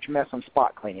makes a huge mess, I'm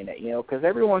spot cleaning it, because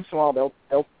every once in a while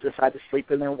they'll decide to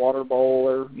sleep in their water bowl,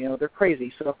 or they're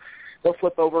crazy, so they'll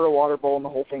flip over a water bowl and the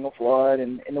whole thing will flood,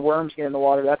 and the worms get in the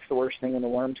water. That's the worst thing when the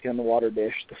worms get in the water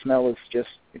dish. The smell is just,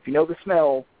 if you know the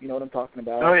smell, you know what I'm talking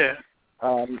about. Oh yeah,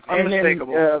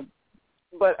 unmistakable.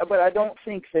 But I don't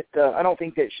think that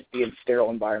it should be in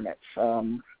sterile environments.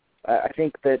 I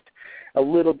think that a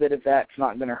little bit of that's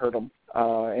not going to hurt them,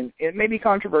 and it may be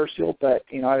controversial, but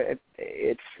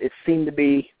it's seemed to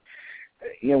be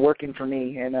working for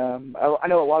me. And I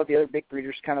know a lot of the other big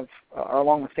breeders kind of are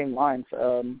along the same lines.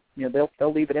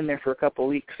 They'll leave it in there for a couple of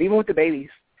weeks, even with the babies.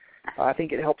 I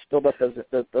think it helps build up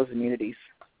those immunities.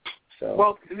 So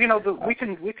well, we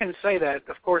can say that,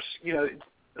 of course,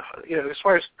 as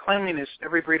far as cleanliness,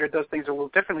 every breeder does things a little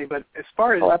differently, but as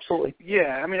far as... Oh, absolutely.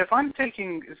 Yeah, I mean, if I'm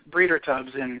taking breeder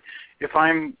tubs and if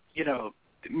I'm,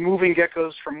 moving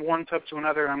geckos from one tub to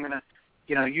another, I'm going to,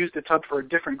 use the tub for a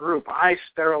different group, I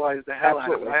sterilize the hell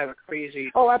out of it. I have a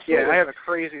crazy... Oh, absolutely. Yeah, I have a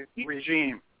crazy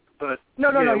regime, but...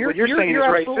 No, what you're saying is right, too.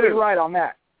 You're absolutely right on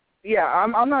that. Yeah,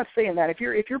 I'm not saying that. If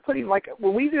you're putting, like,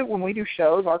 when we do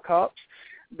shows, our cups,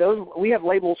 we have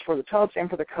labels for the tubs and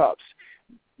for the cups.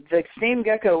 The same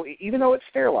gecko, even though it's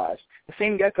sterilized, the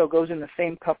same gecko goes in the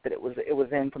same cup that it was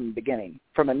in from the beginning,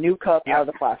 from a new cup out of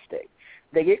the plastic.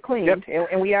 They get cleaned,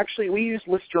 and we use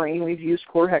Listerine. We've used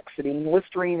chlorhexidine.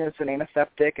 Listerine is an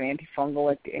antiseptic, an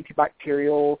antifungal,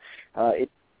 antibacterial. It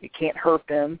can't hurt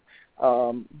them,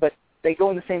 but they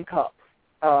go in the same cup.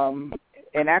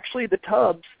 And actually, the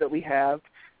tubs that we have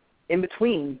in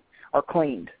between are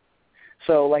cleaned.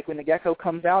 So, like when the gecko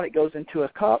comes out, it goes into a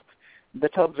cup. The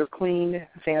tubs are cleaned,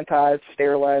 sanitized,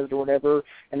 sterilized, or whatever,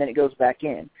 and then it goes back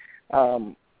in.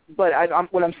 But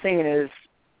what I'm saying is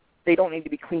they don't need to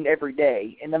be cleaned every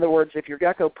day. In other words, if your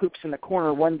gecko poops in the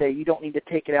corner one day, you don't need to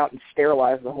take it out and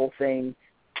sterilize the whole thing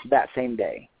that same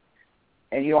day.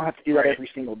 And you don't have to do that every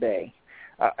single day.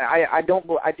 I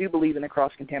do believe in the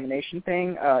cross-contamination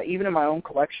thing. Even in my own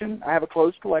collection, I have a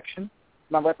closed collection.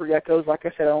 My leopard geckos, like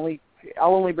I said,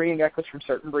 I'll only bring in geckos from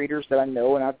certain breeders that I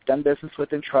know and I've done business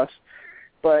with and trust.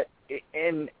 But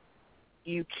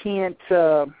you can't,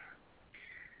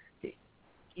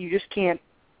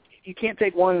 you can't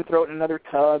take one and throw it in another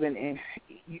tub. I'm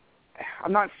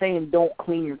not saying don't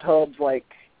clean your tubs to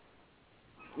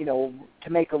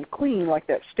make them clean like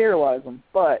that, sterilize them.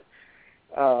 But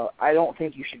I don't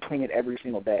think you should clean it every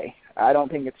single day. I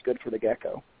don't think it's good for the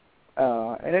gecko.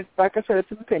 And like I said, it's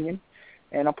an opinion.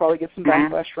 And I'll probably get some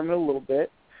backlash from it a little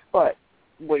bit. But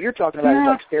what you're talking about is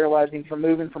like sterilizing from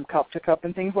moving from cup to cup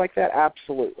and things like that.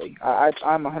 Absolutely.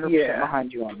 I'm 100%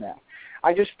 behind you on that.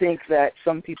 I just think that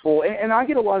some people, and I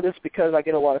get a lot of this because I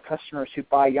get a lot of customers who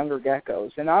buy younger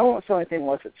geckos. And I won't sell anything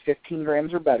unless it's 15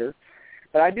 grams or better.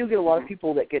 But I do get a lot of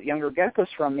people that get younger geckos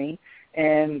from me,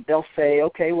 and they'll say,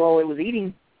 okay, well, it was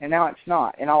eating, and now it's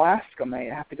not. And I'll ask them, I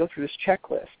have to go through this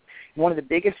checklist. And one of the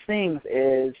biggest things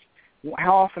is,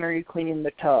 how often are you cleaning the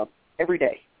tub? Every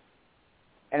day.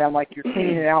 And I'm like, you're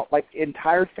cleaning it out, like the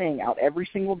entire thing out every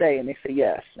single day? And they say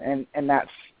yes. And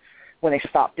that's when they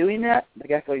stop doing that, the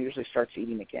gecko usually starts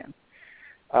eating again.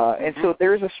 And so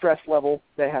there is a stress level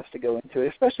that has to go into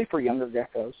it, especially for younger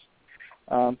geckos.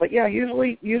 But yeah,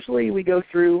 usually we go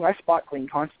through, I spot clean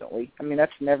constantly. I mean,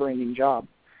 that's a never-ending job.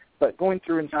 But going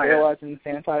through and sterilizing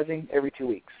and sanitizing every 2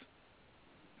 weeks.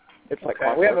 It's like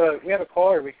we have a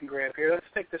caller we can grab here. Let's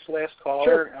take this last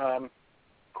caller. Sure.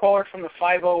 Caller from the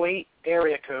 508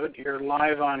 area code. You're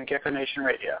live on Gecko Nation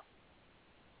Radio.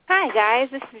 Hi, guys.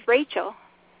 This is Rachel.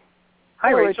 Hi,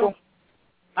 Rachel.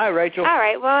 Hi, Rachel. All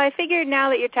right. Well, I figured now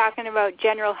that you're talking about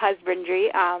general husbandry,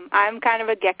 I'm kind of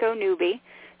a gecko newbie.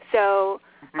 So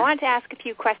I wanted to ask a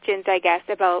few questions, I guess,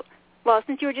 about, well,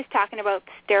 since you were just talking about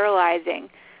sterilizing,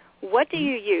 what do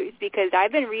you use? Because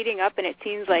I've been reading up, and it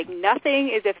seems like nothing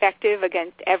is effective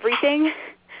against everything.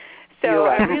 So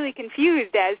I'm really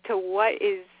confused as to what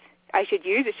I should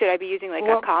use. Should I be using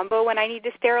a combo when I need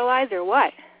to sterilize, or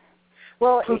what?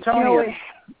 Well, plutonium.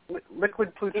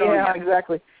 Liquid plutonium. Yeah,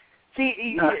 exactly.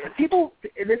 See, people,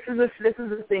 this is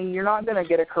the thing. You're not going to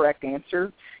get a correct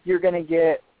answer. You're going to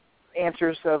get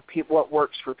answers of what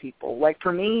works for people. Like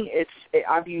for me,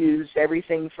 I've used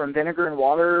everything from vinegar and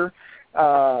water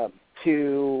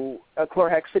to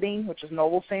chlorhexidine, which is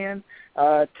noble sand,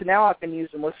 to now I've been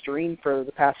using Listerine for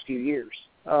the past few years.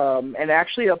 And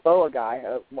actually a boa guy,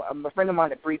 a friend of mine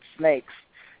that breeds snakes,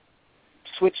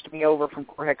 switched me over from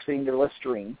chlorhexidine to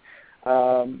Listerine.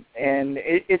 And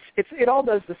it all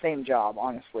does the same job,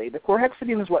 honestly. The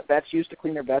chlorhexidine is what vets use to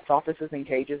clean their vets' offices and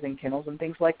cages and kennels and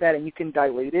things like that, and you can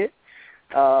dilute it.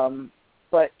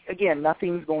 But again,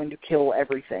 nothing's going to kill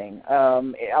everything.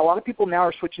 A lot of people now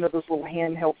are switching to those little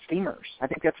handheld steamers. I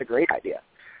think that's a great idea.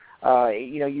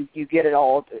 You get it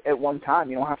all at one time.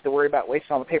 You don't have to worry about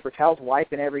wasting all the paper towels,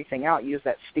 wiping everything out. Use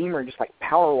that steamer and just like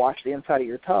power wash the inside of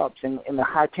your tubs, and the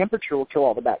high temperature will kill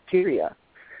all the bacteria.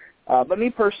 But me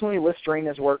personally, Listerine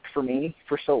has worked for me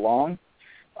for so long,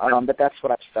 but that's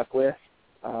what I've stuck with.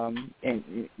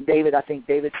 And David,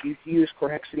 you use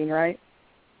chlorhexidine, right?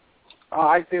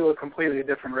 I do a completely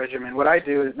different regimen. What I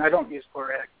do is, and I don't use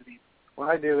chlorhexidine. What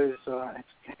I do is,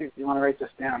 if you want to write this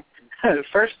down,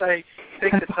 first I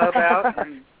take the tub out,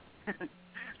 and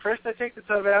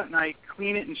I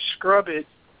clean it and scrub it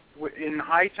in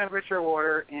high temperature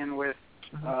water and with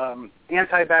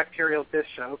antibacterial dish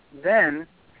soap. Then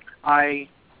I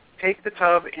take the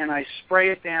tub and I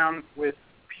spray it down with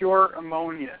pure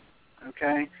ammonia,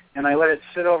 okay, and I let it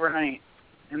sit overnight.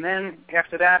 And then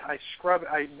after that, I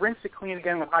rinse it clean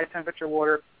again with high temperature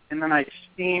water, and then I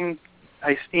steam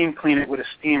clean it with a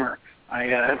steamer. I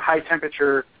have high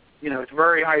temperature, it's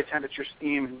very high temperature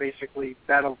steam, and basically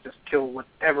that'll just kill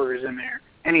whatever is in there,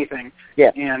 anything.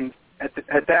 Yeah. And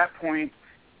at that point,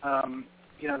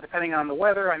 depending on the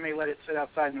weather, I may let it sit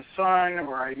outside in the sun,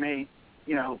 or I may,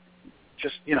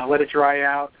 just let it dry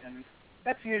out, and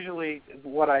that's usually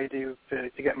what I do to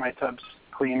get my tubs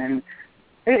clean. And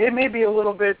it may be a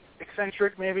little bit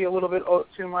eccentric, maybe a little bit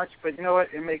too much, but you know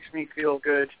what? It makes me feel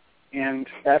good, and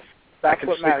that's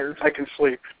what matters. I can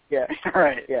sleep. Yeah.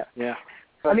 Right. Yeah. Yeah.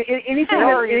 I mean, anything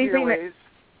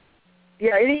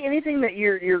that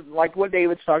you're like what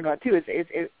David's talking about too is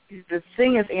the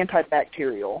thing is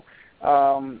antibacterial.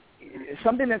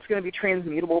 Something that's going to be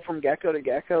transmutable from gecko to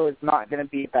gecko is not going to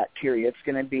be bacteria. It's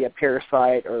going to be a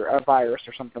parasite or a virus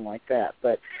or something like that.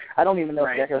 But I don't even know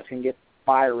if geckos can get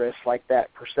virus like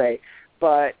that per se.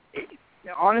 But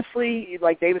honestly,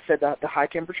 like David said, the high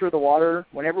temperature of the water,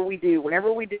 whenever we do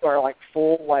our like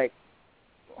full like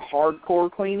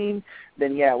hardcore cleaning,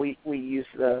 then yeah, we use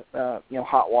the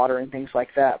hot water and things like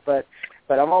that. But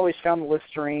I've always found the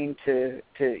Listerine to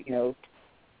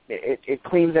it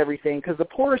cleans everything, because the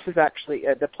porous is actually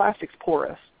the plastic's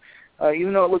porous.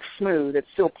 Even though it looks smooth, it's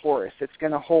still porous. It's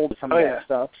going to hold some of that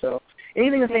stuff. So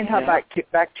anything that's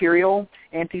antibacterial,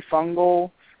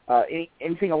 antifungal,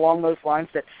 anything along those lines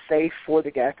that's safe for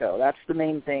the gecko. That's the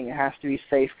main thing. It has to be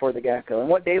safe for the gecko. And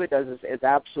what David does is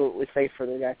absolutely safe for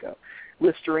the gecko.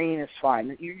 Listerine is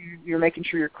fine. You're making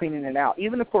sure you're cleaning it out.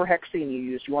 Even the chlorhexidine you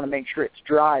use, you want to make sure it's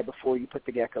dry before you put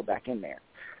the gecko back in there.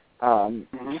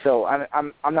 So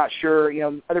I'm not sure.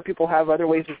 Other people have other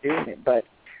ways of doing it, but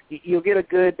you'll get a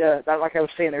good. Like I was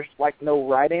saying, there's like no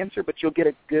right answer, but you'll get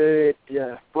a good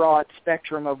broad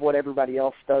spectrum of what everybody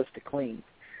else does to clean.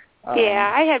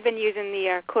 Yeah, I had been using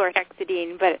the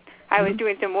chlorhexidine, but I was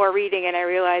doing some more reading, and I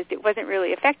realized it wasn't really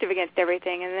effective against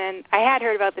everything. And then I had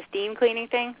heard about the steam cleaning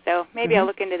thing, so maybe I'll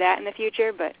look into that in the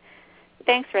future. But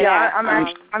thanks for that.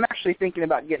 I'm actually thinking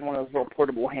about getting one of those little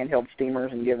portable handheld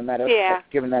steamers and giving that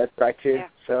a try too. Yeah.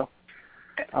 So.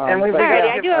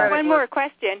 I do have one more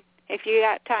question, if you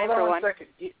got time for one. Hold on a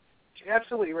second.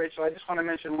 Absolutely, Rachel. I just want to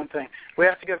mention one thing. We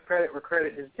have to give credit where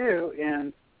credit is due,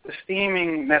 and the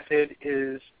steaming method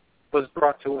was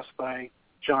brought to us by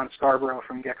John Scarborough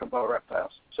from Gecko Bow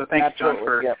Reptiles. So thanks, John,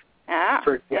 for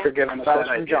giving us that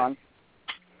idea. John.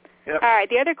 Yep. All right.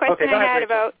 The other question I had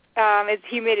about is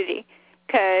humidity,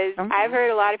 because I've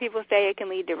heard a lot of people say it can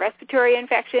lead to respiratory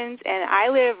infections, and I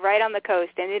live right on the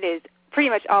coast, and it is pretty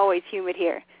much always humid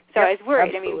here. So I was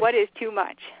worried. Absolutely. I mean, what is too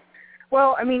much?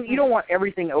 Well, I mean, you don't want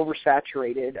everything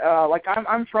oversaturated. Like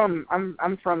I'm from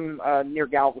near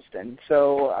Galveston,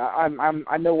 so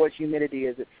I know what humidity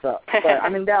is. It sucks. But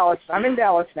I'm in Dallas. I'm in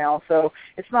Dallas now, so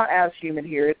it's not as humid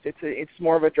here. It's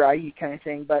more of a dry heat kind of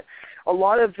thing. But a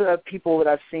lot of people that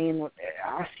I've seen,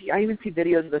 I even see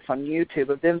videos of this on YouTube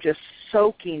of them just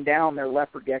soaking down their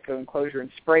leopard gecko enclosure and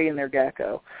spraying their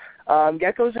gecko.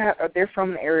 Geckos, they're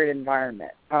from an arid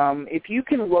environment. If you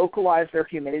can localize their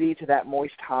humidity to that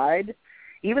moist hide,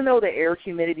 even though the air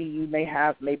humidity you may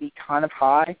have may be kind of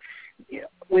high,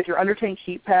 with your undertank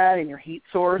heat pad and your heat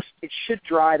source, it should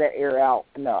dry that air out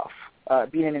enough,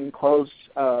 being in an enclosed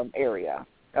area.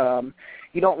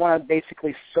 You don't want to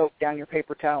basically soak down your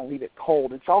paper towel and leave it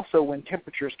cold. It's also when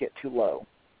temperatures get too low.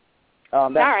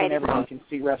 That's when everyone can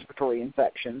see respiratory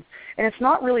infections. And it's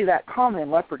not really that common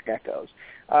in leopard geckos.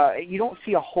 You don't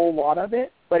see a whole lot of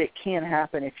it, but it can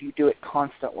happen if you do it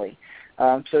constantly.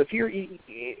 So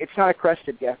it's not a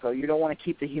crested gecko. You don't want to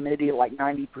keep the humidity at like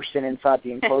 90% inside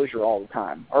the enclosure all the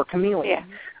time, or chameleon.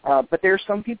 Yeah. But there's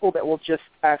some people that will just,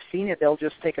 I've seen it, they'll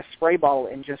just take a spray bottle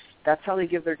and that's how they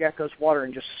give their geckos water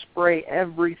and just spray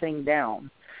everything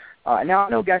down. Now I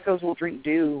know geckos will drink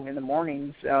dew in the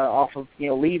mornings off of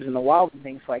leaves in the wild and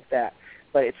things like that,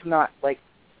 but it's not like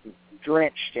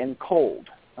drenched and cold.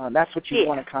 That's what you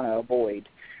want to kind of avoid.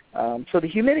 So the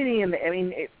humidity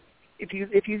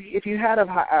if you had a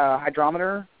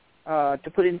hydrometer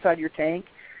to put inside your tank,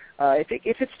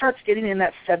 if it starts getting in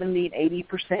that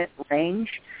 70-80% range,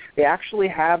 they actually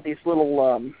have these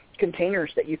little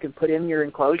containers that you can put in your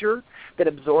enclosure that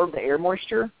absorb the air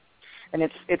moisture, and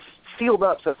it's sealed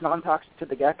up so it's non-toxic to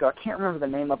the gecko. I can't remember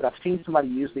the name of it. I've seen somebody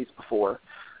use these before.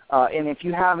 And if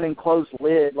you have an enclosed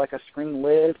lid, like a screen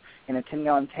lid in a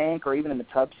 10-gallon tank or even in the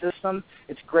tub system,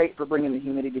 it's great for bringing the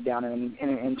humidity down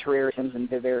in terrariums and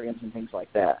vivariums and things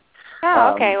like that.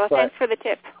 Oh, okay. Well, thanks for the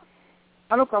tip.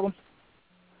 Oh, no problem.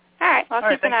 All right. I'll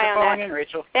keep an eye on that. Thanks for calling in,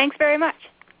 Rachel. Thanks very much.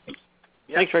 Yep.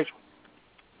 Thanks, Rachel.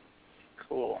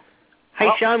 Cool. Hey,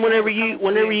 Shawn, whenever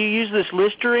you use this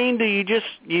Listerine, do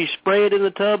you spray it in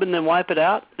the tub and then wipe it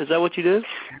out? Is that what you do?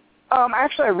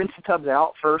 Actually, I rinse the tubs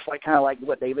out first, kind of like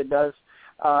what David does,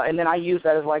 and then I use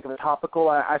that as like a topical.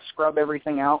 I scrub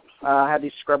everything out. I have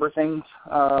these scrubber things.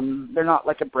 They're not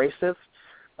like abrasive,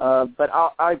 but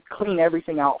I clean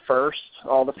everything out first,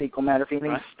 all the fecal matter, if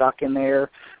anything's stuck in there.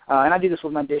 And I do this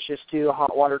with my dishes too, a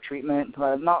hot water treatment,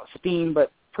 not steam,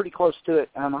 but pretty close to it.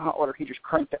 My hot water heater's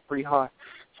cranked up pretty hot.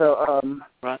 So,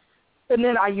 and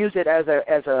then I use it as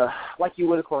a like you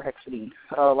would a chlorhexidine,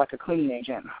 like a cleaning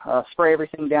agent. Spray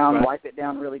everything down, wipe it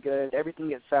down really good. Everything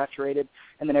gets saturated,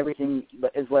 and then everything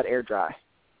is let air dry.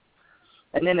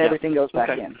 And then everything goes back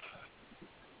in.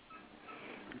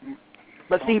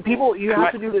 But see, people, you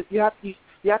have to do this. You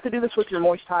have to do this with your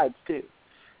moist hides too.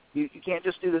 You can't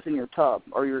just do this in your tub,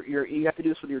 or you have to do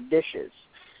this with your dishes.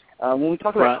 When we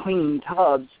talk about cleaning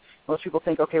tubs, most people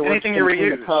think, okay, we're just going to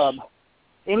clean the tub.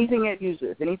 Anything it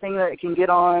uses, anything that it can get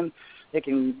on, it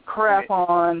can crap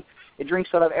on, it drinks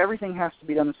out of, everything has to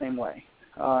be done the same way.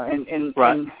 And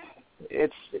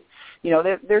it's,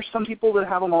 there's some people that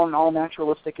have them on an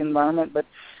all-naturalistic environment, but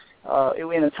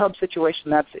in a tub situation,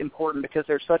 that's important because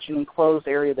there's such an enclosed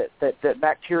area that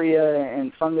bacteria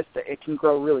and fungus, that it can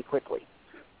grow really quickly.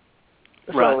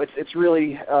 So it's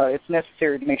really, it's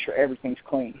necessary to make sure everything's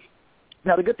clean.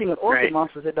 Now, the good thing with orchid moss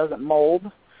is it doesn't mold,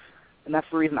 and that's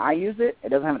the reason I use it. It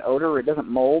doesn't have an odor, or it doesn't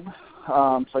mold.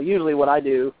 So usually what I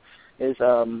do is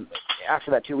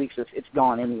after that 2 weeks, it's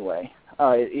gone anyway.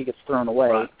 It gets thrown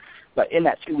away. But in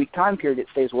that 2-week time period, it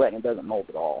stays wet and it doesn't mold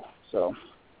at all. So.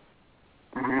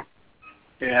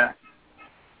 Yeah.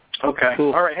 Okay.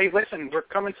 Cool. All right. Hey, listen, we're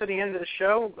coming to the end of the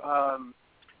show.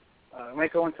 I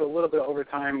might go into a little bit of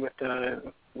overtime with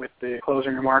the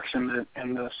closing remarks and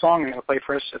the song I'm going to play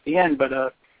for us at the end.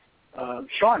 But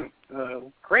Shawn,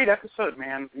 great episode,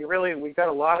 man. We got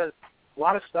a lot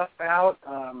of stuff out.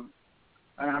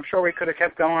 I'm sure we could have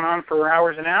kept going on for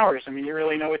hours and hours. I mean, you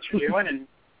really know what you're doing, and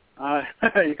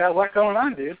you got a lot going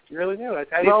on, dude. You really do.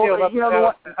 How do you feel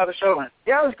about how the show went?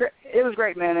 Yeah, it was great. It was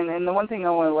great, man. And the one thing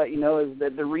I want to let you know is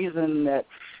that the reason that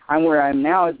I'm where I am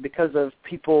now is because of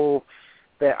people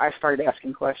that I started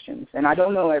asking questions. And I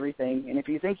don't know everything. And if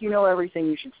you think you know everything,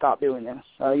 you should stop doing this.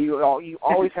 You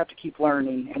always have to keep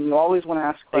learning, and you always want to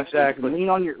ask questions. Exactly.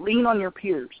 Lean on your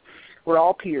peers. We're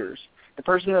all peers. The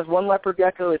person who has one leopard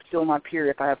gecko is still my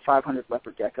peer if I have 500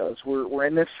 leopard geckos. We're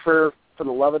in this for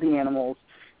the love of the animals,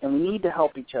 and we need to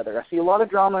help each other. I see a lot of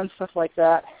drama and stuff like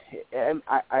that.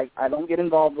 I don't get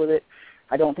involved with it.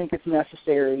 I don't think it's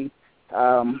necessary.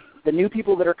 The new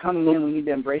people that are coming in, we need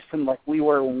to embrace them like we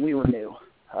were when we were new.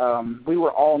 We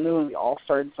were all new, and we all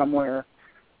started somewhere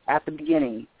at the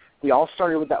beginning. We all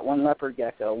started with that one leopard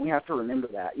gecko. We have to remember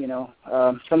that,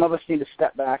 Some of us need to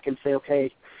step back and say, okay,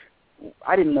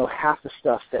 I didn't know half the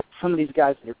stuff that some of these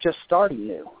guys that are just starting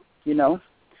knew,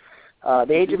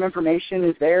 The age of information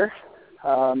is there.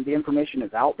 The information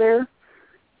is out there.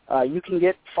 You can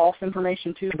get false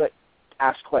information too, but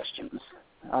ask questions.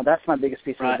 That's my biggest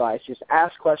piece of advice. Just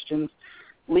ask questions.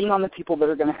 Lean on the people that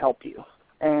are going to help you.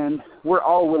 And we're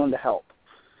all willing to help.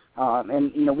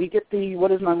 We get the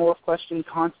what is my moral question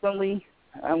constantly,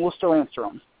 and we'll still answer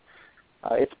them.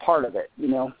 It's part of it,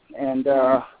 And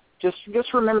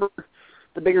just remember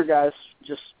the bigger guys.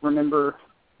 Just remember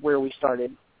where we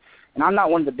started. And I'm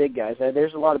not one of the big guys.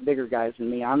 There's a lot of bigger guys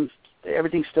than me.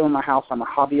 Everything's still in my house. I'm a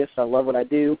hobbyist. I love what I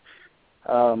do.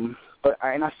 But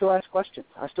I still ask questions.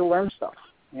 I still learn stuff.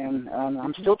 And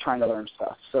I'm still trying to learn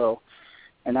stuff. So,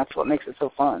 and that's what makes it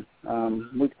so fun.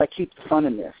 I keep the fun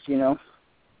in this,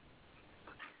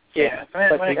 Yeah.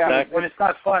 When it's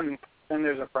not fun, then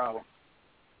there's a problem.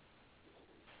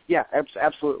 Yeah,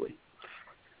 absolutely.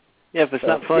 Yeah, if it's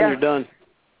not fun, you're done.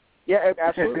 Yeah,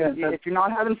 absolutely. If you're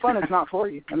not having fun, it's not for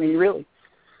you. I mean, really.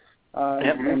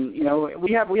 And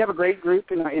we have a great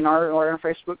group in our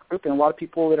Facebook group, and a lot of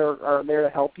people that are there to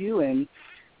help you. And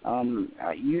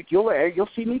you'll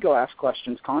see me go ask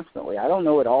questions constantly. I don't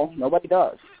know it all. Nobody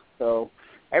does. So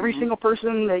every single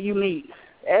person that you meet,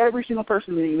 in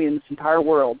this entire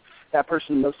world, that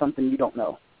person knows something you don't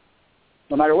know.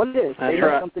 No matter what it is, they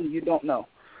know something you don't know.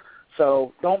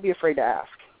 So don't be afraid to ask.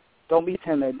 Don't be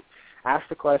timid. Ask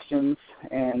the questions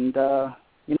and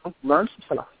learn some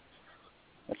stuff.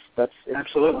 That's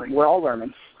absolutely. We're all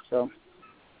learning. So.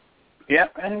 Yeah,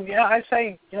 and I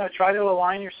say try to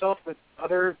align yourself with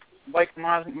other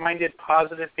like-minded,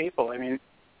 positive people. I mean,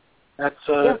 that's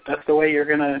the way you're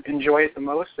going to enjoy it the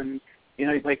most. And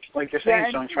like you're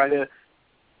saying, Shawn, try to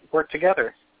work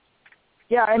together.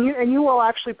 Yeah, and you will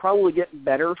actually probably get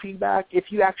better feedback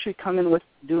if you actually come in with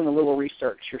doing a little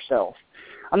research yourself.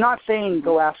 I'm not saying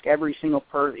go ask every single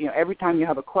person. Every time you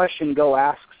have a question, go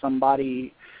ask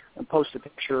somebody and post a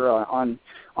picture on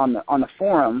the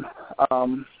forum.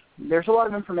 There's a lot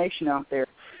of information out there.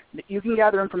 You can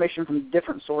gather information from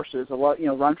different sources. A lot,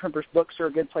 Ron Trimper's books are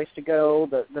a good place to go.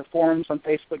 The forums on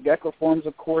Facebook, Gecko Forums,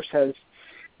 of course, has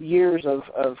years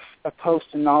of posts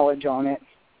and knowledge on it.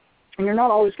 And you're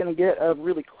not always going to get a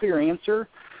really clear answer,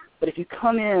 but if you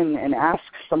come in and ask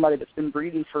somebody that's been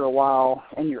breeding for a while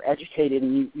and you're educated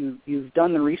and you've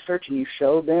done the research and you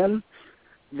show them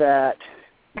that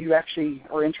you actually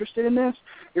are interested in this,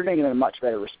 you're going to get a much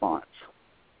better response.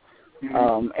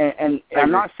 And I'm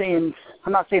not saying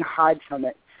hide from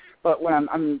it, but when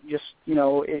I'm just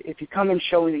if you come in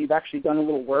showing that you've actually done a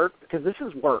little work, because this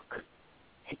is work.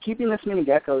 Keeping this many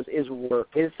geckos is work.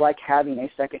 It's like having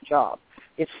a second job.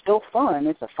 It's still fun.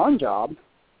 It's a fun job,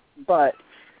 but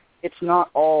it's not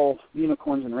all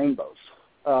unicorns and rainbows.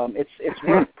 It's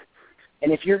work.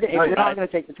 And if you're not going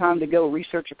to take the time to go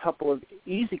research a couple of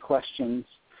easy questions,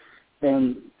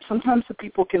 then sometimes the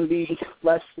people can be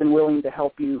less than willing to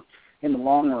help you in the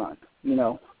long run.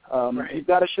 You've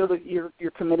got to show that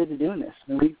you're committed to doing this,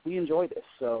 and we enjoy this.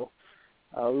 So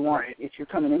we want, if you're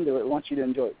coming into it, we want you to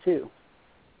enjoy it too.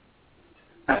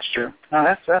 That's true. No,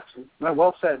 that's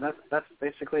well said. That's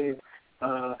basically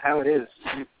how it is.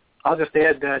 I'll just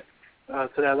add that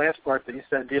to that last part that you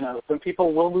said. When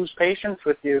people will lose patience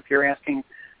with you if you're asking,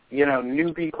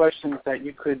 newbie questions that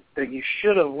you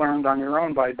should have learned on your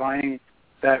own by buying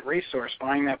that resource,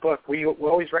 buying that book. We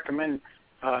always recommend,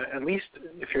 at least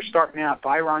if you're starting out,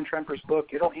 buy Ron Tremper's book.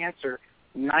 It'll answer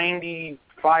 95%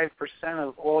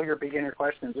 of all your beginner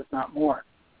questions, if not more.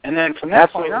 And then from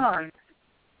that point on,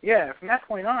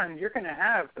 you're going to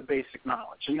have the basic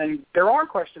knowledge. And then there are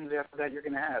questions after that you're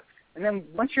going to have. And then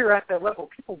once you're at that level,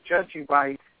 people judge you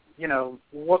by,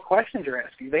 what questions you're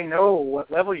asking. They know what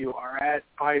level you are at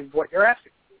by what you're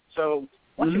asking. So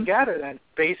once you gather that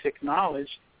basic knowledge,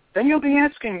 then you'll be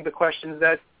asking the questions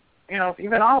that,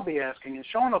 even I'll be asking and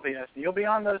Shawn will be asking. You'll be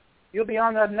on the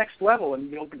next level,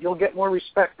 and you'll get more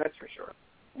respect. That's for sure.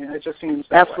 It just seems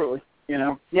that absolutely.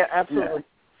 way, Yeah, absolutely.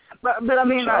 Yeah. But I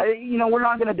mean, we're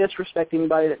not going to disrespect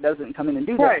anybody that doesn't come in and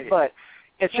do that. But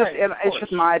it's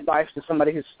just my advice to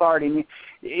somebody who's starting.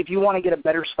 If you want to get a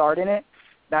better start in it,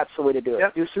 that's the way to do it.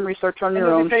 Yep. Do some research on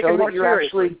your own. Show that you're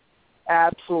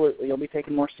actually you'll be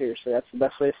taken more seriously. That's the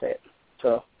best way to say it.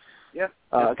 So. Yeah.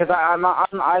 Because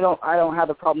I don't have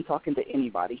a problem talking to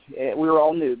anybody. We were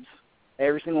all noobs,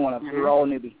 every single one of us. We were all a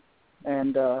newbie.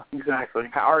 And exactly,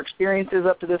 our experiences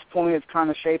up to this point have kind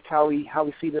of shaped how we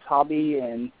see this hobby.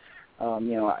 And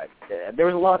there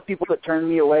was a lot of people that turned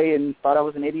me away and thought I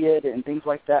was an idiot and things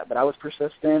like that. But I was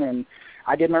persistent, and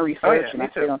I did my research, and I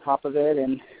stayed on top of it.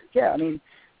 And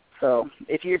so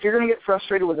if you're going to get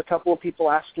frustrated with a couple of people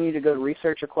asking you to go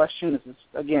research a question, this is,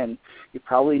 again, you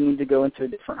probably need to go into a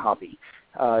different hobby.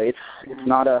 It's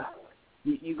not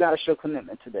you've got to show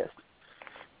commitment to this.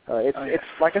 It's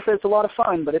like I said, it's a lot of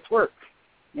fun, but it's work.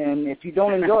 And if you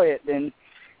don't enjoy it, then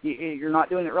you're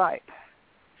not doing it right.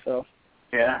 So.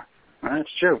 Yeah, that's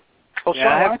true. Well, yeah,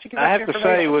 Shawn, why don't you give us I have to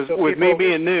say, with me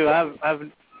being new, I've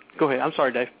go ahead. I'm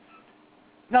sorry, Dave.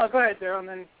 No, go ahead, Daryl, and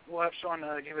then we'll have Shawn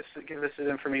give us his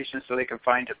information so they can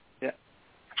find it. Yeah.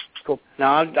 Cool.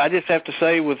 Now, I just have to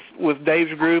say, with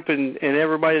Dave's group and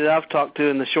everybody that I've talked to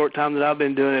in the short time that I've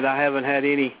been doing it, I haven't had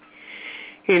any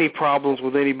problems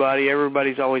with anybody.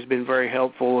 Everybody's always been very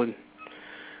helpful and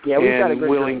we've got a great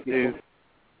willing to.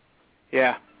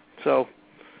 Yeah. So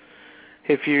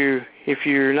if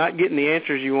you're not getting the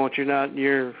answers you want, you're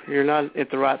not at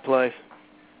the right place.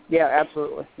 Yeah,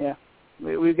 absolutely. Yeah.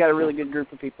 We've got a really good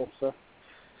group of people, so.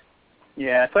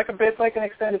 Yeah, it's like an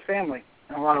extended family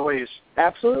in a lot of ways.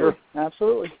 Absolutely, sure.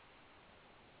 Absolutely.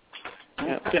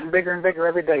 Yeah, it's getting bigger and bigger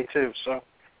every day too. So.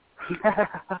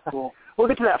 Cool. We'll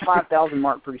get to that 5,000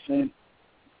 mark pretty soon.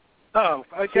 Oh,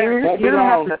 okay. See, you're gonna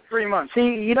have to, 3 months. See,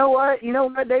 you know what,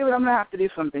 David? I'm gonna have to do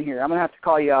something here. I'm gonna have to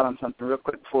call you out on something real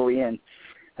quick before we end.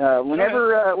 I'm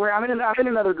in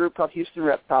another group called Houston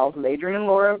Reptiles with Adrian and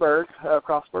Laura Berg,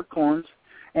 Crossword Corns,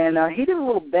 and he did a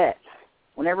little bet.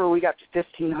 Whenever we got to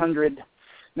 1,500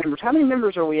 members, how many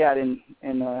members are we at in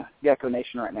Gecko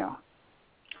Nation right now?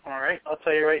 All right, I'll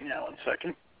tell you right now. 1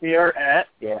 second. We are at.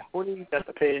 Yeah. Got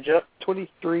the page up.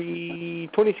 23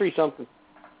 something.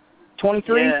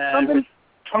 23 something.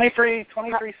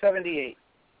 2378.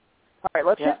 All right,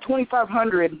 let's hit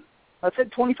 2,500. Let's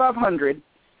hit 2,500,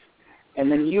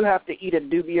 and then you have to eat a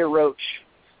dubia roach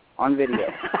on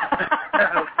video.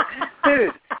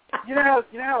 Dude, you know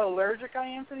how allergic I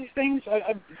am to these things.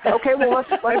 Okay, well let's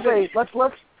not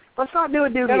do a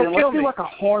dubia. Let's do like a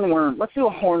hornworm. Let's do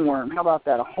a hornworm. How about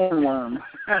that? A hornworm.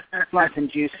 Nice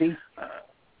and juicy.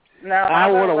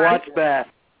 I want to watch that.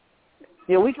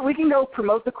 Yeah, we can go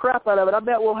promote the crap out of it. I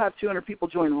bet we'll have 200 people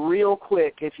join real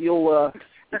quick if you'll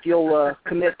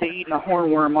commit to eating a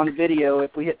hornworm on video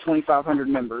if we hit 2,500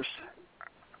 members.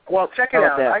 Well, check it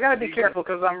out. I got to be careful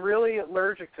because I'm really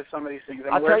allergic to some of these things.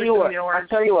 I'll tell you what.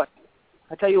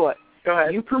 Go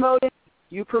ahead. You promote it.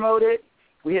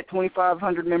 We hit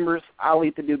 2,500 members. I'll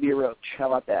eat the dubia roach. How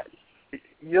about that?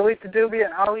 You'll eat the dubia,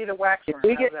 and I'll eat a waxworm. How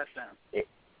does that sound?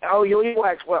 Oh, you'll eat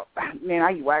wax. Well, man,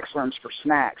 I eat waxworms for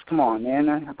snacks. Come on, man.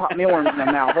 I pop mealworms in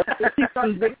my mouth. Let's do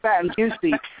something big, fat, and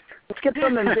juicy. Let's get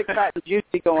something big, fat, and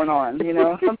juicy going on.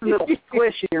 Something that'll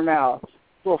squish in your mouth. A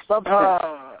little substance.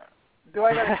 Do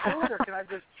I got to chew it, or can I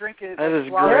just drink it? That is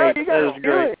Yeah, great. you got to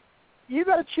chew it. You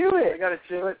got to chew it. I got to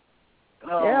chew it.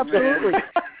 Oh, yeah, absolutely.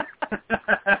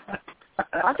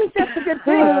 I think that's a good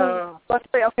thing. Let's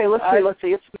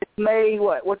see. It's May.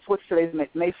 What's today's May?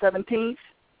 May 17th.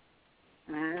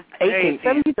 18th,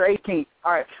 17th or 18th.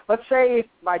 All right. Let's say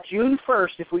by June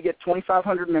 1st, if we get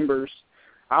 2,500 members,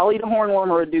 I'll eat a hornworm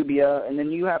or a dubia, and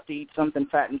then you have to eat something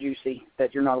fat and juicy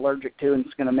that you're not allergic to, and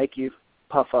it's going to make you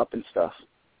puff up and stuff.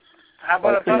 How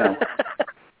about a butterworm?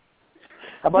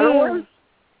 A butterworm?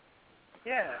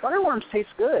 Yeah. Butterworms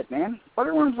taste good, man.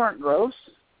 Butterworms aren't gross.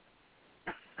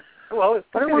 Well, it's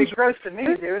pretty gross to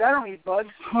me, dude. I don't eat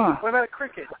bugs. Huh. What about a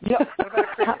cricket? Yeah. What about a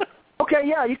cricket? Okay,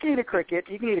 yeah, you can eat a cricket.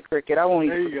 I won't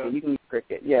eat a cricket. You can eat a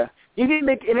cricket, yeah. You can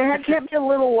make, and it can't be a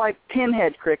little,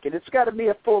 pinhead cricket. It's got to be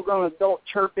a full-grown adult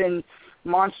chirping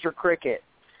monster cricket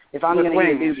if I'm going to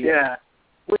eat a dubia. Yeah.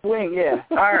 With wing, yeah.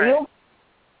 All right.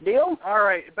 Deal? All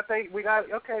right, but we got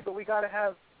to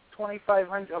have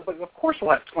 2,500. But of course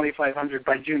we'll have 2,500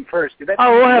 by June 1st.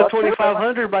 We'll have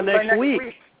 2,500 by next week.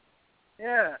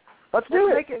 Yeah. Let's do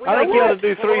it. I think you ought to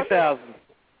do 3,000.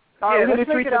 Yeah, let's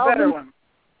make it a better one.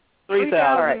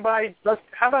 3,000 by.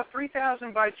 How about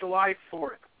 3,000 by July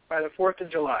 4th? By the 4th of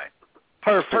July.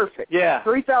 Perfect. Yeah.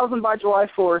 3,000 by July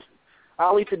 4th.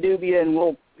 I'll eat the dubia, and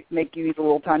we'll make you eat a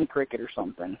little tiny cricket or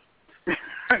something.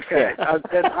 Okay. Yeah.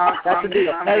 That's a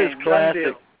deal. That is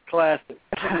classic. Classic.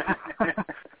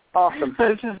 Awesome.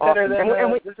 This is better than the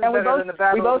Battle of the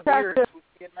Beers.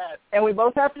 And we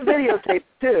both have to videotape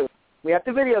too. We have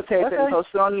to videotape it and post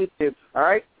it on YouTube. All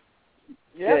right?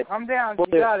 Yeah, Good. I'm down. You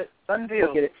got it. Done deal.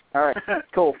 We'll get it. All right.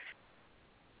 Cool.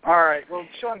 All right. Well,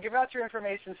 Shawn, give out your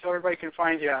information so everybody can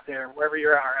find you out there, wherever you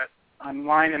are at,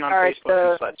 online and on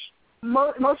Facebook and such.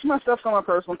 Most of my stuff's on my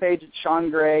personal page. It's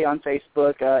Shawn Gray on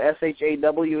Facebook,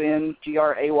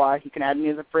 ShawnGray. You can add me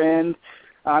as a friend.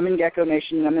 I'm in Gecko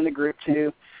Nation. I'm in the group,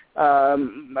 too.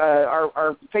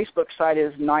 Our Facebook site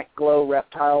is Nightglow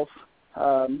Reptiles.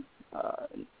 And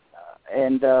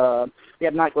we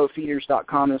have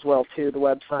nightglowfeeders.com as well, too, the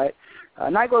website.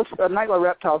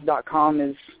 NightglowReptiles.com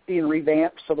is being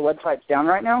revamped, so the website's down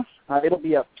right now. It'll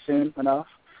be up soon enough.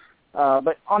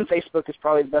 But on Facebook is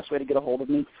probably the best way to get a hold of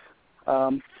me.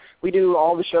 We do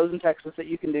all the shows in Texas that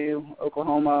you can do,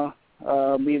 Oklahoma.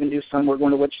 We even do some. We're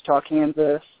going to Wichita,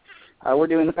 Kansas. We're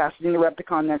doing the Pasadena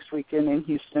Repticon next weekend in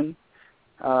Houston.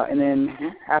 And then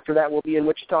after that, we'll be in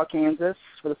Wichita, Kansas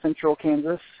for the Central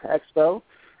Kansas Expo.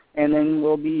 And then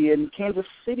we'll be in Kansas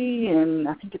City in,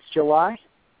 I think it's July.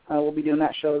 We'll be doing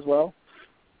that show as well.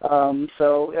 I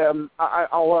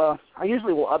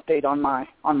usually will update on my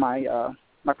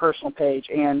personal page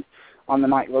and on the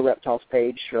Nightglow Reptiles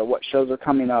page what shows are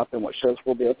coming up and what shows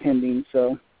will be attending.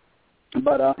 So,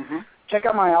 but check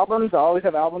out my albums. I always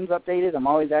have albums updated. I'm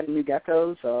always adding new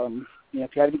geckos.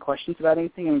 If you have any questions about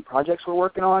anything, any projects we're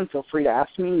working on, feel free to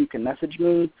ask me. You can message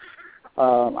me.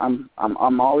 I'm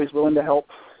always willing to help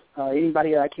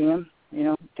anybody that I can.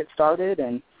 Get started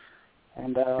and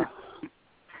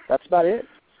that's about it.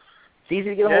 It's easy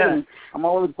to get a hold of me. I'm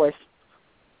all over the place.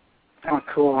 Oh,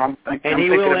 cool. I'm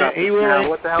thinking about this now.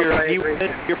 What the hell did I agree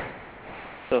to?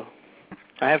 So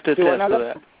I have to attest to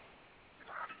that.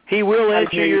 He will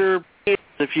answer your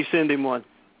if you send him one.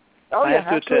 Oh, I yeah,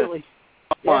 have to absolutely.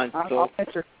 Fine, yeah, so.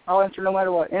 I'll answer no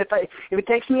matter what. And if it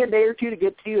takes me a day or two to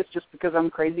get to you, it's just because I'm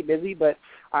crazy busy, but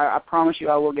I promise you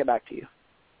I will get back to you.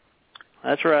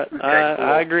 That's right. Okay, cool.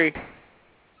 I agree.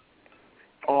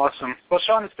 Awesome. Well,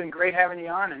 Shawn, it's been great having you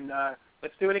on, and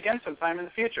let's do it again sometime in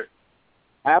the future.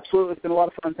 Absolutely. It's been a lot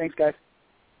of fun. Thanks, guys.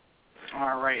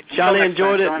 All right. Shawn,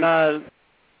 enjoyed it. And,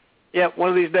 one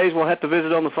of these days we'll have to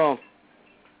visit on the phone.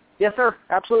 Yes, sir.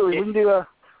 Absolutely. Yeah. We can do a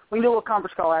little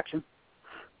conference call action.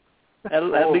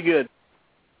 That'll be good.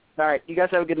 All right. You guys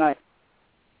have a good night.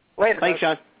 Later. Thanks,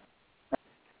 Shawn.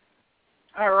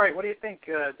 All right. What do you think,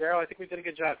 Daryl? I think we did a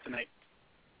good job tonight.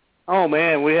 Oh,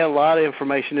 man, we had a lot of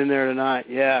information in there tonight.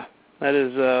 Yeah, that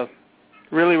is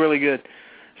really, really good.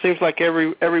 Seems like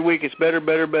every week it's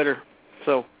better.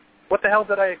 So what the hell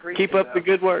did I agree keep to? Keep up the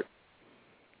good work.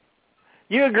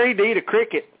 You agreed to eat a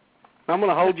cricket. I'm going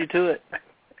to hold you to it.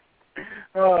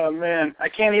 Oh, man. I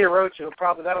can't eat a roach.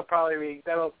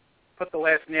 That'll put the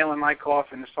last nail in my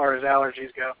coffin as far as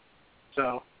allergies go.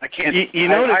 So I can't. You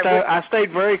noticed I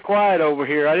stayed very quiet over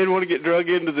here. I didn't want to get drug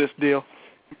into this deal.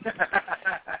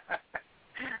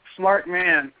 Smart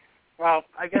man. Well,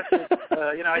 I guess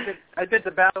I did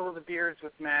the Battle of the Beards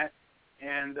with Matt,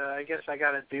 and I guess I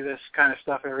got to do this kind of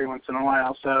stuff every once in a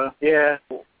while. So yeah,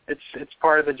 it's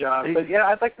part of the job. But yeah,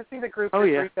 I'd like to see the group of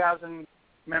 3,000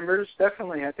 members.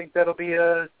 Definitely, I think that'll be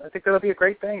a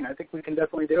great thing. I think we can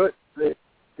definitely do it. But,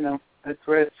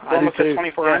 it's almost at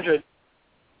 2,400.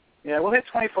 Yeah, we'll hit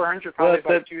 2,400 probably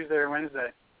by Tuesday or Wednesday,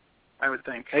 I would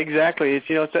think. Exactly.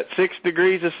 It's at 6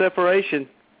 degrees of separation.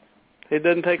 It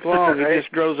doesn't take long. Right? It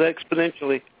just grows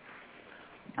exponentially.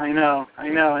 I know.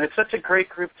 And it's such a great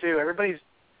group, too. Everybody's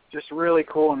just really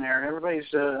cool in there. Everybody's,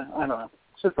 I don't know,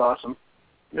 it's just awesome.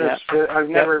 I've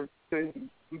never,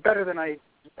 better than I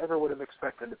ever would have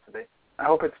expected it to be. I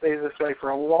hope it stays this way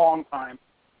for a long time.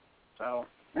 So,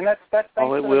 and that's thanks to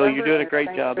it will. Members, you're doing a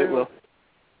great job. It will.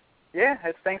 Yeah,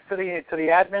 it's thanks to the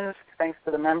admins, thanks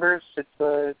to the members.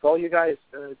 It's all you guys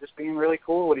just being really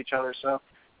cool with each other. So,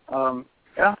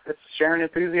 it's sharing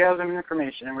enthusiasm and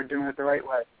information, and we're doing it the right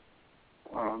way.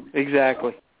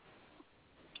 Exactly.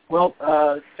 Well,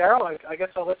 Daryl, I guess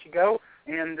I'll let you go,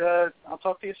 and I'll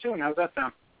talk to you soon. How's that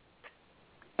sound?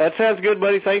 That sounds good,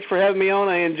 buddy. Thanks for having me on.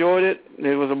 I enjoyed it.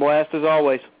 It was a blast as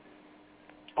always.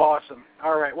 Awesome.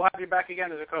 All right. We'll have you back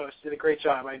again as a co-host. You did a great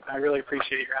job. I really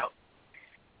appreciate your help.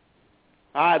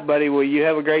 All right, buddy. Well, you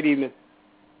have a great evening.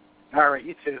 All right.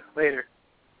 You too. Later.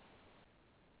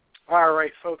 All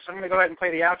right, folks. I'm going to go ahead and play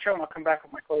the outro, and I'll come back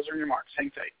with my closing remarks. Hang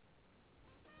tight.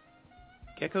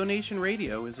 Gecko Nation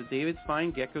Radio is a David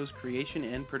Fine Geckos creation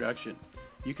and production.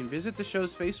 You can visit the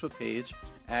show's Facebook page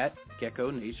at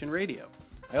Gecko Nation Radio.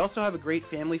 I also have a great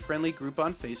family-friendly group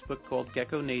on Facebook called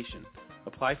Gecko Nation.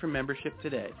 Apply for membership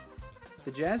today.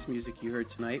 The jazz music you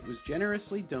heard tonight was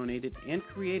generously donated and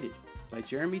created by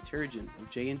Jeremy Turgeon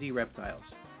of J&D Reptiles.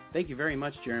 Thank you very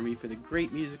much, Jeremy, for the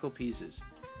great musical pieces.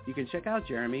 You can check out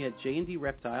Jeremy at J&D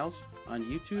Reptiles on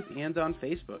YouTube and on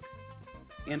Facebook.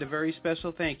 And a very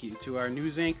special thank you to our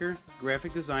news anchor,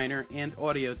 graphic designer, and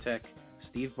audio tech,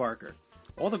 Steve Barker.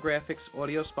 All the graphics,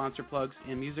 audio sponsor plugs,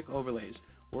 and music overlays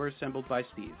were assembled by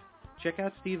Steve. Check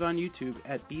out Steve on YouTube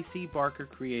at BC Barker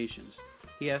Creations.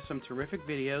 He has some terrific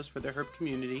videos for the herp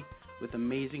community with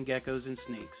amazing geckos and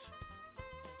snakes.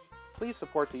 Please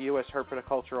support the U.S.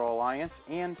 Herpetocultural Alliance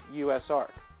and USARC.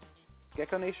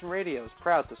 Gecko Nation Radio is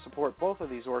proud to support both of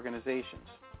these organizations.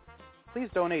 Please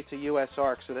donate to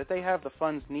USARC so that they have the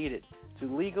funds needed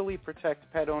to legally protect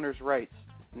pet owners' rights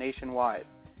nationwide.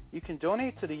 You can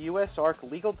donate to the USARC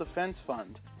Legal Defense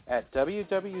Fund at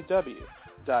www.usarc.org.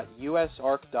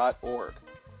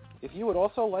 If you would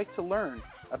also like to learn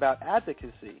about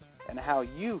advocacy and how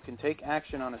you can take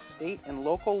action on a state and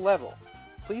local level,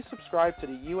 please subscribe to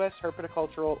the U.S.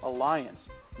 Herpetocultural Alliance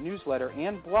newsletter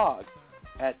and blog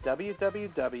at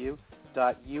www.usherp.org.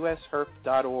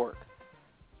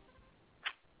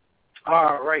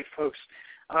 All right, folks.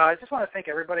 I just want to thank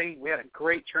everybody. We had a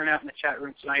great turnout in the chat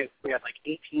room tonight. We had like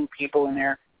 18 people in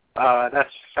there. That's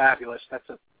fabulous. That's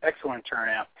an excellent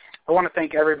turnout. I want to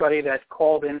thank everybody that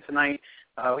called in tonight.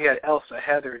 We had Elsa,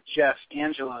 Heather, Jeff,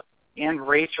 Angela, and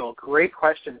Rachel. Great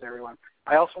questions, everyone.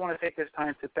 I also want to take this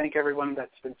time to thank everyone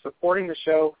that's been supporting the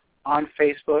show on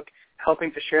Facebook,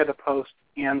 helping to share the post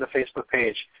and the Facebook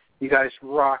page. You guys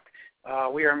rock.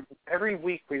 Every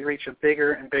week we reach a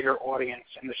bigger and bigger audience,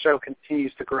 and the show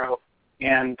continues to grow,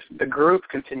 and the group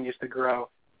continues to grow.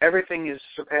 Everything is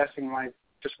surpassing my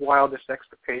just wildest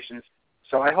expectations,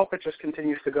 So I hope it just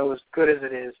continues to go as good as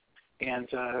it is, and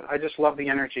I just love the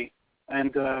energy.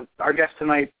 And our guest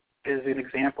tonight is an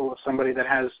example of somebody that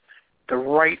has the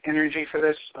right energy for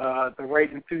this, the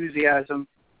right enthusiasm,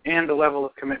 and the level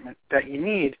of commitment that you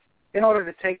need in order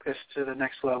to take this to the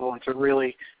next level and to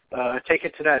really take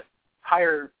it to that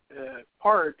higher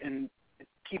part and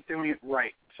keep doing it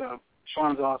right. So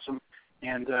Shawn's awesome.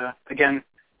 And, again,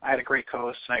 I had a great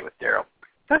co-host tonight with Daryl.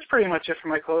 That's pretty much it for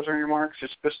my closing remarks.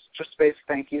 Just basic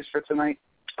thank yous for tonight.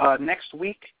 Next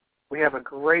week, we have a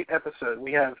great episode.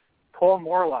 We have Paul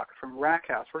Morlock from Rack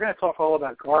House. We're going to talk all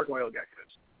about gargoyle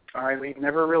geckos. All right, we've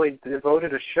never really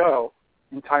devoted a show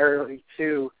entirely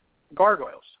to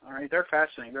gargoyles. All right, they're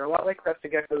fascinating. They're a lot like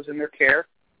crested geckos in their care,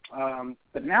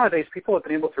 but nowadays people have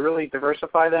been able to really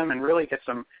diversify them and really get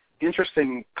some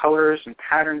interesting colors and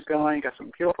patterns going. Got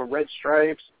some beautiful red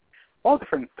stripes, all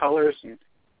different colors, and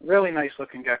really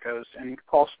nice-looking geckos. And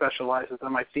Paul specializes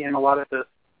them. I see him a lot at the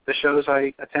shows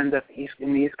I attend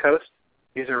in the East Coast.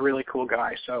 He's a really cool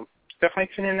guy. So definitely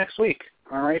tune in next week.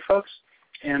 All right, folks.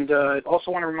 And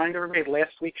also want to remind everybody,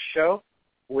 last week's show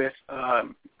with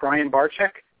Brian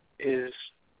Barczyk is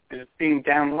being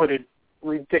downloaded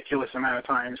ridiculous amount of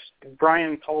times.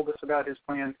 Brian told us about his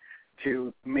plan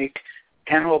to make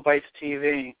Animal Bites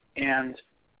TV, and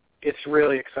it's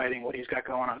really exciting what he's got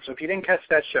going on. So if you didn't catch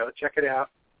that show, check it out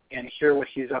and hear what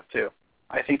he's up to.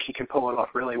 I think he can pull it off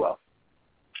really well.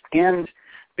 And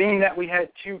being that we had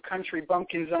two country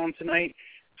bumpkins on tonight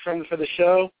for the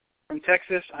show from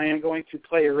Texas, I am going to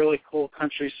play a really cool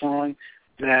country song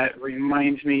that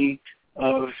reminds me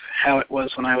of how it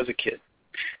was when I was a kid.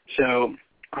 So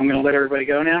I'm going to let everybody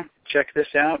go now. Check this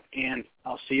out, and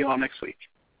I'll see you all next week.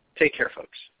 Take care,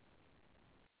 folks.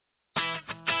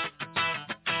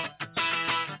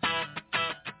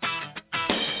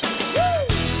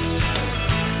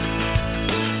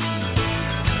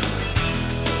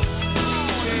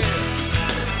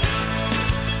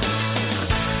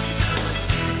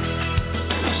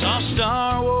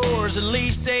 Star Wars at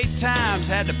least 8 times,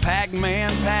 had the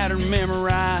Pac-Man pattern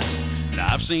memorized, and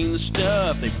I've seen the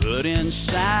stuff they put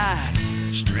inside.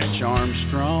 Stretch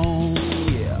Armstrong,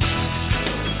 yeah.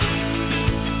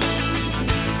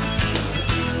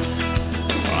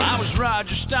 Well, I was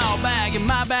Roger Staubach in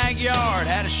my backyard,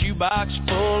 had a shoebox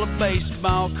full of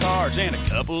baseball cards and a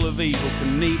couple of Evel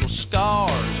Knievel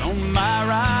scars on my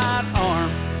right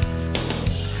arm.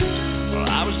 Well,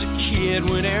 I was a kid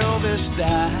when Elvis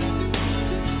died,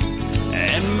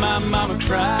 and my mama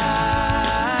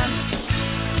cried.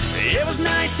 It was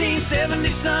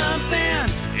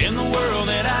 1970-something in the world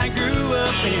that I grew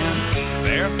up in.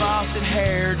 Farrah Fawcett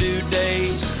hairdo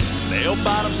days, bell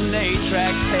bottoms and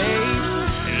 8-track tapes.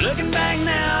 And looking back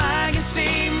now, I can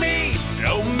see me.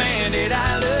 Oh man, did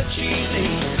I look cheesy.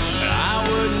 But I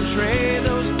wouldn't trade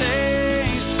those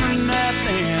days for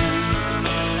nothing.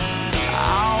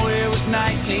 Oh, it was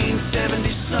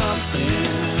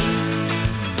 1970-something.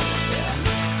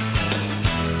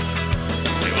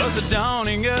 It was the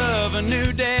dawning of a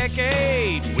new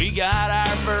decade. We got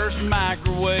our first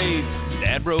microwave.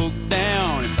 Dad broke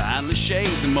down and finally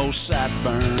shaved the most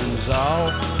sideburns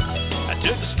off. I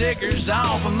took the stickers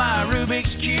off of my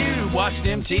Rubik's Cube, watched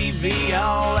MTV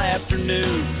all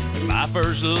afternoon. And my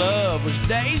first love was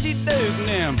Daisy Duke and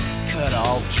them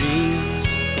cut-off jeans.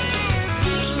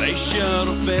 The space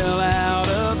shuttle fell out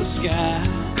of the sky,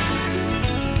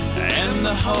 and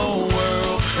the whole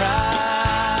world cried.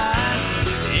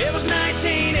 It was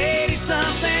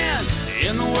 1980-something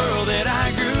in the world that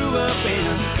I grew up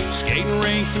in. Skating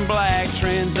rinks and black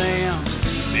Trans Ams,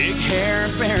 big hair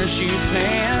and parachute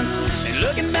pants. And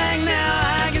looking back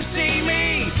now, I can see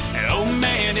me. And oh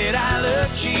man, did I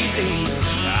look cheesy.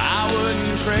 I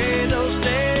wouldn't trade those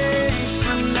days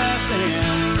for nothing.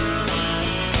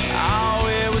 Oh,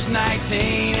 it was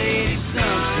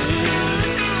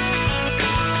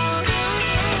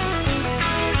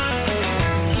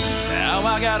 1980-something. Now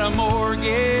I got a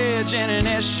mortgage and an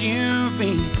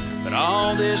SUV, but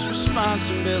all this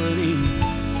responsibility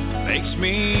makes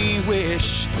me wish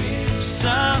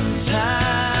sometimes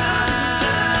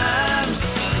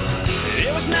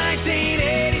it was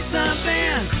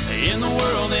 1980-something in the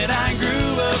world that I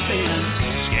grew up in.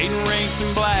 Skating rinks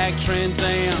and black Trans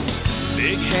Ams,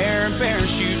 big hair and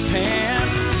parachute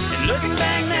pants. And looking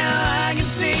back now, I can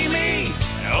see me.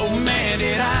 Oh man,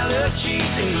 did I look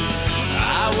cheesy.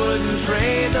 I wouldn't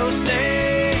trade those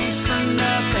days for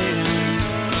nothing.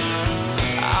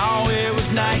 Oh, it was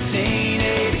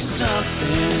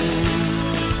 1980-something.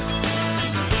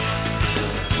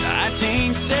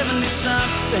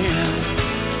 1970-something.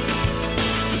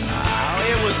 Oh,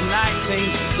 it was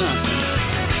 19-something.